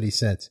makes any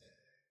sense.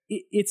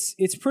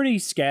 It's pretty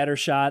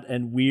scattershot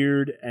and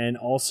weird, and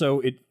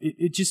also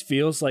it just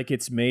feels like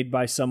it's made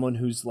by someone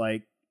who's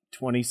like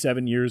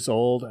 27 years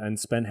old and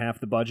spent half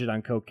the budget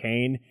on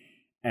cocaine.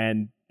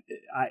 And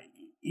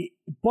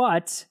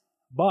but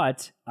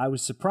I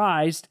was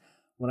surprised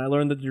when I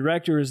learned that the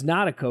director is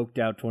not a coked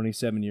out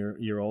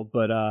 27-year-old,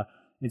 but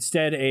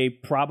instead a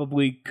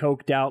probably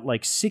coked out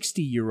like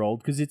 60-year-old,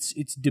 because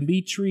it's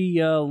Dimitri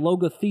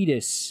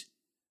Logothetis.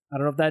 I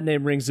don't know if that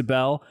name rings a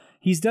bell.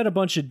 He's done a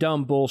bunch of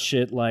dumb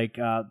bullshit like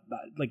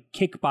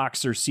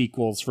Kickboxer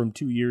sequels from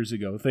 2 years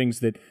ago,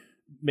 things that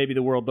maybe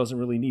the world doesn't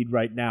really need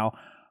right now.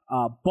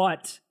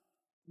 But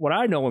what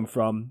I know him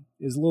from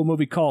is a little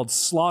movie called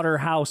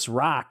Slaughterhouse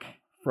Rock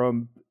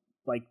from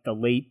like the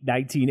late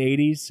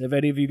 1980s. Have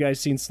any of you guys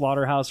seen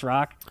Slaughterhouse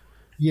Rock?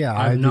 Yeah,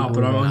 I've not,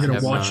 but I'm going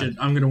to watch it.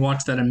 I'm going to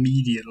watch that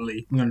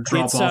immediately. I'm going to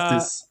drop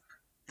off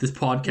this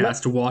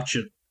podcast to watch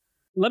it.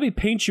 Let me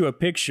paint you a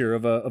picture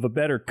of a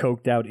better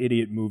coked out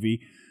idiot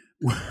movie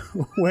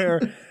where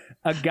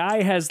a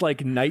guy has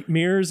like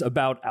nightmares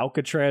about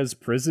Alcatraz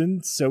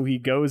prison, so he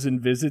goes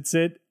and visits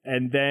it,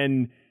 and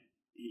then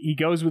he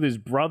goes with his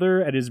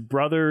brother, and his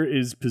brother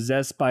is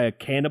possessed by a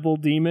cannibal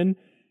demon,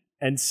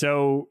 and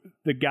so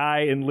the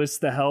guy enlists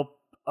the help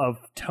of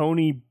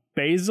Tony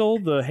Basil,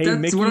 the Hey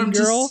Mickey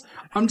girl.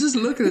 I'm just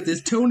looking at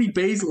this. Tony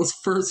Basil's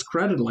first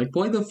credit. Like,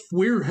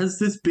 where has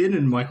this been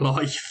in my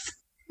life?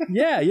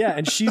 Yeah,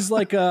 and she's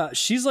like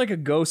a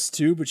ghost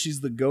too, but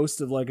she's the ghost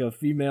of like a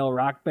female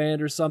rock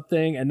band or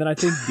something. And then I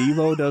think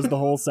Devo does the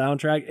whole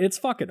soundtrack. It's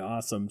fucking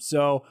awesome.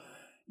 So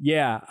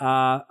yeah,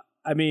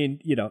 I mean,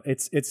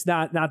 it's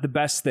not the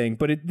best thing,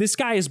 but this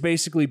guy has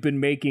basically been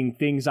making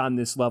things on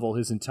this level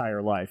his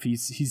entire life.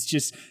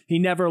 He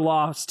never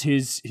lost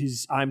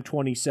his I'm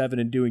 27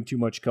 and doing too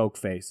much coke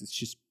face. It's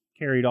just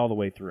carried all the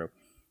way through.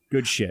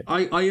 Good shit.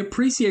 I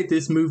appreciate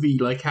this movie.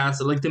 Has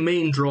the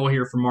main draw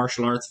here for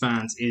martial arts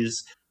fans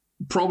is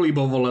probably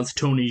above all else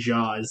Tony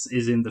Jaa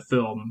is in the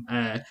film,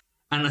 and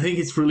I think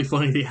it's really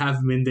funny they have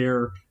him in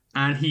there,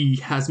 and he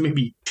has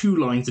maybe 2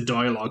 lines of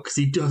dialogue because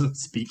he doesn't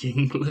speak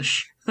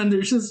English, and they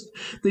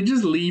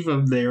just leave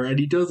him there, and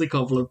he does a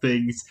couple of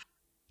things,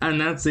 and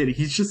that's it.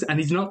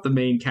 He's not the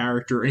main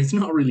character, and he's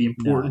not really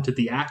important to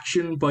the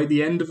action by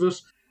the end of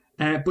it.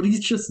 But he's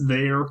just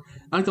there.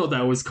 I thought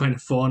that was kind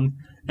of fun.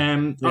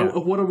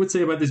 What I would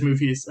say about this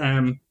movie is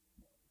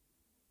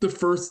the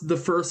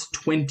first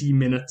 20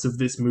 minutes of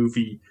this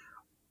movie,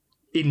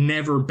 it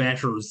never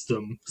betters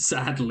them,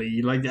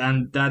 sadly.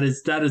 And that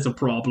is a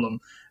problem.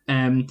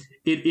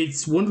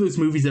 It's one of those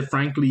movies that,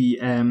 frankly,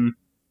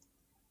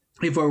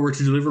 if I were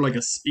to deliver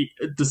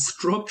the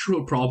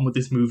structural problem with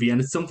this movie,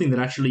 and it's something that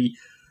actually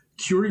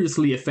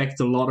curiously affects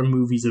a lot of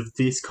movies of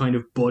this kind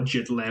of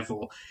budget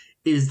level,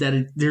 is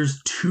that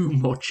there's too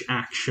much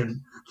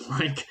action.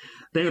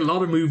 There are a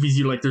lot of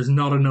movies there's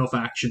not enough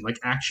action.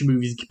 Action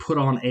movies put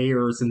on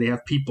airs and they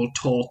have people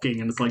talking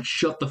and it's like,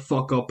 shut the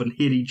fuck up and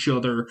hit each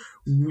other,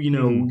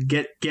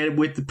 get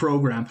with the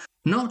program.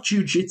 Not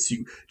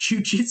Jiu-Jitsu.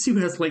 Jiu-Jitsu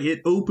has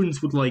it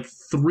opens with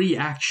 3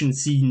 action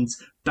scenes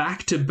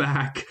back to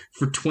back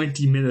for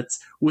 20 minutes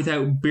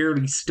without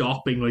barely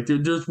stopping.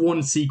 There's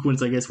one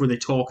sequence, I guess, where they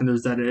talk and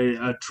there's that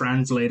a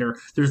translator.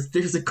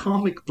 There's a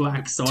comic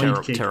black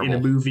sidekick in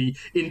a movie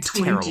in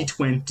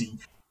 2020.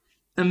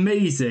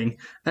 Amazing.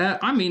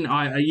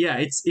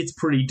 It's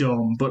pretty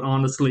dumb, but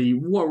honestly,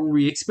 what were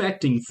we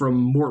expecting from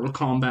Mortal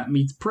Kombat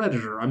meets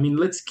Predator? I mean,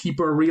 let's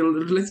keep our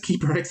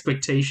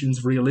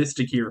expectations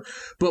realistic here.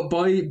 But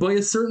by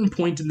a certain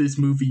point in this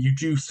movie, you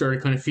do start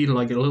to kind of feel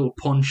like a little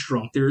punch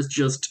drunk. There's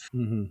just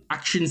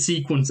action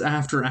sequence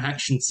after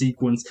action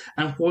sequence,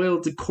 and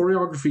while the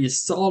choreography is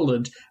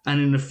solid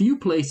and in a few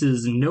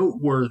places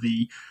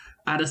noteworthy,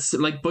 by the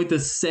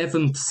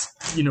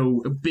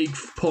 7th, big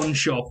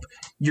punch up,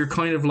 you're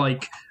kind of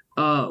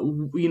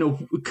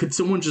could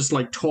someone just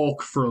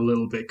talk for a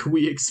little bit? Could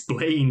we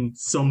explain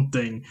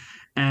something?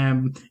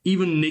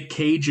 Even Nick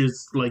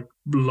Cage's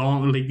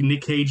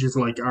Nick Cage is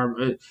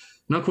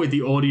not quite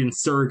the audience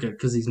surrogate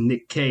because he's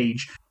Nick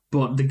Cage,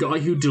 but the guy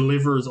who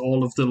delivers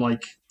all of the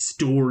like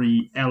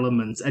story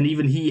elements, and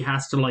even he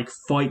has to like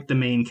fight the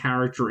main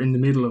character in the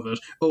middle of it.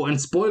 Oh,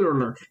 and spoiler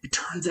alert, it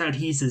turns out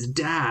he's his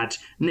dad.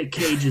 Nick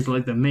Cage is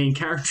like the main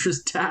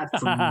character's dad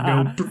for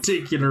no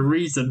particular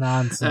reason.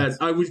 Nonsense.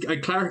 I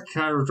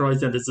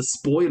characterize that as a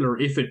spoiler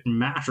if it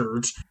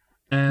mattered.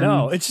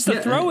 No, it's just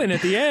a throw-in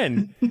at the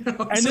end. And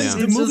then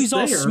the movie's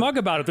all there. smug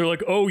about it. They're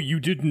like, oh, you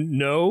didn't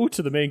know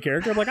to the main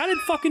character? I'm like, I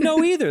didn't fucking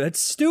know either.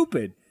 That's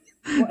stupid.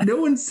 No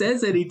one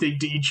says anything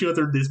to each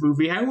other in this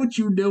movie. How would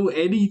you know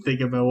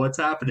anything about what's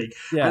happening?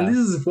 Yeah. And this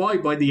is why,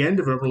 by the end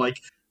of it, we're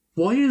like,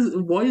 why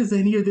is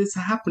any of this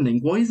happening?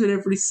 Why is it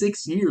every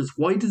 6 years?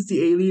 Why does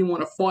the alien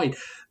want to fight?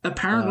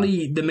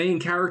 Apparently, the main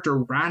character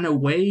ran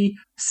away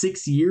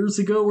 6 years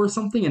ago or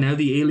something, and now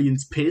the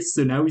alien's pissed,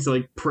 so now he's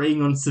like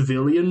preying on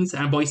civilians,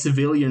 and by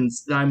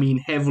civilians, I mean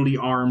heavily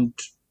armed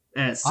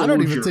soldiers. I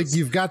don't even think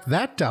you've got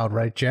that down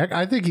right, Jack.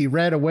 I think he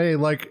ran away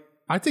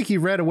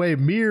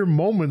mere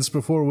moments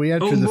before we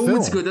entered the film.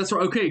 Moments ago, that's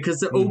right. Okay,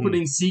 because the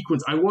opening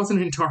sequence, I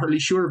wasn't entirely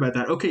sure about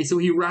that. Okay, so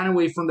he ran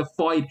away from the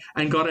fight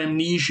and got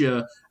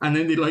amnesia, and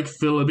then they like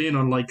fill him in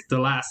on like the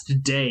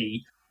last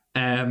day,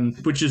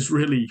 which is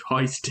really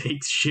high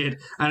stakes shit.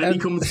 And then he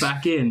comes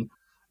back in.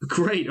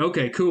 Great.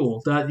 Okay.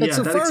 Cool. That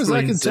so far as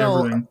I can tell,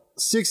 everything.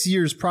 6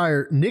 years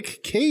prior,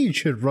 Nick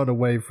Cage had run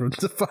away from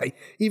the fight,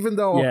 even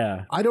though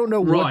I don't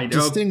know what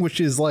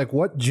distinguishes like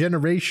what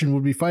generation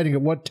would be fighting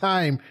at what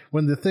time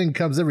when the thing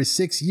comes every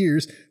 6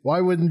 years.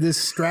 Why wouldn't this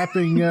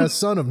strapping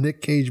son of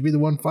Nick Cage be the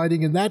one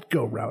fighting in that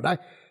go round?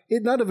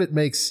 None of it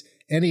makes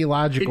any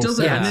logical sense.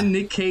 And then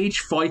Nick Cage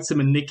fights him,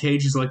 and Nick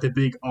Cage is like the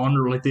big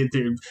honor. Like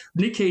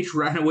Nick Cage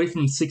ran away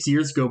from him 6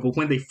 years ago, but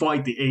when they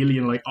fight, the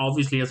alien like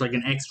obviously has like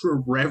an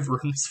extra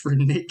reverence for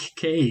Nick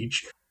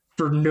Cage.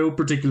 For no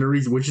particular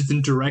reason, which is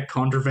in direct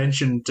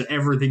contravention to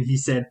everything he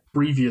said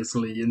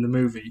previously in the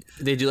movie.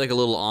 They do like a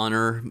little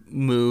honor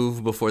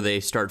move before they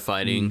start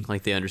fighting,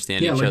 like they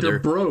understand each like other. They're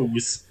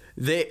bros.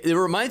 It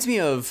reminds me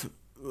of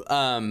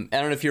I don't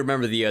know if you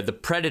remember the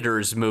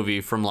Predators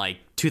movie from like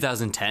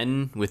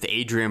 2010 with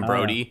Adrian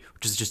Brody,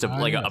 which is just a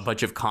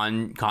bunch of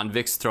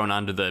convicts thrown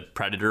onto the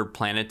Predator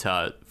planet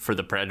for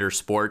the Predator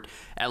sport.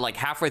 And like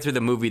halfway through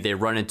the movie, they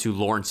run into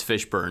Lawrence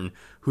Fishburne,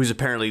 who's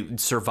apparently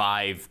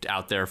survived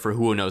out there for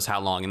who knows how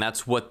long. And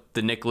that's what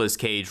the Nicolas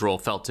Cage role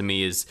felt to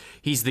me, is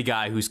he's the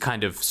guy who's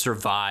kind of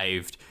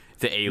survived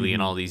the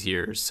alien all these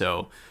years.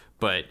 So,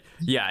 but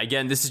yeah,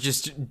 again, this is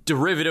just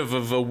derivative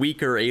of a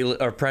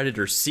weaker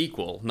Predator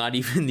sequel, not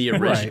even the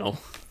original.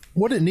 Right.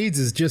 What it needs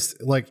is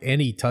just like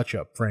any touch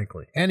up,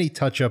 frankly. Any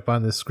touch up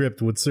on the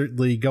script would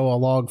certainly go a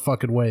long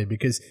fucking way,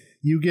 because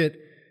you get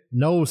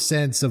no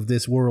sense of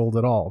this world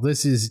at all.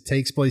 This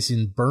takes place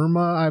in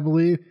Burma, I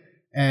believe,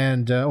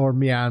 and or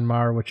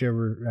Myanmar,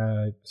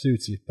 whichever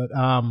suits you. But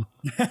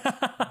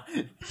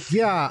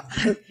yeah,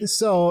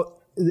 so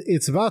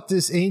it's about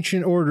this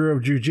ancient order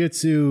of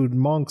jujitsu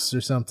monks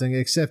or something,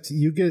 except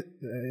you get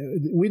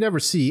we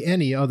never see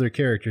any other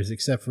characters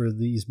except for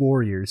these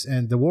warriors,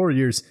 and the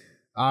warriors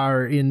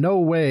are in no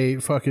way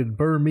fucking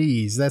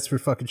Burmese, that's for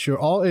fucking sure.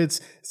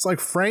 It's like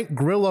Frank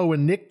Grillo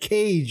and Nick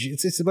Cage.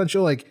 It's a bunch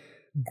of like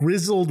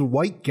grizzled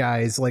white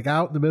guys like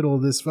out in the middle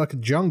of this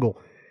fucking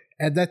jungle,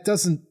 and that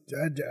doesn't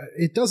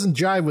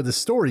jive with the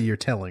story you're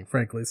telling,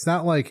 frankly. It's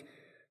not like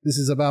this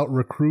is about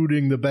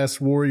recruiting the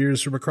best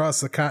warriors from across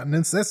the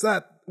continents. That's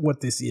not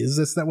what this is.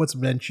 That's not what's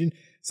mentioned.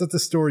 It's not the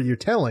story you're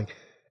telling.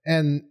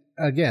 And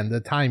again, the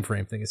time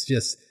frame thing, it's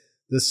just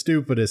the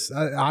stupidest.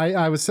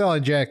 I was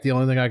telling Jack the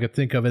only thing I could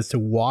think of as to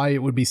why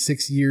it would be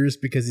 6 years,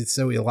 because it's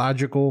so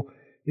illogical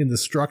in the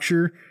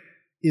structure,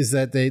 is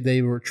that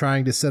they were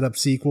trying to set up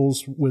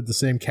sequels with the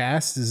same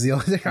cast, is the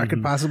only thing I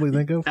could possibly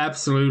think of.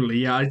 Absolutely,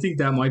 yeah, I think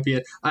that might be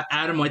it.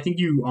 Adam, I think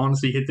you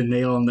honestly hit the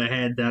nail on the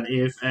head, that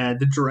if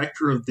the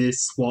director of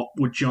this swapped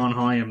with John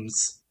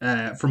Hyams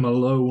from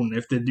Alone,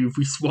 if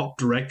we swapped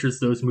directors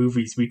of those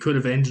movies, we could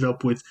have ended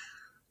up with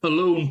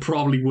Alone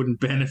probably wouldn't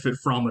benefit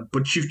from it,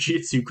 but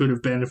Jiu-Jitsu could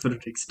have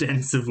benefited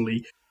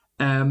extensively.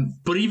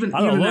 But even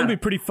Alone would be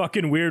pretty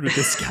fucking weird with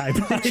this guy.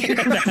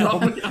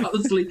 Probably,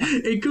 honestly,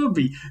 it could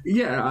be.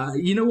 Yeah,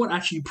 you know what?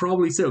 Actually,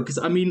 probably so. Because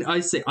I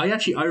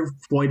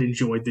quite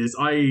enjoyed this.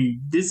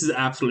 This is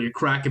absolutely a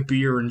crack of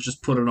beer and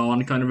just put it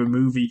on kind of a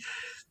movie.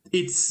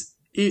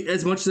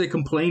 As much as I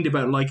complained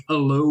about like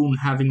Alone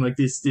having like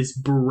this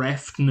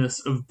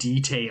bereftness of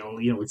detail,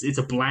 you know, it's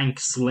a blank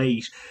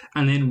slate,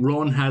 and then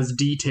Run has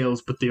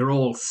details, but they're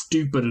all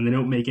stupid and they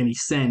don't make any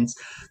sense.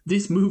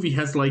 This movie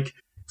has like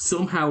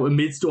somehow,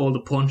 amidst all the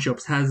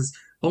punch-ups, has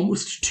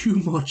almost too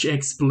much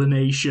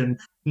explanation.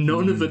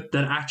 None of it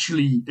that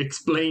actually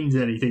explains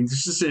anything.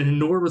 There's just an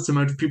enormous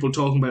amount of people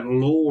talking about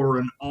lore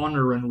and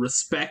honor and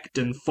respect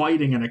and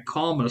fighting and a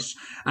comet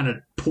and a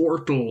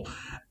portal.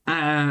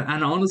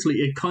 And honestly,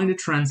 it kind of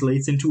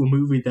translates into a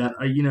movie that,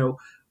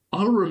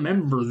 I'll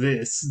remember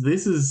this.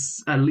 This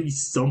is at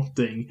least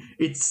something.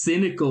 It's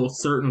cynical,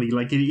 certainly.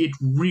 Like, it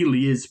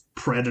really is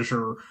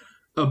Predator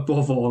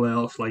above all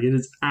else. Like, it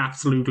is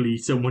absolutely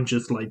someone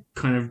just, like,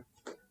 kind of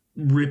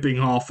ripping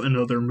off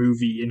another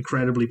movie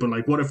incredibly, but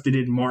like, what if they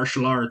did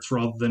martial arts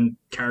rather than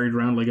carried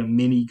around like a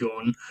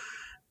minigun?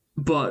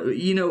 But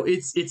you know,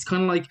 it's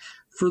kind of like,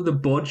 for the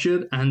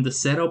budget and the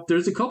setup, there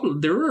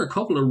are a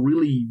couple of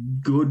really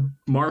good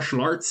martial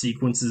arts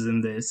sequences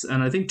in this,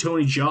 and I think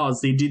Tony Jaa,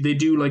 they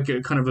do like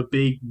a kind of a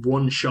big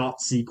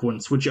one-shot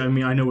sequence, which I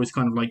mean I know is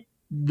kind of like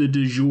the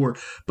du jour,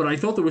 but I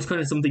thought there was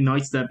kind of something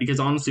nice to that, because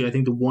honestly I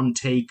think the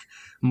one-take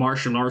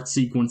martial arts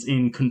sequence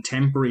in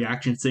contemporary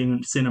action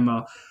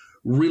cinema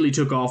really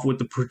took off with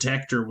The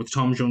Protector, with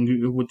Tom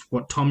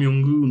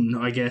Jong-un,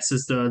 I guess,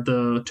 is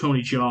the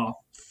Tony Jaa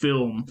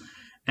film.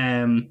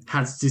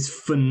 Has this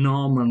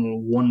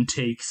phenomenal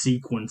one-take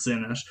sequence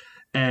in it.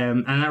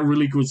 And that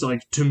really was,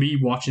 like, to me,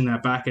 watching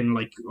that back in,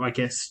 like, I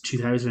guess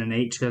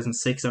 2008,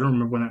 2006, I don't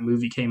remember when that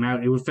movie came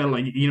out, it felt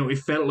like, you know, it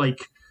felt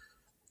like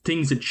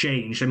things had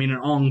changed. I mean,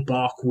 an Ong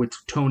Bak with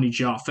Tony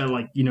Jaa felt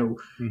like, you know,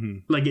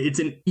 like it's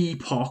an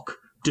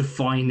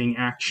epoch-defining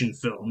action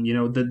film, you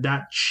know,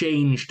 that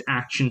changed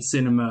action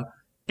cinema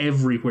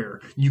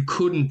everywhere. You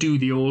couldn't do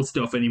the old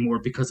stuff anymore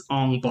because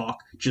Ong Bak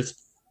just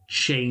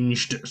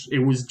changed it. It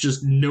was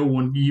just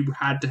you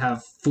had to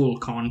have full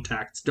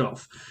contact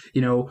stuff,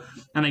 you know.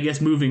 And I guess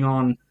moving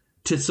on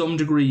to some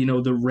degree, you know,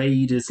 the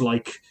raid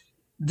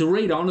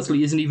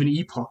honestly isn't even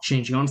epoch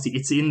changing. Honestly,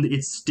 it's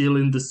still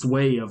in the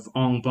sway of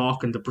Ong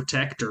Bak and The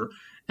Protector.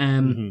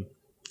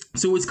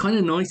 So it's kind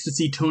of nice to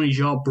see Tony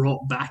Jaa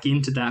brought back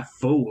into that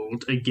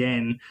fold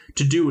again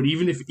to do it,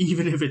 even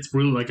if it's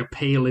really like a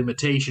pale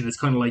imitation. It's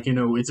kind of like, you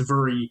know, it's a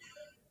very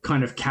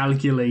kind of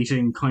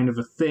calculating kind of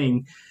a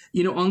thing.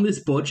 You know, on this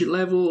budget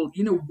level,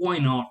 you know, why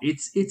not?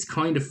 It's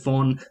kind of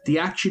fun. The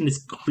action is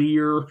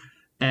clear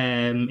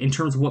in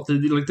terms of what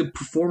the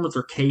performers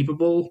are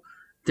capable.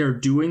 They're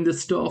doing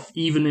this stuff,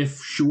 even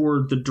if,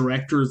 sure, the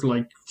director's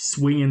like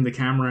swinging the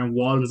camera and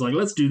wall and is like,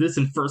 let's do this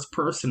in first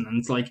person. And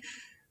it's like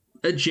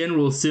a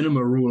general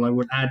cinema rule I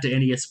would add to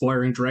any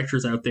aspiring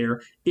directors out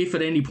there. If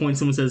at any point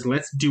someone says,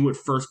 let's do it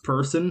first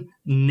person,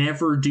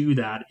 never do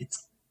that.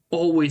 It's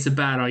always a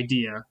bad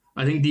idea.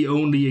 I think the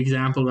only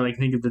example that I can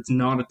think of that's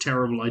not a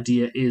terrible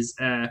idea is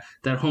that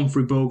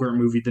Humphrey Bogart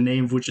movie, the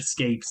name of which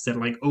escapes, that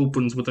like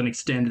opens with an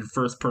extended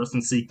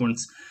first-person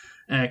sequence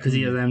because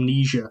he has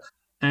amnesia.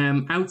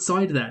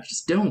 Outside of that,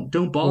 just don't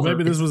bother. Well,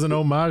 maybe this was an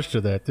homage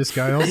to that. This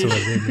guy also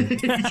has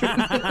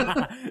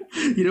amnesia.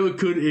 You know, it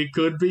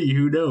could be.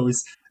 Who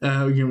knows?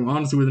 You know,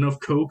 honestly, with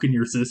enough coke in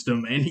your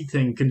system,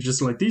 anything can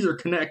just like, these are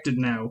connected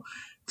now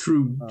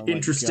through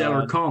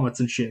interstellar comets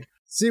and shit.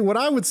 See, what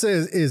I would say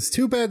is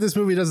too bad this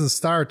movie doesn't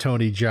star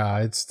Tony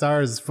Jaa. It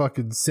stars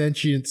fucking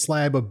sentient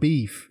slab of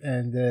beef,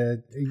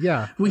 and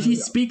yeah. Well, he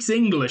speaks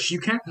English. You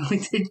can't.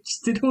 Like,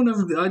 they don't have.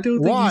 I don't.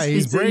 Why? Think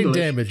He's brain English.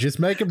 damaged. Just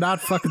make him not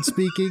fucking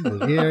speak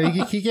English.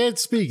 Yeah, he can't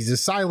speak. He's a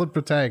silent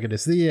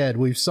protagonist. The end.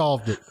 We've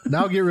solved it.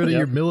 Now get rid of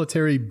your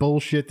military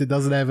bullshit that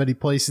doesn't have any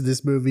place in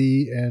this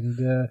movie,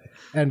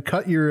 and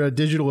cut your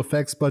digital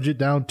effects budget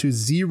down to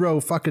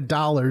 $0 fucking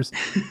dollars,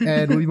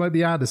 and we might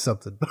be onto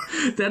something.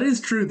 That is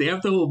true. They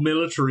have the whole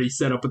military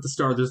set up at the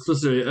start. There's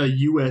just a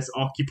U.S.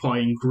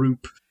 occupying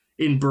group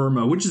in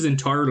Burma, which is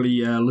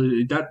entirely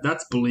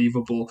that's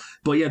believable.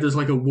 But yeah, there's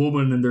like a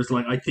woman, and there's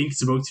like, I think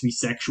supposed to be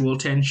sexual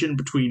tension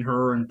between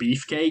her and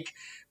Beefcake.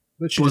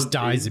 But she just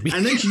dies immediately.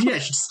 And then she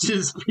just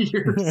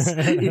disappears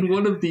in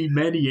one of the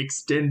many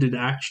extended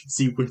action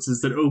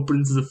sequences that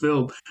opens the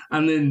film.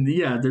 And then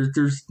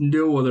there's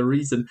no other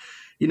reason.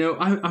 You know,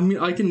 I mean,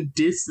 I can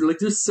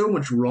there's so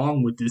much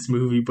wrong with this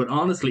movie, but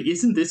honestly,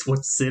 isn't this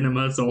what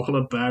cinema's all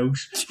about?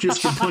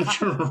 Just a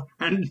bunch of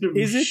random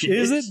shit.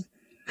 Is it?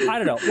 I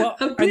don't know. Well,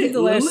 I think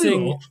the last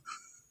thing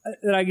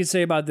that I can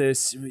say about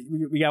this,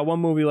 we got one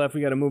movie left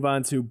we got to move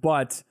on to,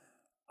 but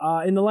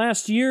in the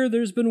last year,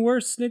 there's been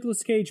worse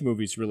Nicolas Cage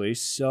movies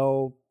released,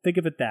 so think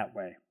of it that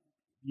way.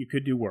 You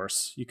could do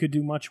worse. You could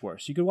do much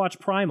worse. You could watch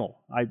Primal.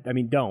 I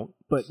mean, don't,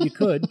 but you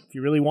could if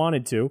you really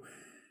wanted to.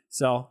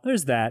 So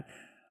there's that.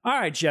 All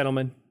right,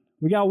 gentlemen,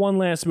 we got one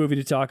last movie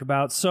to talk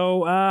about.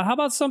 So how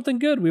about something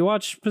good? We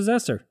watch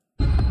Possessor.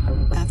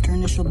 After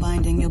initial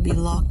binding, you'll be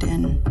locked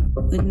in,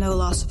 with no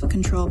loss of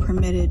control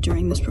permitted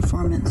during this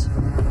performance. We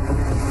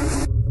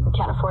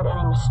can't afford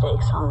any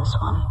mistakes on this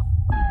one.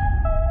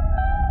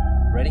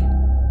 Ready?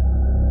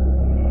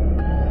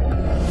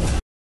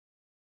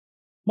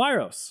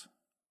 Myros,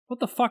 what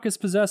the fuck is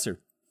Possessor?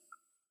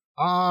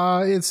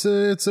 It's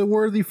a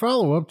worthy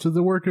follow-up to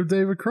the work of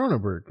David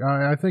Cronenberg.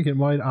 I think it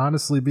might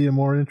honestly be a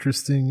more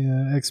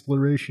interesting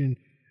exploration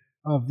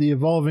of the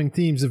evolving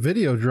themes of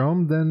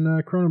Videodrome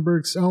than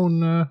Cronenberg's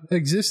own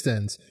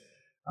existence.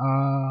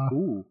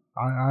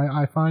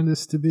 I find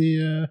this to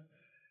be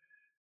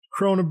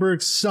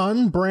Cronenberg's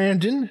son,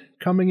 Brandon,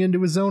 coming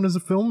into his own as a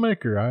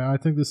filmmaker. I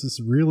think this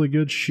is really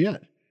good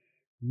shit.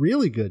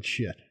 Really good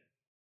shit.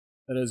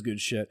 That is good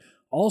shit.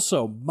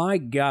 Also, my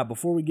God,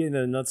 before we get into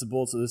the nuts and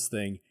bolts of this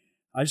thing,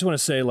 I just want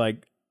to say,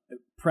 like,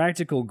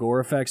 practical gore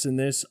effects in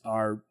this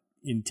are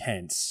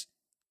intense.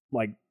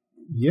 Like,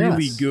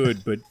 really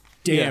good, but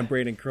damn,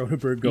 Brandon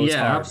Cronenberg goes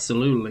hard. Yeah,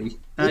 absolutely.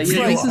 It's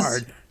so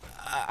hard.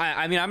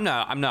 I mean, I'm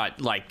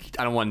not like,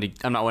 I'm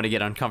not want to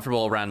get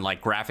uncomfortable around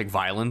like graphic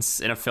violence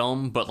in a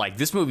film, but like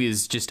this movie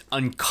is just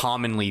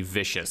uncommonly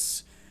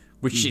vicious,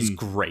 which is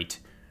great.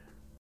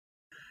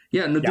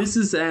 Yeah, no, this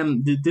is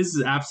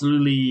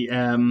absolutely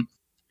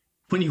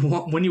when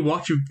you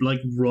watch it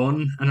like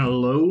Run and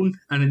Alone,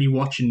 and then you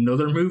watch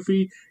another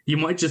movie, you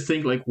might just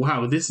think like,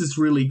 wow, this is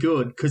really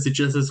good because it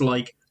just has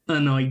like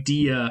an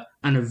idea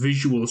and a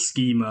visual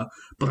schema.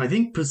 But I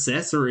think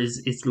Possessor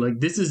is like,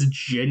 this is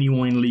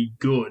genuinely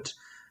good.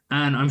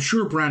 And I'm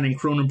sure Brandon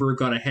Cronenberg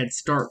got a head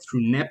start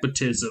through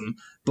nepotism,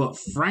 but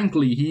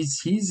frankly,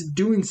 he's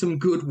doing some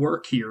good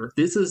work here.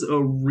 This is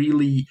a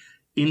really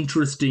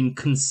interesting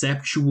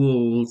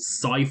conceptual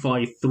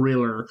sci-fi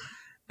thriller,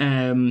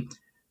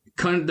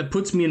 kind of that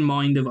puts me in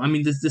mind of, I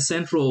mean, the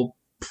central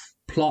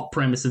plot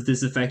premise of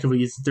this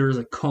effectively is there is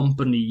a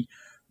company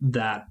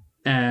that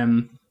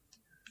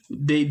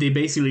they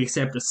basically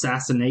accept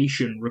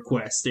assassination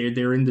requests.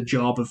 They're in the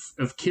job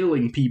of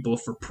killing people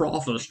for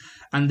profit,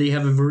 and they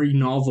have a very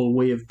novel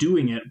way of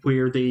doing it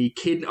where they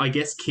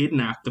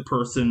kidnap the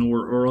person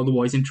or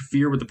otherwise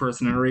interfere with the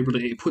person and are able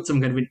to put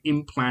some kind of an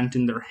implant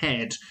in their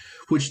head,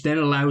 which then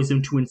allows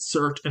them to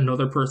insert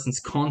another person's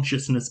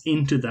consciousness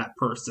into that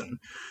person.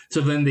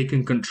 So then they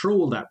can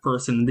control that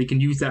person, and they can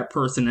use that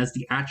person as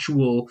the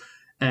actual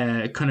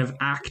kind of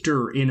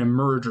actor in a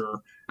murder,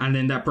 and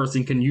then that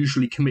person can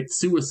usually commit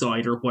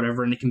suicide or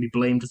whatever, and it can be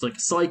blamed as like a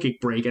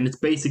psychic break, and it's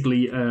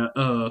basically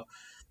a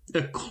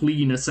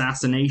clean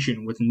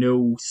assassination with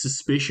no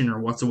suspicion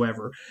or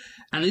whatsoever.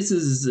 And this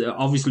is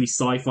obviously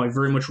sci-fi,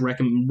 very much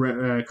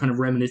kind of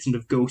reminiscent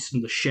of Ghost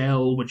in the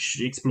Shell,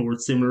 which explored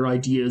similar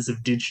ideas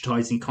of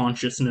digitizing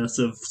consciousness,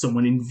 of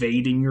someone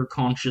invading your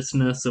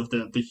consciousness, of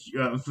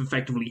of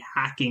effectively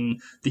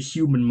hacking the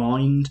human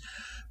mind.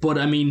 But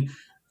I mean,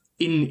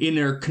 in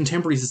our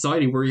contemporary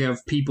society where you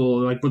have people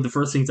like, one of the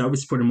first things I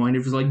was put in mind, it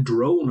was like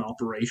drone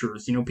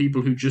operators,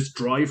 people who just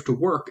drive to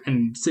work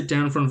and sit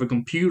down in front of a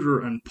computer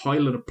and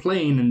pilot a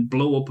plane and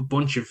blow up a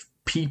bunch of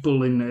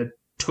people in a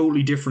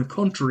totally different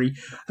country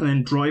and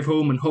then drive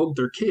home and hug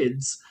their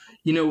kids.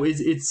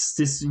 It's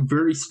this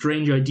very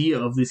strange idea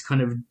of this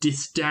kind of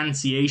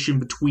distanciation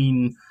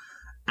between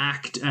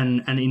act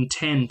and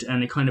intent,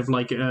 and a kind of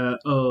like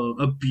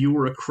a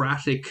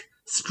bureaucratic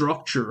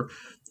structure.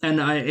 And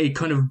it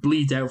kind of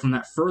bleeds out from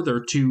that further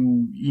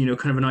to,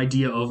 kind of an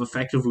idea of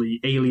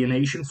effectively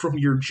alienation from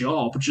your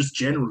job, just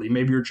generally.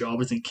 Maybe your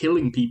job isn't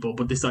killing people,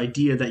 but this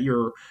idea that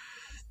your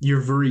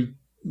very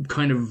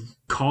kind of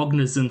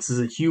cognizance as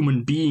a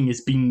human being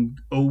is being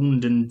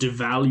owned and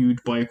devalued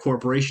by a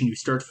corporation. You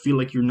start to feel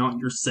like you're not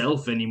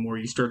yourself anymore.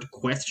 You start to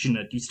question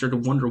it. You start to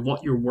wonder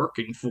what you're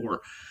working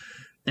for.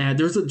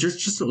 There's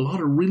just a lot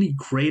of really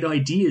great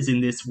ideas in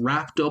this,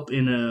 wrapped up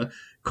in a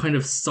kind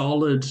of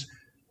solid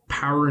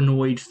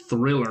paranoid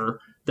thriller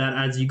that,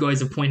 as you guys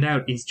have pointed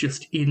out, is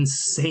just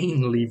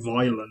insanely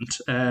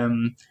violent.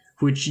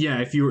 Which, yeah,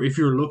 if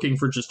you're looking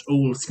for just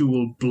old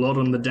school blood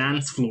on the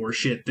dance floor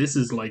shit, this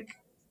is like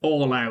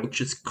all out,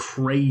 just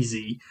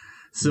crazy.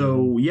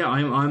 So yeah,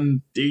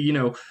 I'm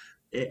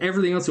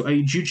everything else.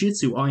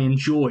 Jiu-Jitsu I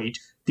enjoyed.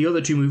 The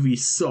other two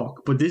movies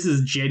suck, but this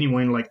is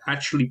genuine. Like,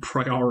 actually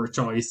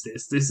prioritize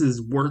this. This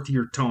is worth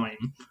your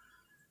time.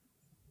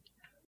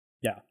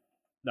 Yeah.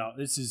 No,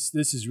 this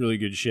is really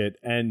good shit.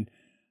 And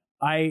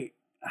I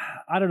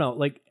don't know,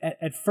 like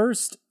at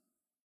first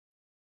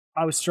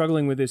I was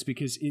struggling with this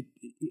because it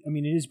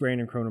is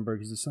Brandon Cronenberg.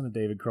 He's the son of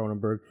David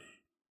Cronenberg,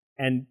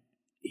 and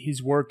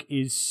his work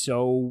is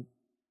so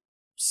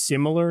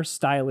similar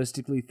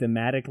stylistically,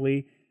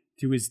 thematically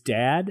to his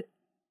dad.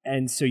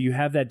 And so you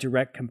have that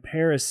direct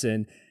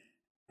comparison.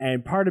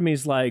 And part of me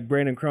is like,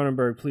 Brandon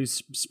Cronenberg,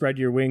 please spread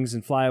your wings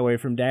and fly away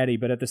from daddy.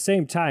 But at the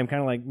same time,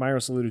 kind of like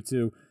Myros alluded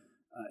to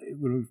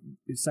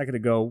a second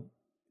ago,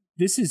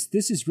 this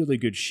is really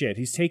good shit.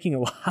 He's taking a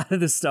lot of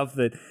the stuff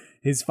that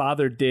his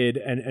father did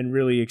and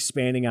really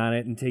expanding on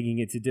it and taking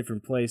it to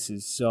different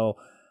places. So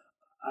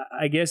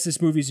I guess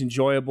this movie's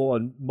enjoyable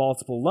on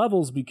multiple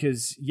levels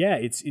because, yeah,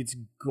 it's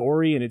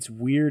gory and it's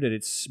weird and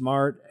it's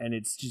smart and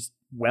it's just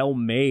well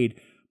made,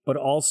 but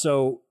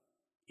also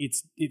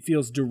it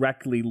feels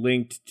directly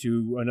linked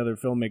to another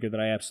filmmaker that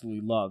I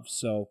absolutely love.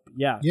 So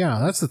yeah,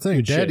 that's the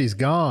thing. Daddy's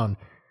gone.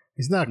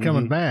 He's not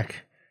coming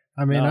back.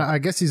 I mean, I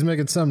guess he's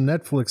making some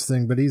Netflix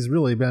thing, but he's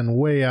really been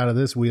way out of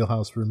this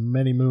wheelhouse for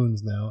many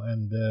moons now,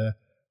 and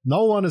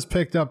no one has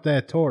picked up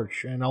that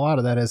torch, and a lot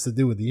of that has to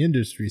do with the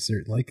industry,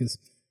 certainly, because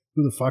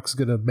who the fuck's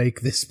going to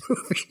make this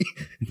movie?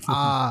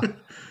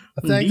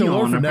 Thank the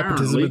Lord for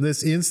nepotism in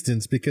this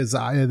instance, because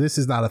this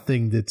is not a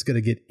thing that's going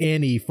to get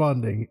any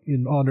funding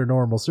under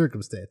normal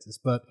circumstances.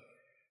 But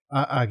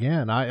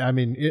again,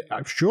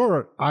 I'm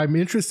sure I'm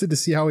interested to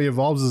see how he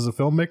evolves as a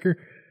filmmaker.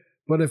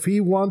 But if he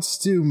wants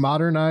to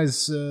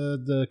modernize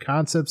the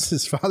concepts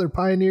his father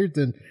pioneered,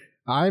 then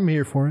I'm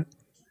here for it.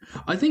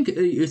 I think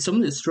it's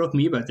something that struck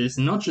me about this,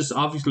 and not just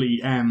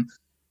obviously,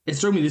 it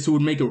struck me this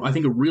would make, I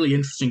think, a really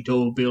interesting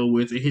double bill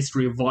with A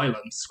History of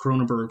Violence,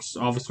 Cronenberg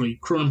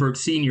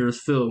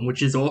Sr.'s film,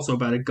 which is also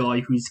about a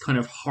guy who's kind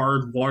of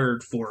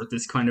hardwired for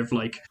this kind of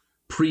like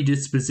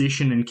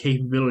predisposition and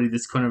capability,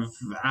 this kind of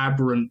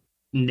aberrant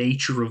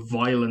nature of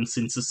violence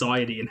in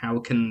society and how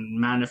it can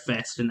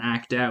manifest and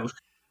act out.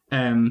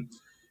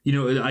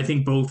 I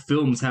think both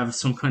films have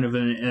some kind of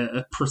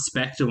a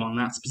perspective on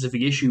that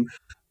specific issue.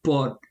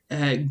 But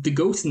the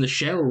Ghost in the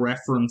Shell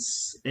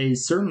reference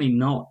is certainly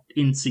not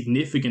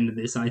insignificant in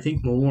this. I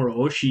think Mamoru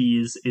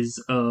Oshii is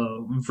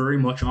very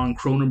much on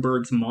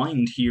Cronenberg's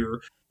mind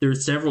here.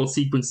 There's several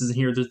sequences in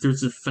here.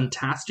 There's a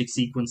fantastic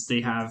sequence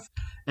they have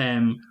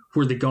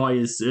where the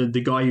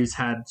guy who's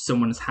had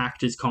someone has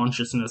hacked his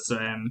consciousness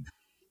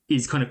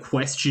is kind of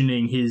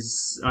questioning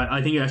his.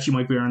 I think it actually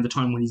might be around the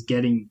time when he's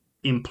getting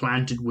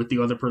implanted with the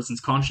other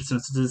person's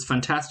consciousness. So there's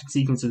fantastic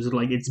sequences of,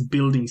 like, it's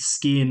building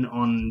skin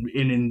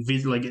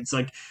it's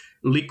like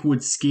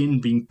liquid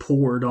skin being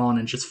poured on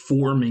and just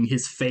forming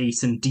his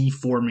face and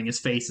deforming his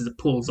face as it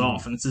pulls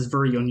off. And it's this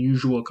very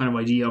unusual kind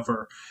of idea of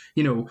her,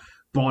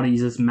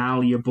 bodies as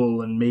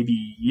malleable and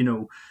maybe,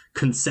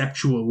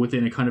 conceptual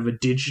within a kind of a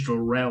digital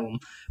realm,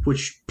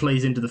 which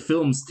plays into the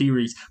film's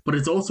theories. But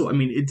it's also,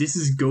 this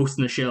is Ghost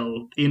in the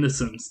Shell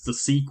Innocence, the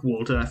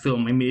sequel to that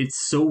film.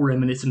 It's so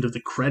reminiscent of the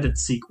credit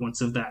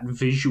sequence of that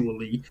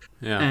visually.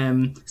 Yeah.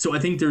 So I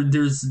think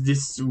there's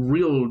this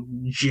real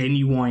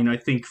genuine, I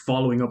think,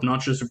 following up not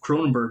just of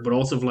Cronenberg, but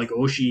also of like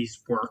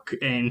Oshii's work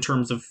in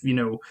terms of,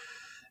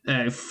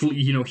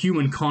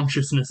 human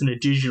consciousness in a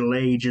digital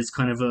age is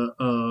kind of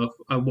a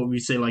what we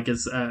say, like,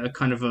 as a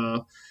kind of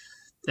a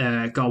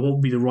what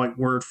would be the right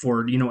word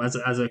for it?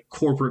 As a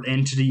corporate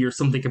entity or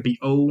something can be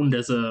owned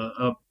as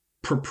a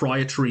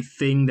proprietary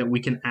thing that we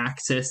can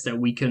access, that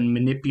we can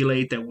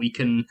manipulate, that we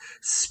can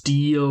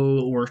steal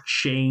or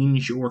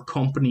change, or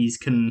companies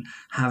can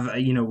have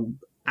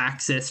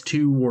access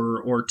to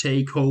or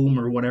take home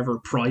or whatever,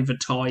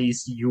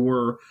 privatize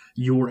your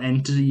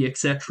entity,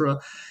 etc.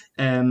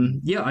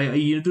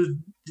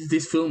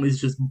 This film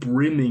is just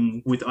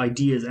brimming with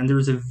ideas, and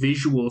there's a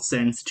visual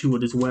sense to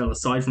it as well.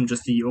 Aside from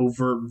just the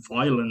overt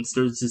violence,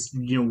 there's this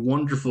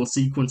wonderful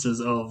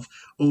sequences of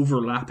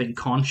overlapping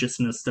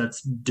consciousness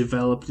that's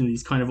developed in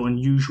these kind of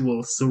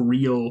unusual,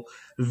 surreal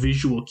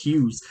visual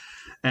cues.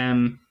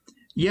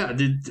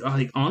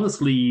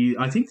 Honestly,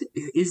 I think,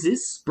 is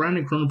this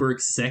Brandon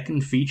Cronenberg's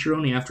second feature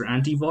only after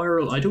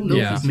Antiviral? I don't know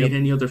if he's made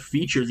any other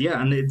features.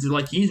 Yeah, and it's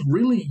like he's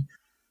really,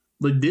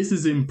 like, this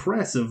is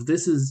impressive.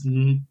 This is,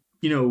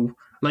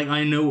 like,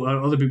 I know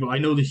other people, I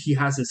know that he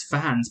has his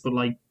fans, but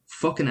like,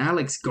 fucking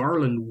Alex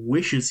Garland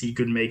wishes he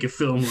could make a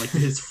film like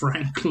this,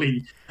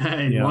 frankly,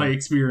 in my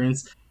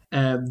experience.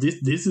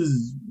 This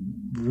is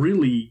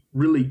really,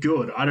 really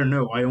good. I don't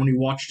know. I only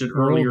watched it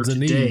earlier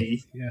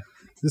today. Yeah.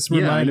 This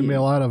reminded me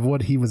a lot of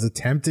what he was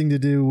attempting to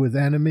do with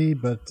Enemy,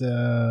 but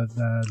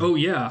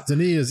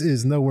Denis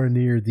is nowhere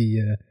near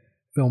the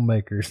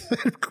filmmakers.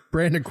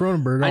 Brandon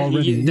Cronenberg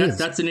already is.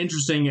 That's an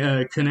interesting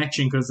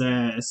connection, because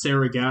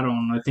Sarah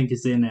Gadon, I think,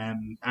 is in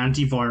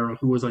Antiviral,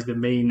 who was like the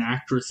main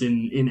actress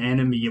in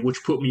Enemy,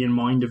 which put me in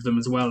mind of them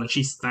as well. And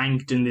she's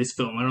thanked in this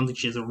film. I don't think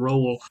she has a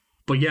role,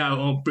 but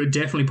it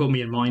definitely put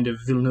me in mind of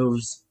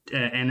Villeneuve's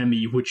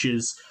Enemy, which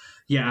is.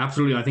 Yeah,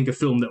 absolutely. I think a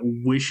film that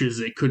wishes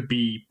it could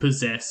be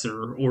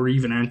Possessor or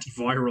even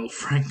Antiviral,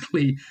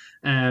 frankly.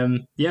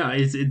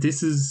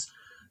 This is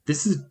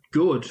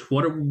good.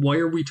 Why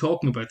are we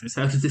talking about this?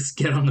 How did this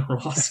get on the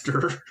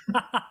roster?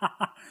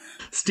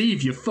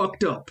 Steve, you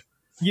fucked up.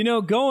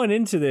 Going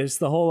into this,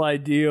 the whole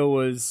idea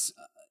was,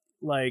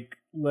 like,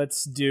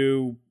 let's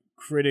do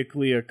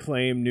critically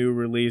acclaimed new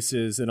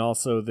releases and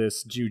also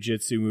this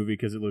jiu-jitsu movie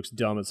because it looks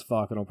dumb as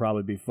fuck and it'll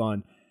probably be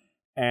fun.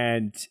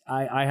 And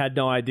I had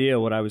no idea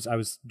what I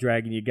was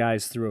dragging you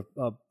guys through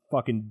a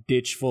fucking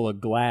ditch full of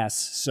glass.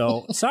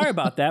 So sorry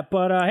about that.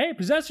 But hey,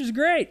 Possessor's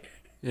great.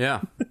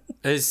 Yeah.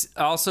 It's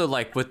also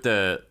like with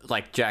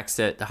like Jack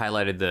said,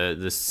 highlighted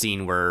the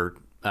scene where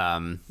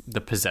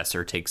the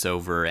Possessor takes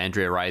over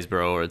Andrea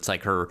Riseborough, or it's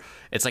like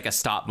a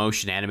stop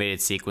motion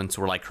animated sequence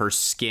where like her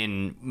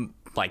skin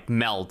like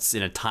melts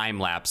in a time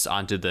lapse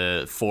onto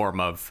the form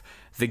of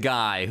the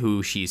guy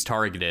who she's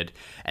targeted.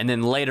 And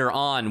then later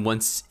on,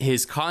 once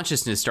his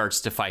consciousness starts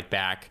to fight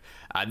back,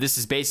 this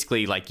is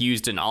basically like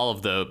used in all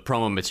of the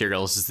promo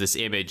materials, is this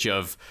image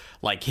of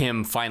like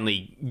him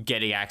finally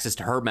getting access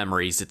to her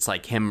memories. It's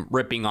like him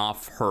ripping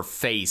off her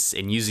face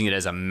and using it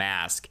as a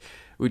mask,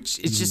 which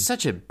is just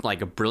such a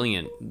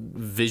brilliant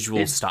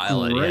visual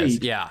style.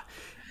 Great.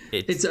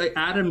 It's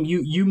Adam,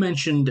 you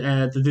mentioned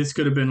that this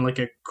could have been like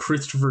a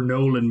Christopher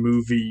Nolan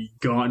movie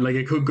gone, like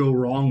it could go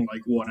wrong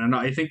like one, and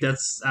I think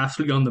that's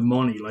absolutely on the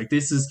money. Like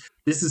this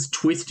is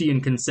twisty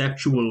and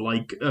conceptual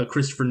like a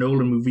Christopher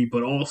Nolan movie,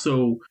 but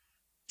also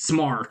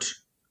smart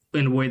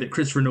in a way that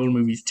Christopher Nolan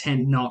movies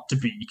tend not to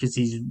be, because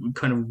he's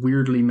kind of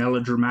weirdly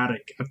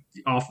melodramatic,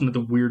 often at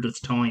the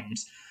weirdest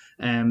times.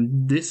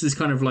 This is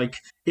kind of like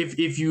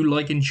if you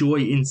like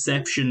enjoy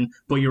Inception,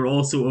 but you're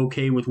also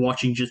okay with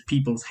watching just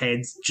people's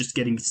heads just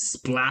getting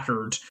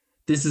splattered,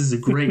 this is a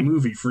great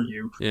movie for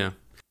you.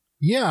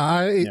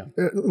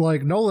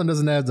 Like Nolan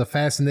doesn't have the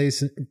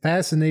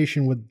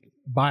fascination with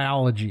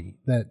biology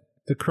that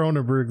the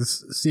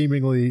Cronenbergs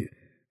seemingly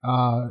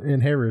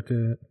inherit.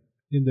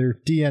 in their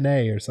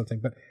DNA or something.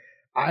 But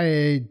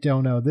I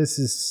don't know. This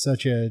is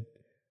such a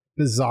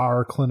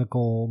bizarre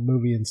clinical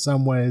movie in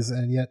some ways,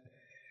 and yet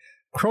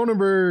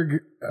Cronenberg,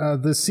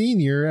 the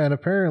senior, and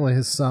apparently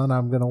his son,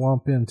 I'm going to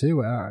lump in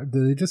too,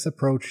 they just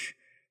approach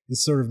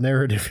this sort of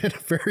narrative in a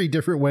very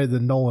different way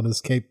than Nolan is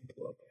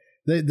capable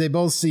of. They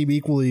both seem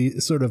equally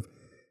sort of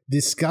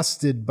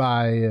disgusted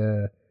by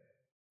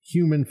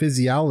human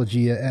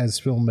physiology as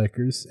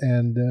filmmakers,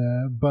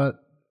 and but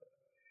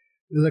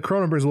the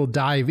Cronenbergs will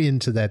dive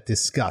into that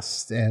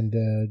disgust, and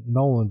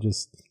Nolan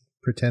just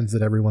pretends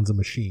that everyone's a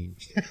machine.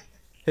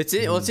 It's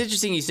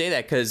interesting you say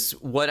that, because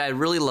what I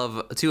really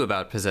love too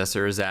about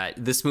Possessor is that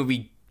this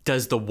movie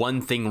does the one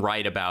thing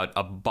right about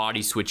a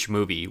body switch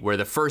movie, where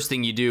the first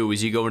thing you do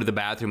is you go into the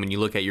bathroom and you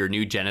look at your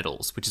new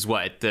genitals, which is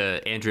what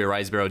Andrea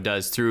Riseborough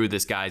does through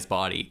this guy's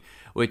body,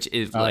 which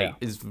is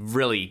is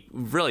really,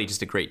 really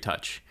just a great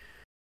touch.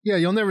 Yeah,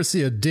 you'll never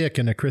see a dick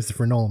in a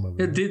Christopher Nolan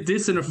movie.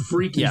 This and a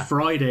Freaky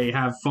Friday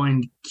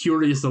find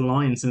curious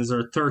alliances,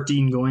 or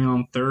 13 going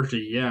on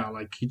 30. Yeah,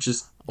 like he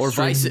just... Or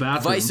vice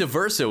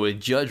versa with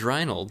Judge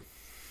Reinhold.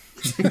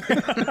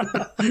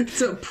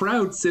 It's a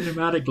proud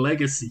cinematic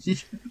legacy.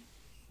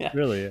 It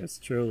really is,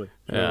 truly.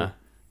 Yeah.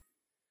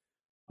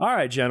 All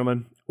right,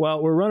 gentlemen.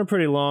 Well, we're running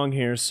pretty long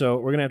here, so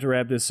we're going to have to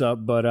wrap this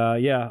up. But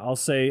I'll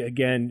say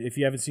again, if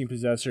you haven't seen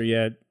Possessor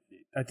yet,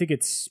 I think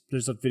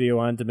there's a video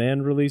on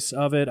demand release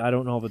of it. I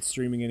don't know if it's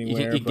streaming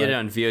anywhere. You can get it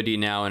on VOD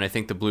now, and I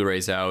think the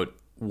Blu-ray's out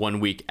 1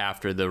 week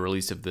after the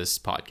release of this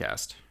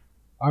podcast.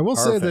 I will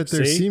say that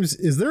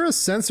is there a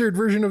censored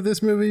version of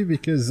this movie?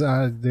 Because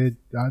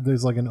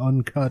there's like an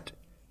uncut,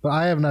 but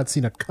I have not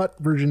seen a cut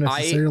version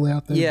necessarily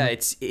out there. Yeah,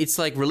 it's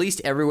like released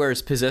everywhere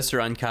as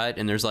Possessor Uncut,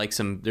 and there's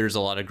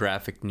a lot of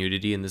graphic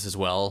nudity in this as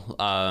well.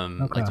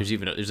 Like there's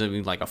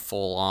even like a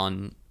full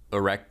on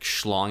erect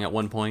schlong at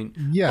one point.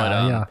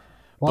 Yeah,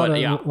 a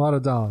lot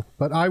of dong.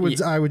 But I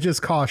would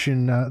just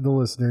caution the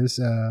listeners.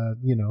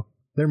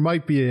 There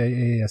might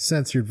be a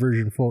censored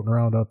version floating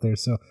around out there,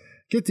 so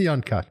get the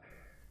uncut.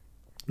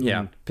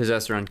 Yeah,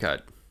 Possessor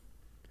Uncut.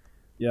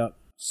 Yep.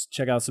 Just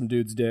check out some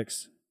dudes'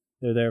 dicks.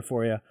 They're there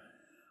for you.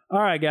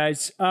 All right,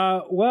 guys.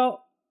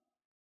 Well,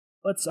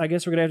 I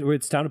guess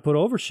it's time to put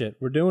over shit.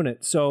 We're doing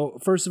it. So,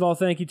 first of all,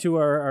 thank you to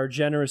our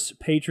generous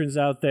patrons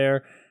out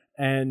there.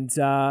 And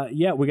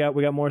we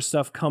got more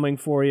stuff coming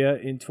for you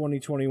in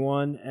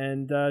 2021.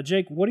 And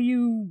Jake, what are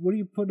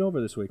you putting over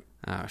this week?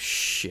 Oh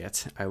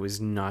shit! I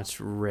was not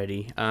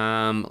ready.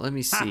 Let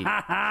me see.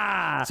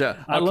 I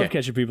love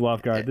catching people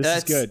off guard. This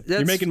is good.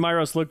 You're making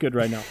Myros look good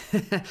right now.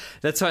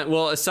 That's fine.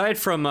 Well, aside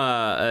from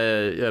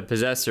a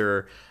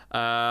Possessor,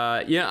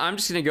 I'm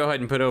just gonna go ahead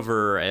and put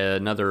over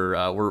another.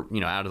 We're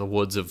out of the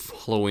woods of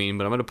Halloween,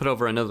 but I'm gonna put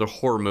over another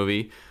horror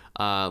movie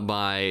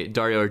by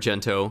Dario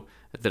Argento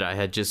that I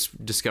had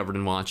just discovered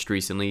and watched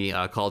recently,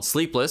 called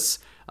Sleepless.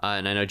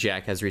 And I know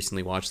Jack has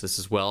recently watched this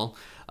as well.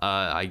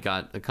 I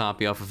got a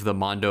copy off of the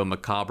Mondo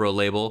Macabro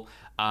label.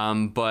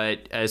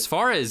 But as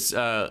far as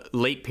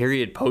late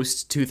period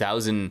post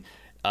 2000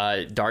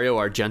 Dario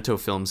Argento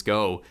films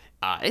go,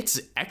 it's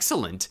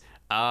excellent.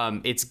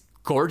 It's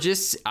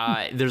gorgeous.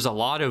 There's a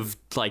lot of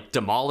like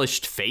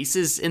demolished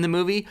faces in the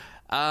movie.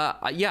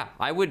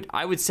 I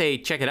would say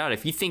check it out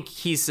if you think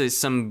he's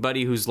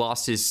somebody who's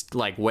lost his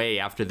like way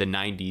after the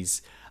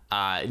 90s.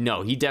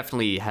 No, he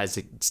definitely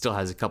still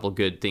has a couple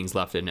good things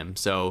left in him.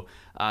 So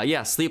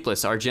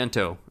Sleepless,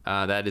 Argento.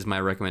 That is my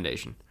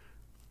recommendation.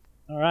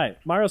 All right,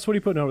 Myros, what are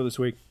you putting over this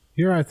week?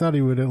 Here, I thought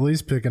he would at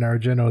least pick an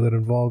Argento that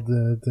involved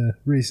the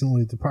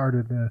recently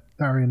departed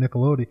Dario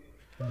Nicolodi.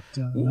 But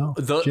no,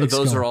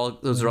 those are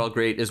all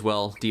great as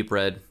well. Deep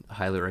Red,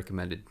 highly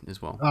recommended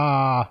as well.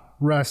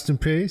 Rest in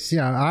peace.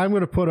 Yeah, I'm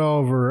going to put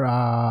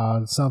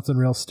over something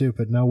real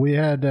stupid. Now, we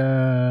had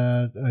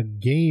a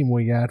game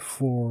we got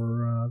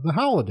for the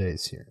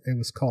holidays here. It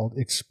was called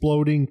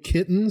Exploding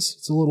Kittens.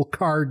 It's a little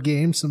card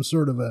game, some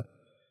sort of a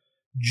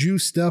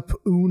juiced up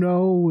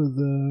Uno with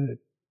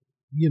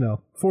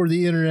for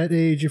the internet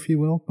age, if you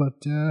will. But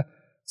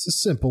it's a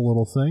simple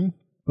little thing,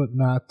 but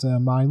not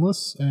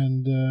mindless.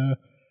 And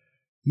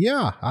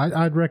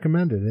I'd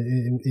recommend it.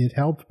 It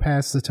helped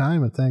pass the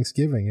time at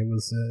Thanksgiving. It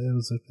was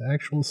an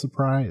actual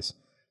surprise.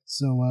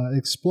 So,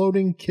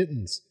 Exploding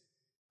Kittens.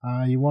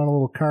 You want a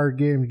little card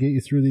game to get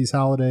you through these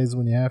holidays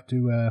when you have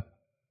to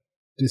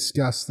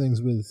discuss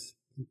things with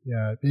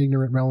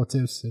ignorant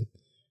relatives. And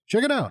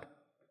check it out.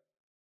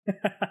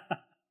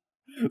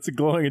 It's a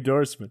glowing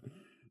endorsement.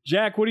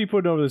 Jack, what are you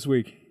putting over this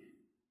week?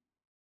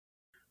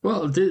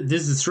 Well,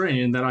 this is strange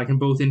in that I can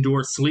both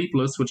endorse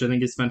Sleepless, which I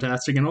think is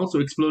fantastic, and also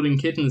Exploding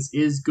Kittens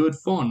is good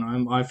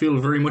fun. I feel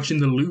very much in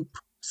the loop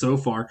so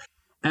far.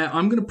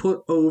 I'm going to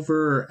put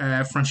over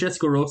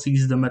Francesco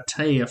Rossi's The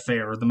Mattei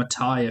Affair,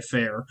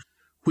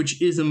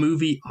 which is a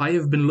movie I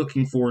have been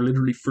looking for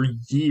literally for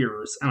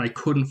years, and I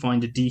couldn't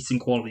find a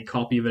decent quality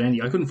copy of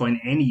it. I couldn't find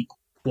any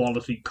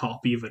quality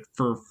copy of it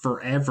for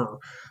forever.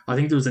 I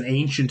think there was an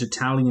ancient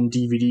Italian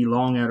DVD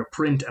long out of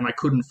print, and I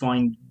couldn't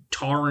find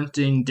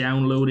torrenting,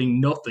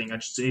 downloading, nothing.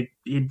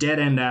 It dead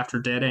end after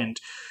dead end.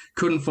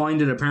 couldn't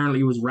find it.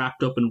 Apparently it was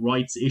wrapped up in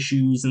rights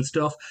issues and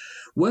stuff.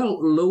 Well,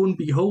 lo and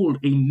behold,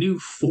 a new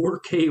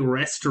 4K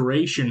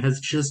restoration has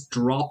just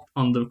dropped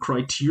on the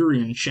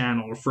Criterion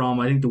channel from,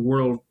 I think, the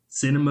World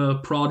Cinema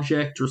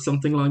Project or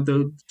something along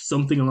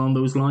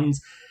those lines.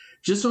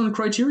 Just on the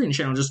Criterion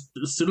channel, just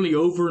suddenly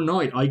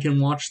overnight, I can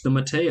watch the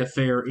Mattei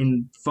Affair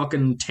in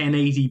fucking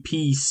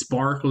 1080p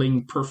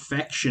sparkling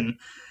perfection.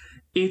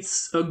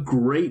 It's a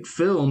great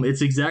film.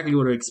 It's exactly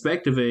what I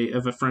expect of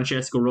a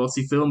Francesco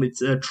Rosi film.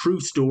 It's a true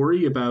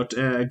story about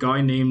a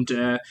guy named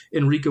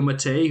Enrico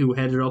Mattei, who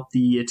headed up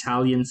the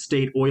Italian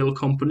state oil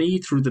company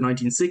through the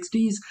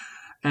 1960s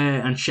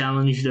and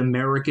challenged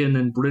American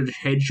and British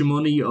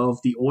hegemony of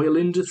the oil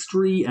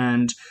industry,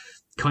 and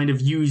kind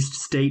of used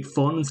state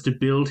funds to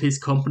build his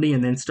company,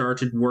 and then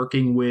started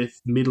working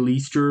with Middle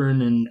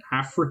Eastern and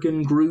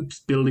African groups,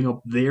 building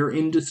up their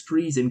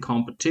industries in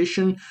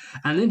competition.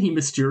 And then he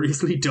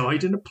mysteriously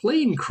died in a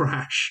plane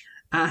crash.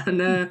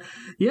 And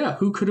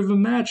who could have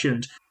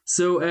imagined?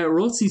 So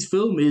Rossi's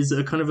film is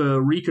a kind of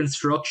a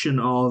reconstruction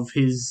of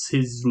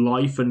his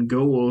life and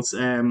goals.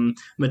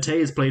 Mattei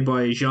is played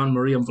by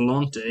Gian-Maria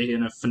Volonté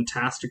in a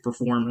fantastic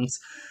performance.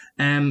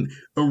 A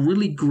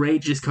really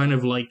great, just kind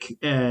of like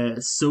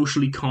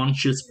socially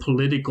conscious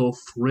political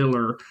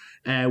thriller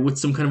with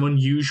some kind of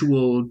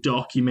unusual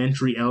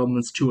documentary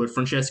elements to it.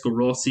 Francesco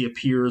Rossi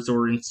appears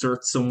or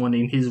inserts someone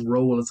in his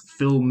role as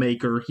a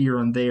filmmaker here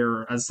and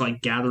there as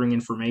like gathering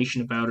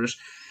information about it.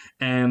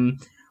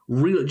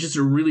 Really, just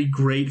a really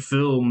great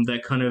film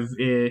that kind of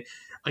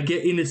I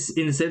get in a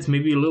sense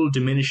maybe a little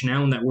diminished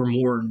now, in that we're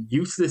more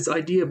used to this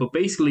idea, but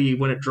basically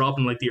when it dropped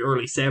in like the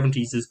early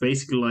 70s is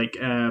basically like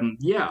I'm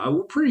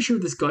pretty sure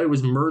this guy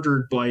was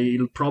murdered by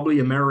probably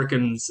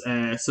Americans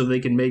so they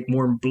can make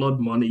more blood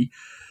money.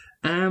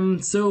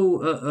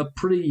 So a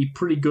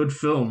pretty good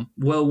film,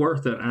 well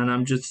worth it, and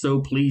I'm just so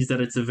pleased that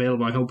it's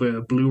available. I hope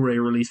a Blu-ray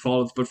release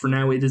follows, but for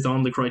now it is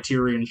on the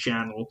Criterion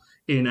channel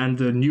and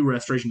the new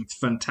restoration is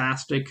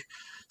fantastic.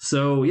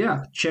 So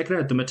yeah, check it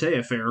out, The Mattei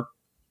Affair.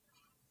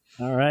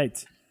 All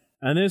right.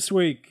 And this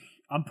week,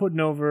 I'm putting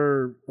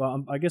over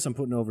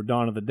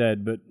Dawn of the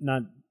Dead, but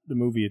not the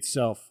movie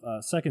itself.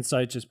 Second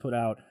Sight just put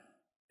out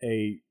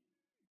a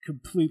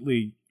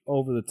completely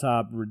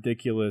over-the-top,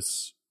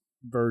 ridiculous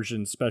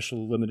version,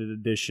 special limited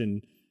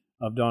edition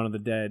of Dawn of the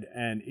Dead,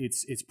 and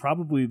it's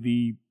probably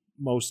the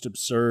most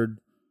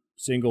absurd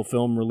single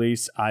film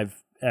release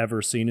I've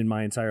ever seen in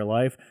my entire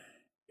life.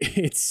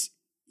 It's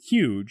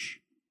huge.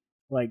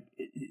 Like,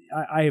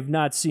 I have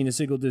not seen a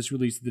single disc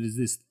release that is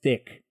this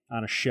thick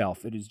on a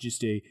shelf. It is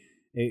just a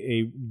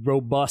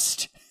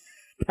robust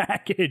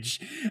package.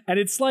 And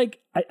it's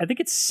like, I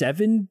think it's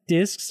 7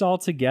 discs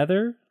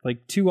altogether,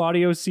 like 2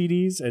 audio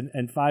CDs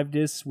and 5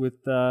 discs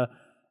with,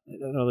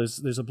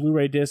 there's a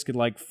Blu-ray disc and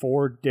like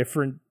 4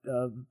 different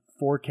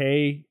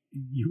 4K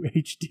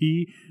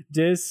UHD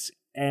discs,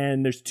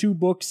 and there's 2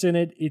 books in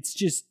it.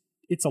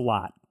 It's a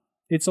lot.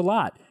 It's a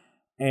lot.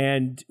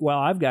 And, well,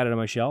 I've got it on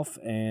my shelf,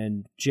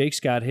 and Jake's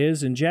got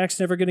his, and Jack's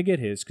never going to get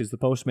his because the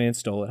postman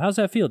stole it. How's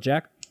that feel,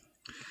 Jack?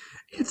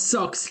 It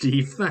sucks,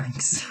 Steve.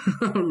 Thanks.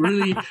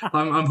 Really,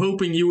 I'm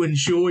hoping you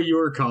enjoy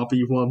your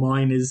copy while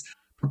mine is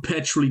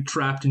perpetually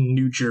trapped in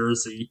New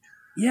Jersey.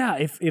 Yeah,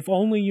 if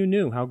only you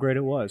knew how great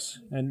it was.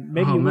 And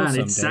maybe you will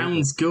someday. It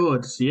sounds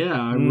good.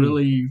 Yeah,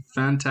 really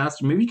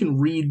fantastic. Maybe you can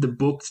read the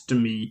books to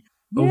me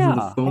over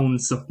the phone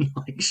some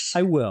night.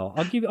 I will.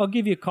 I'll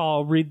give you a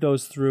call, read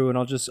those through, and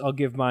I'll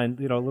give mine,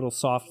 little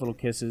soft little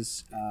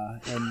kisses.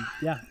 And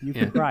you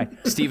can cry.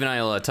 Steve and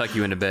I will tuck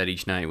you into bed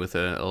each night with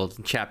a little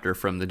chapter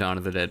from the Dawn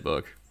of the Dead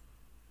book.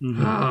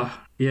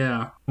 Mm-hmm.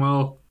 Yeah.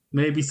 Well,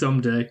 maybe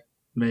someday.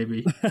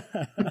 Maybe.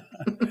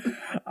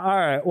 All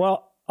right.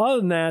 Well, other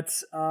than that,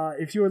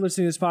 if you are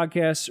listening to this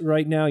podcast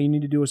right now, you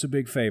need to do us a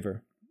big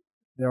favor.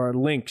 There are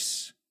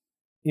links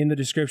in the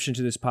description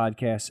to this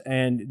podcast,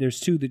 and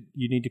there's 2 that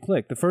you need to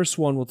click. The first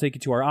one will take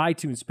you to our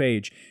iTunes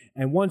page,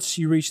 and once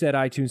you reach that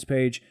iTunes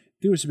page,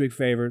 do us a big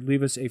favor,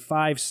 leave us a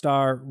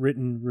 5-star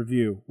written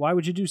review. Why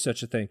would you do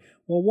such a thing?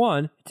 Well,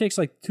 1, it takes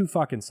like 2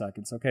 fucking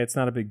seconds, okay? It's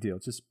not a big deal.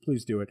 Just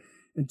please do it.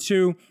 And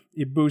 2,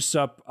 it boosts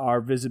up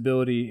our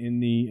visibility in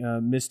the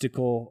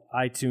mystical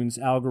iTunes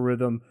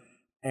algorithm,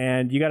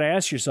 and you got to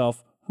ask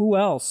yourself, who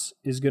else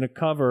is going to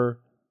cover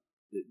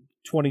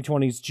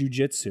 2020's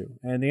jiu-jitsu?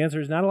 And the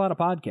answer is not a lot of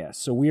podcasts.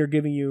 So we are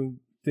giving you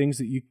things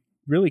that you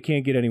really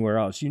can't get anywhere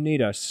else. You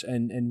need us,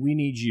 and we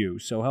need you.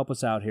 So help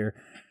us out here.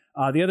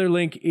 The other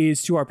link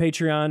is to our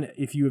Patreon.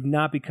 If you have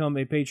not become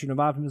a patron of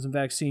Optimism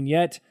Vaccine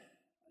yet,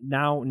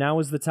 now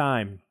is the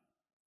time.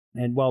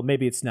 And, well,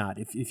 maybe it's not.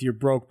 If you're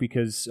broke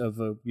because of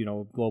a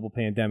global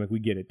pandemic, we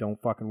get it. Don't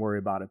fucking worry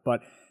about it.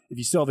 But if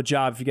you still have a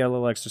job, if you got a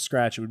little extra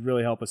scratch, it would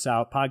really help us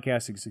out.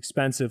 Podcasting is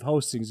expensive.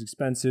 Hosting is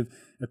expensive.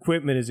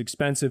 Equipment is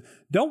expensive.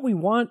 Don't we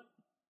want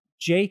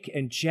Jake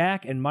and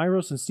Jack and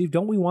Myros and Steve,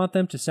 don't we want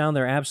them to sound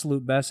their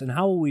absolute best? And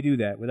how will we do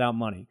that without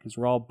money? Because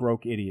we're all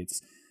broke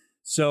idiots.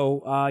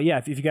 So,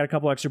 if you got a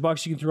couple extra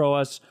bucks you can throw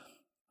us,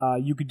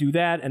 you could do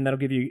that, and that'll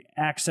give you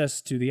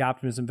access to the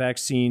Optimism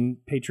Vaccine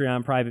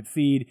Patreon private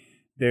feed.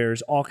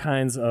 There's all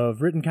kinds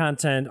of written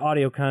content,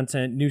 audio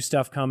content, new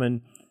stuff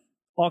coming,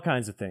 all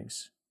kinds of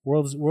things.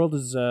 World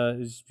is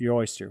your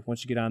oyster.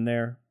 Once you get on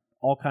there,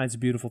 all kinds of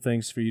beautiful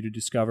things for you to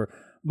discover.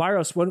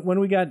 Myros, when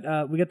we got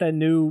that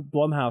new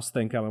Blumhouse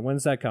thing coming?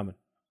 When's that coming?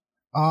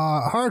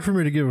 Hard for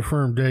me to give a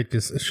firm date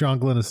because Sean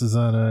Glennis is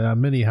on a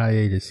mini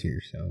hiatus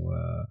here, so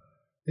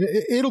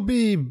it'll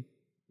be,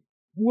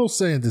 we'll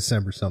say in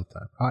December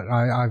sometime.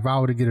 I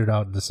vow to get it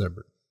out in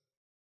December.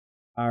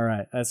 All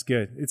right, that's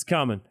good. It's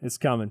coming. It's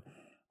coming.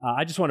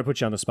 I just want to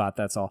put you on the spot.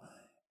 That's all.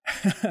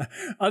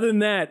 Other than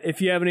that,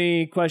 if you have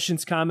any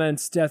questions,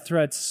 comments, death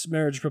threats,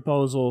 marriage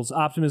proposals,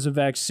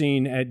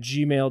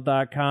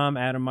 optimismvaccine@gmail.com.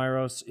 Adam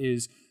Myros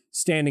is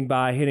standing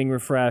by, hitting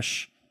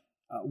refresh,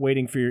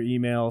 waiting for your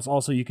emails.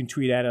 Also, you can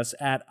tweet at us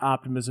at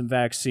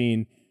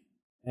optimismvaccine.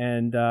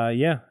 And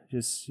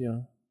just,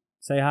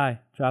 say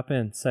hi, drop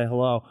in, say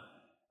hello.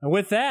 And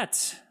with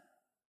that,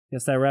 I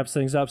guess that wraps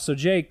things up. So,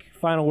 Jake,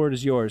 final word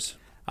is yours.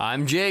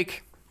 I'm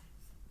Jake.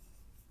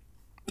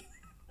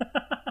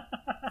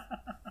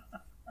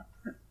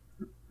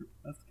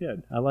 That's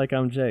good. I like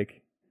I'm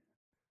Jake.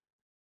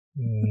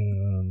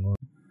 Mom.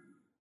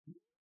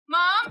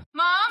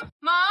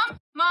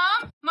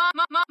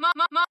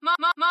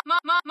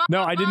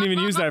 No, I didn't even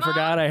use that. I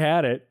forgot I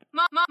had it.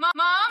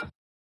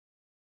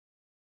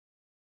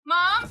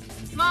 Mom.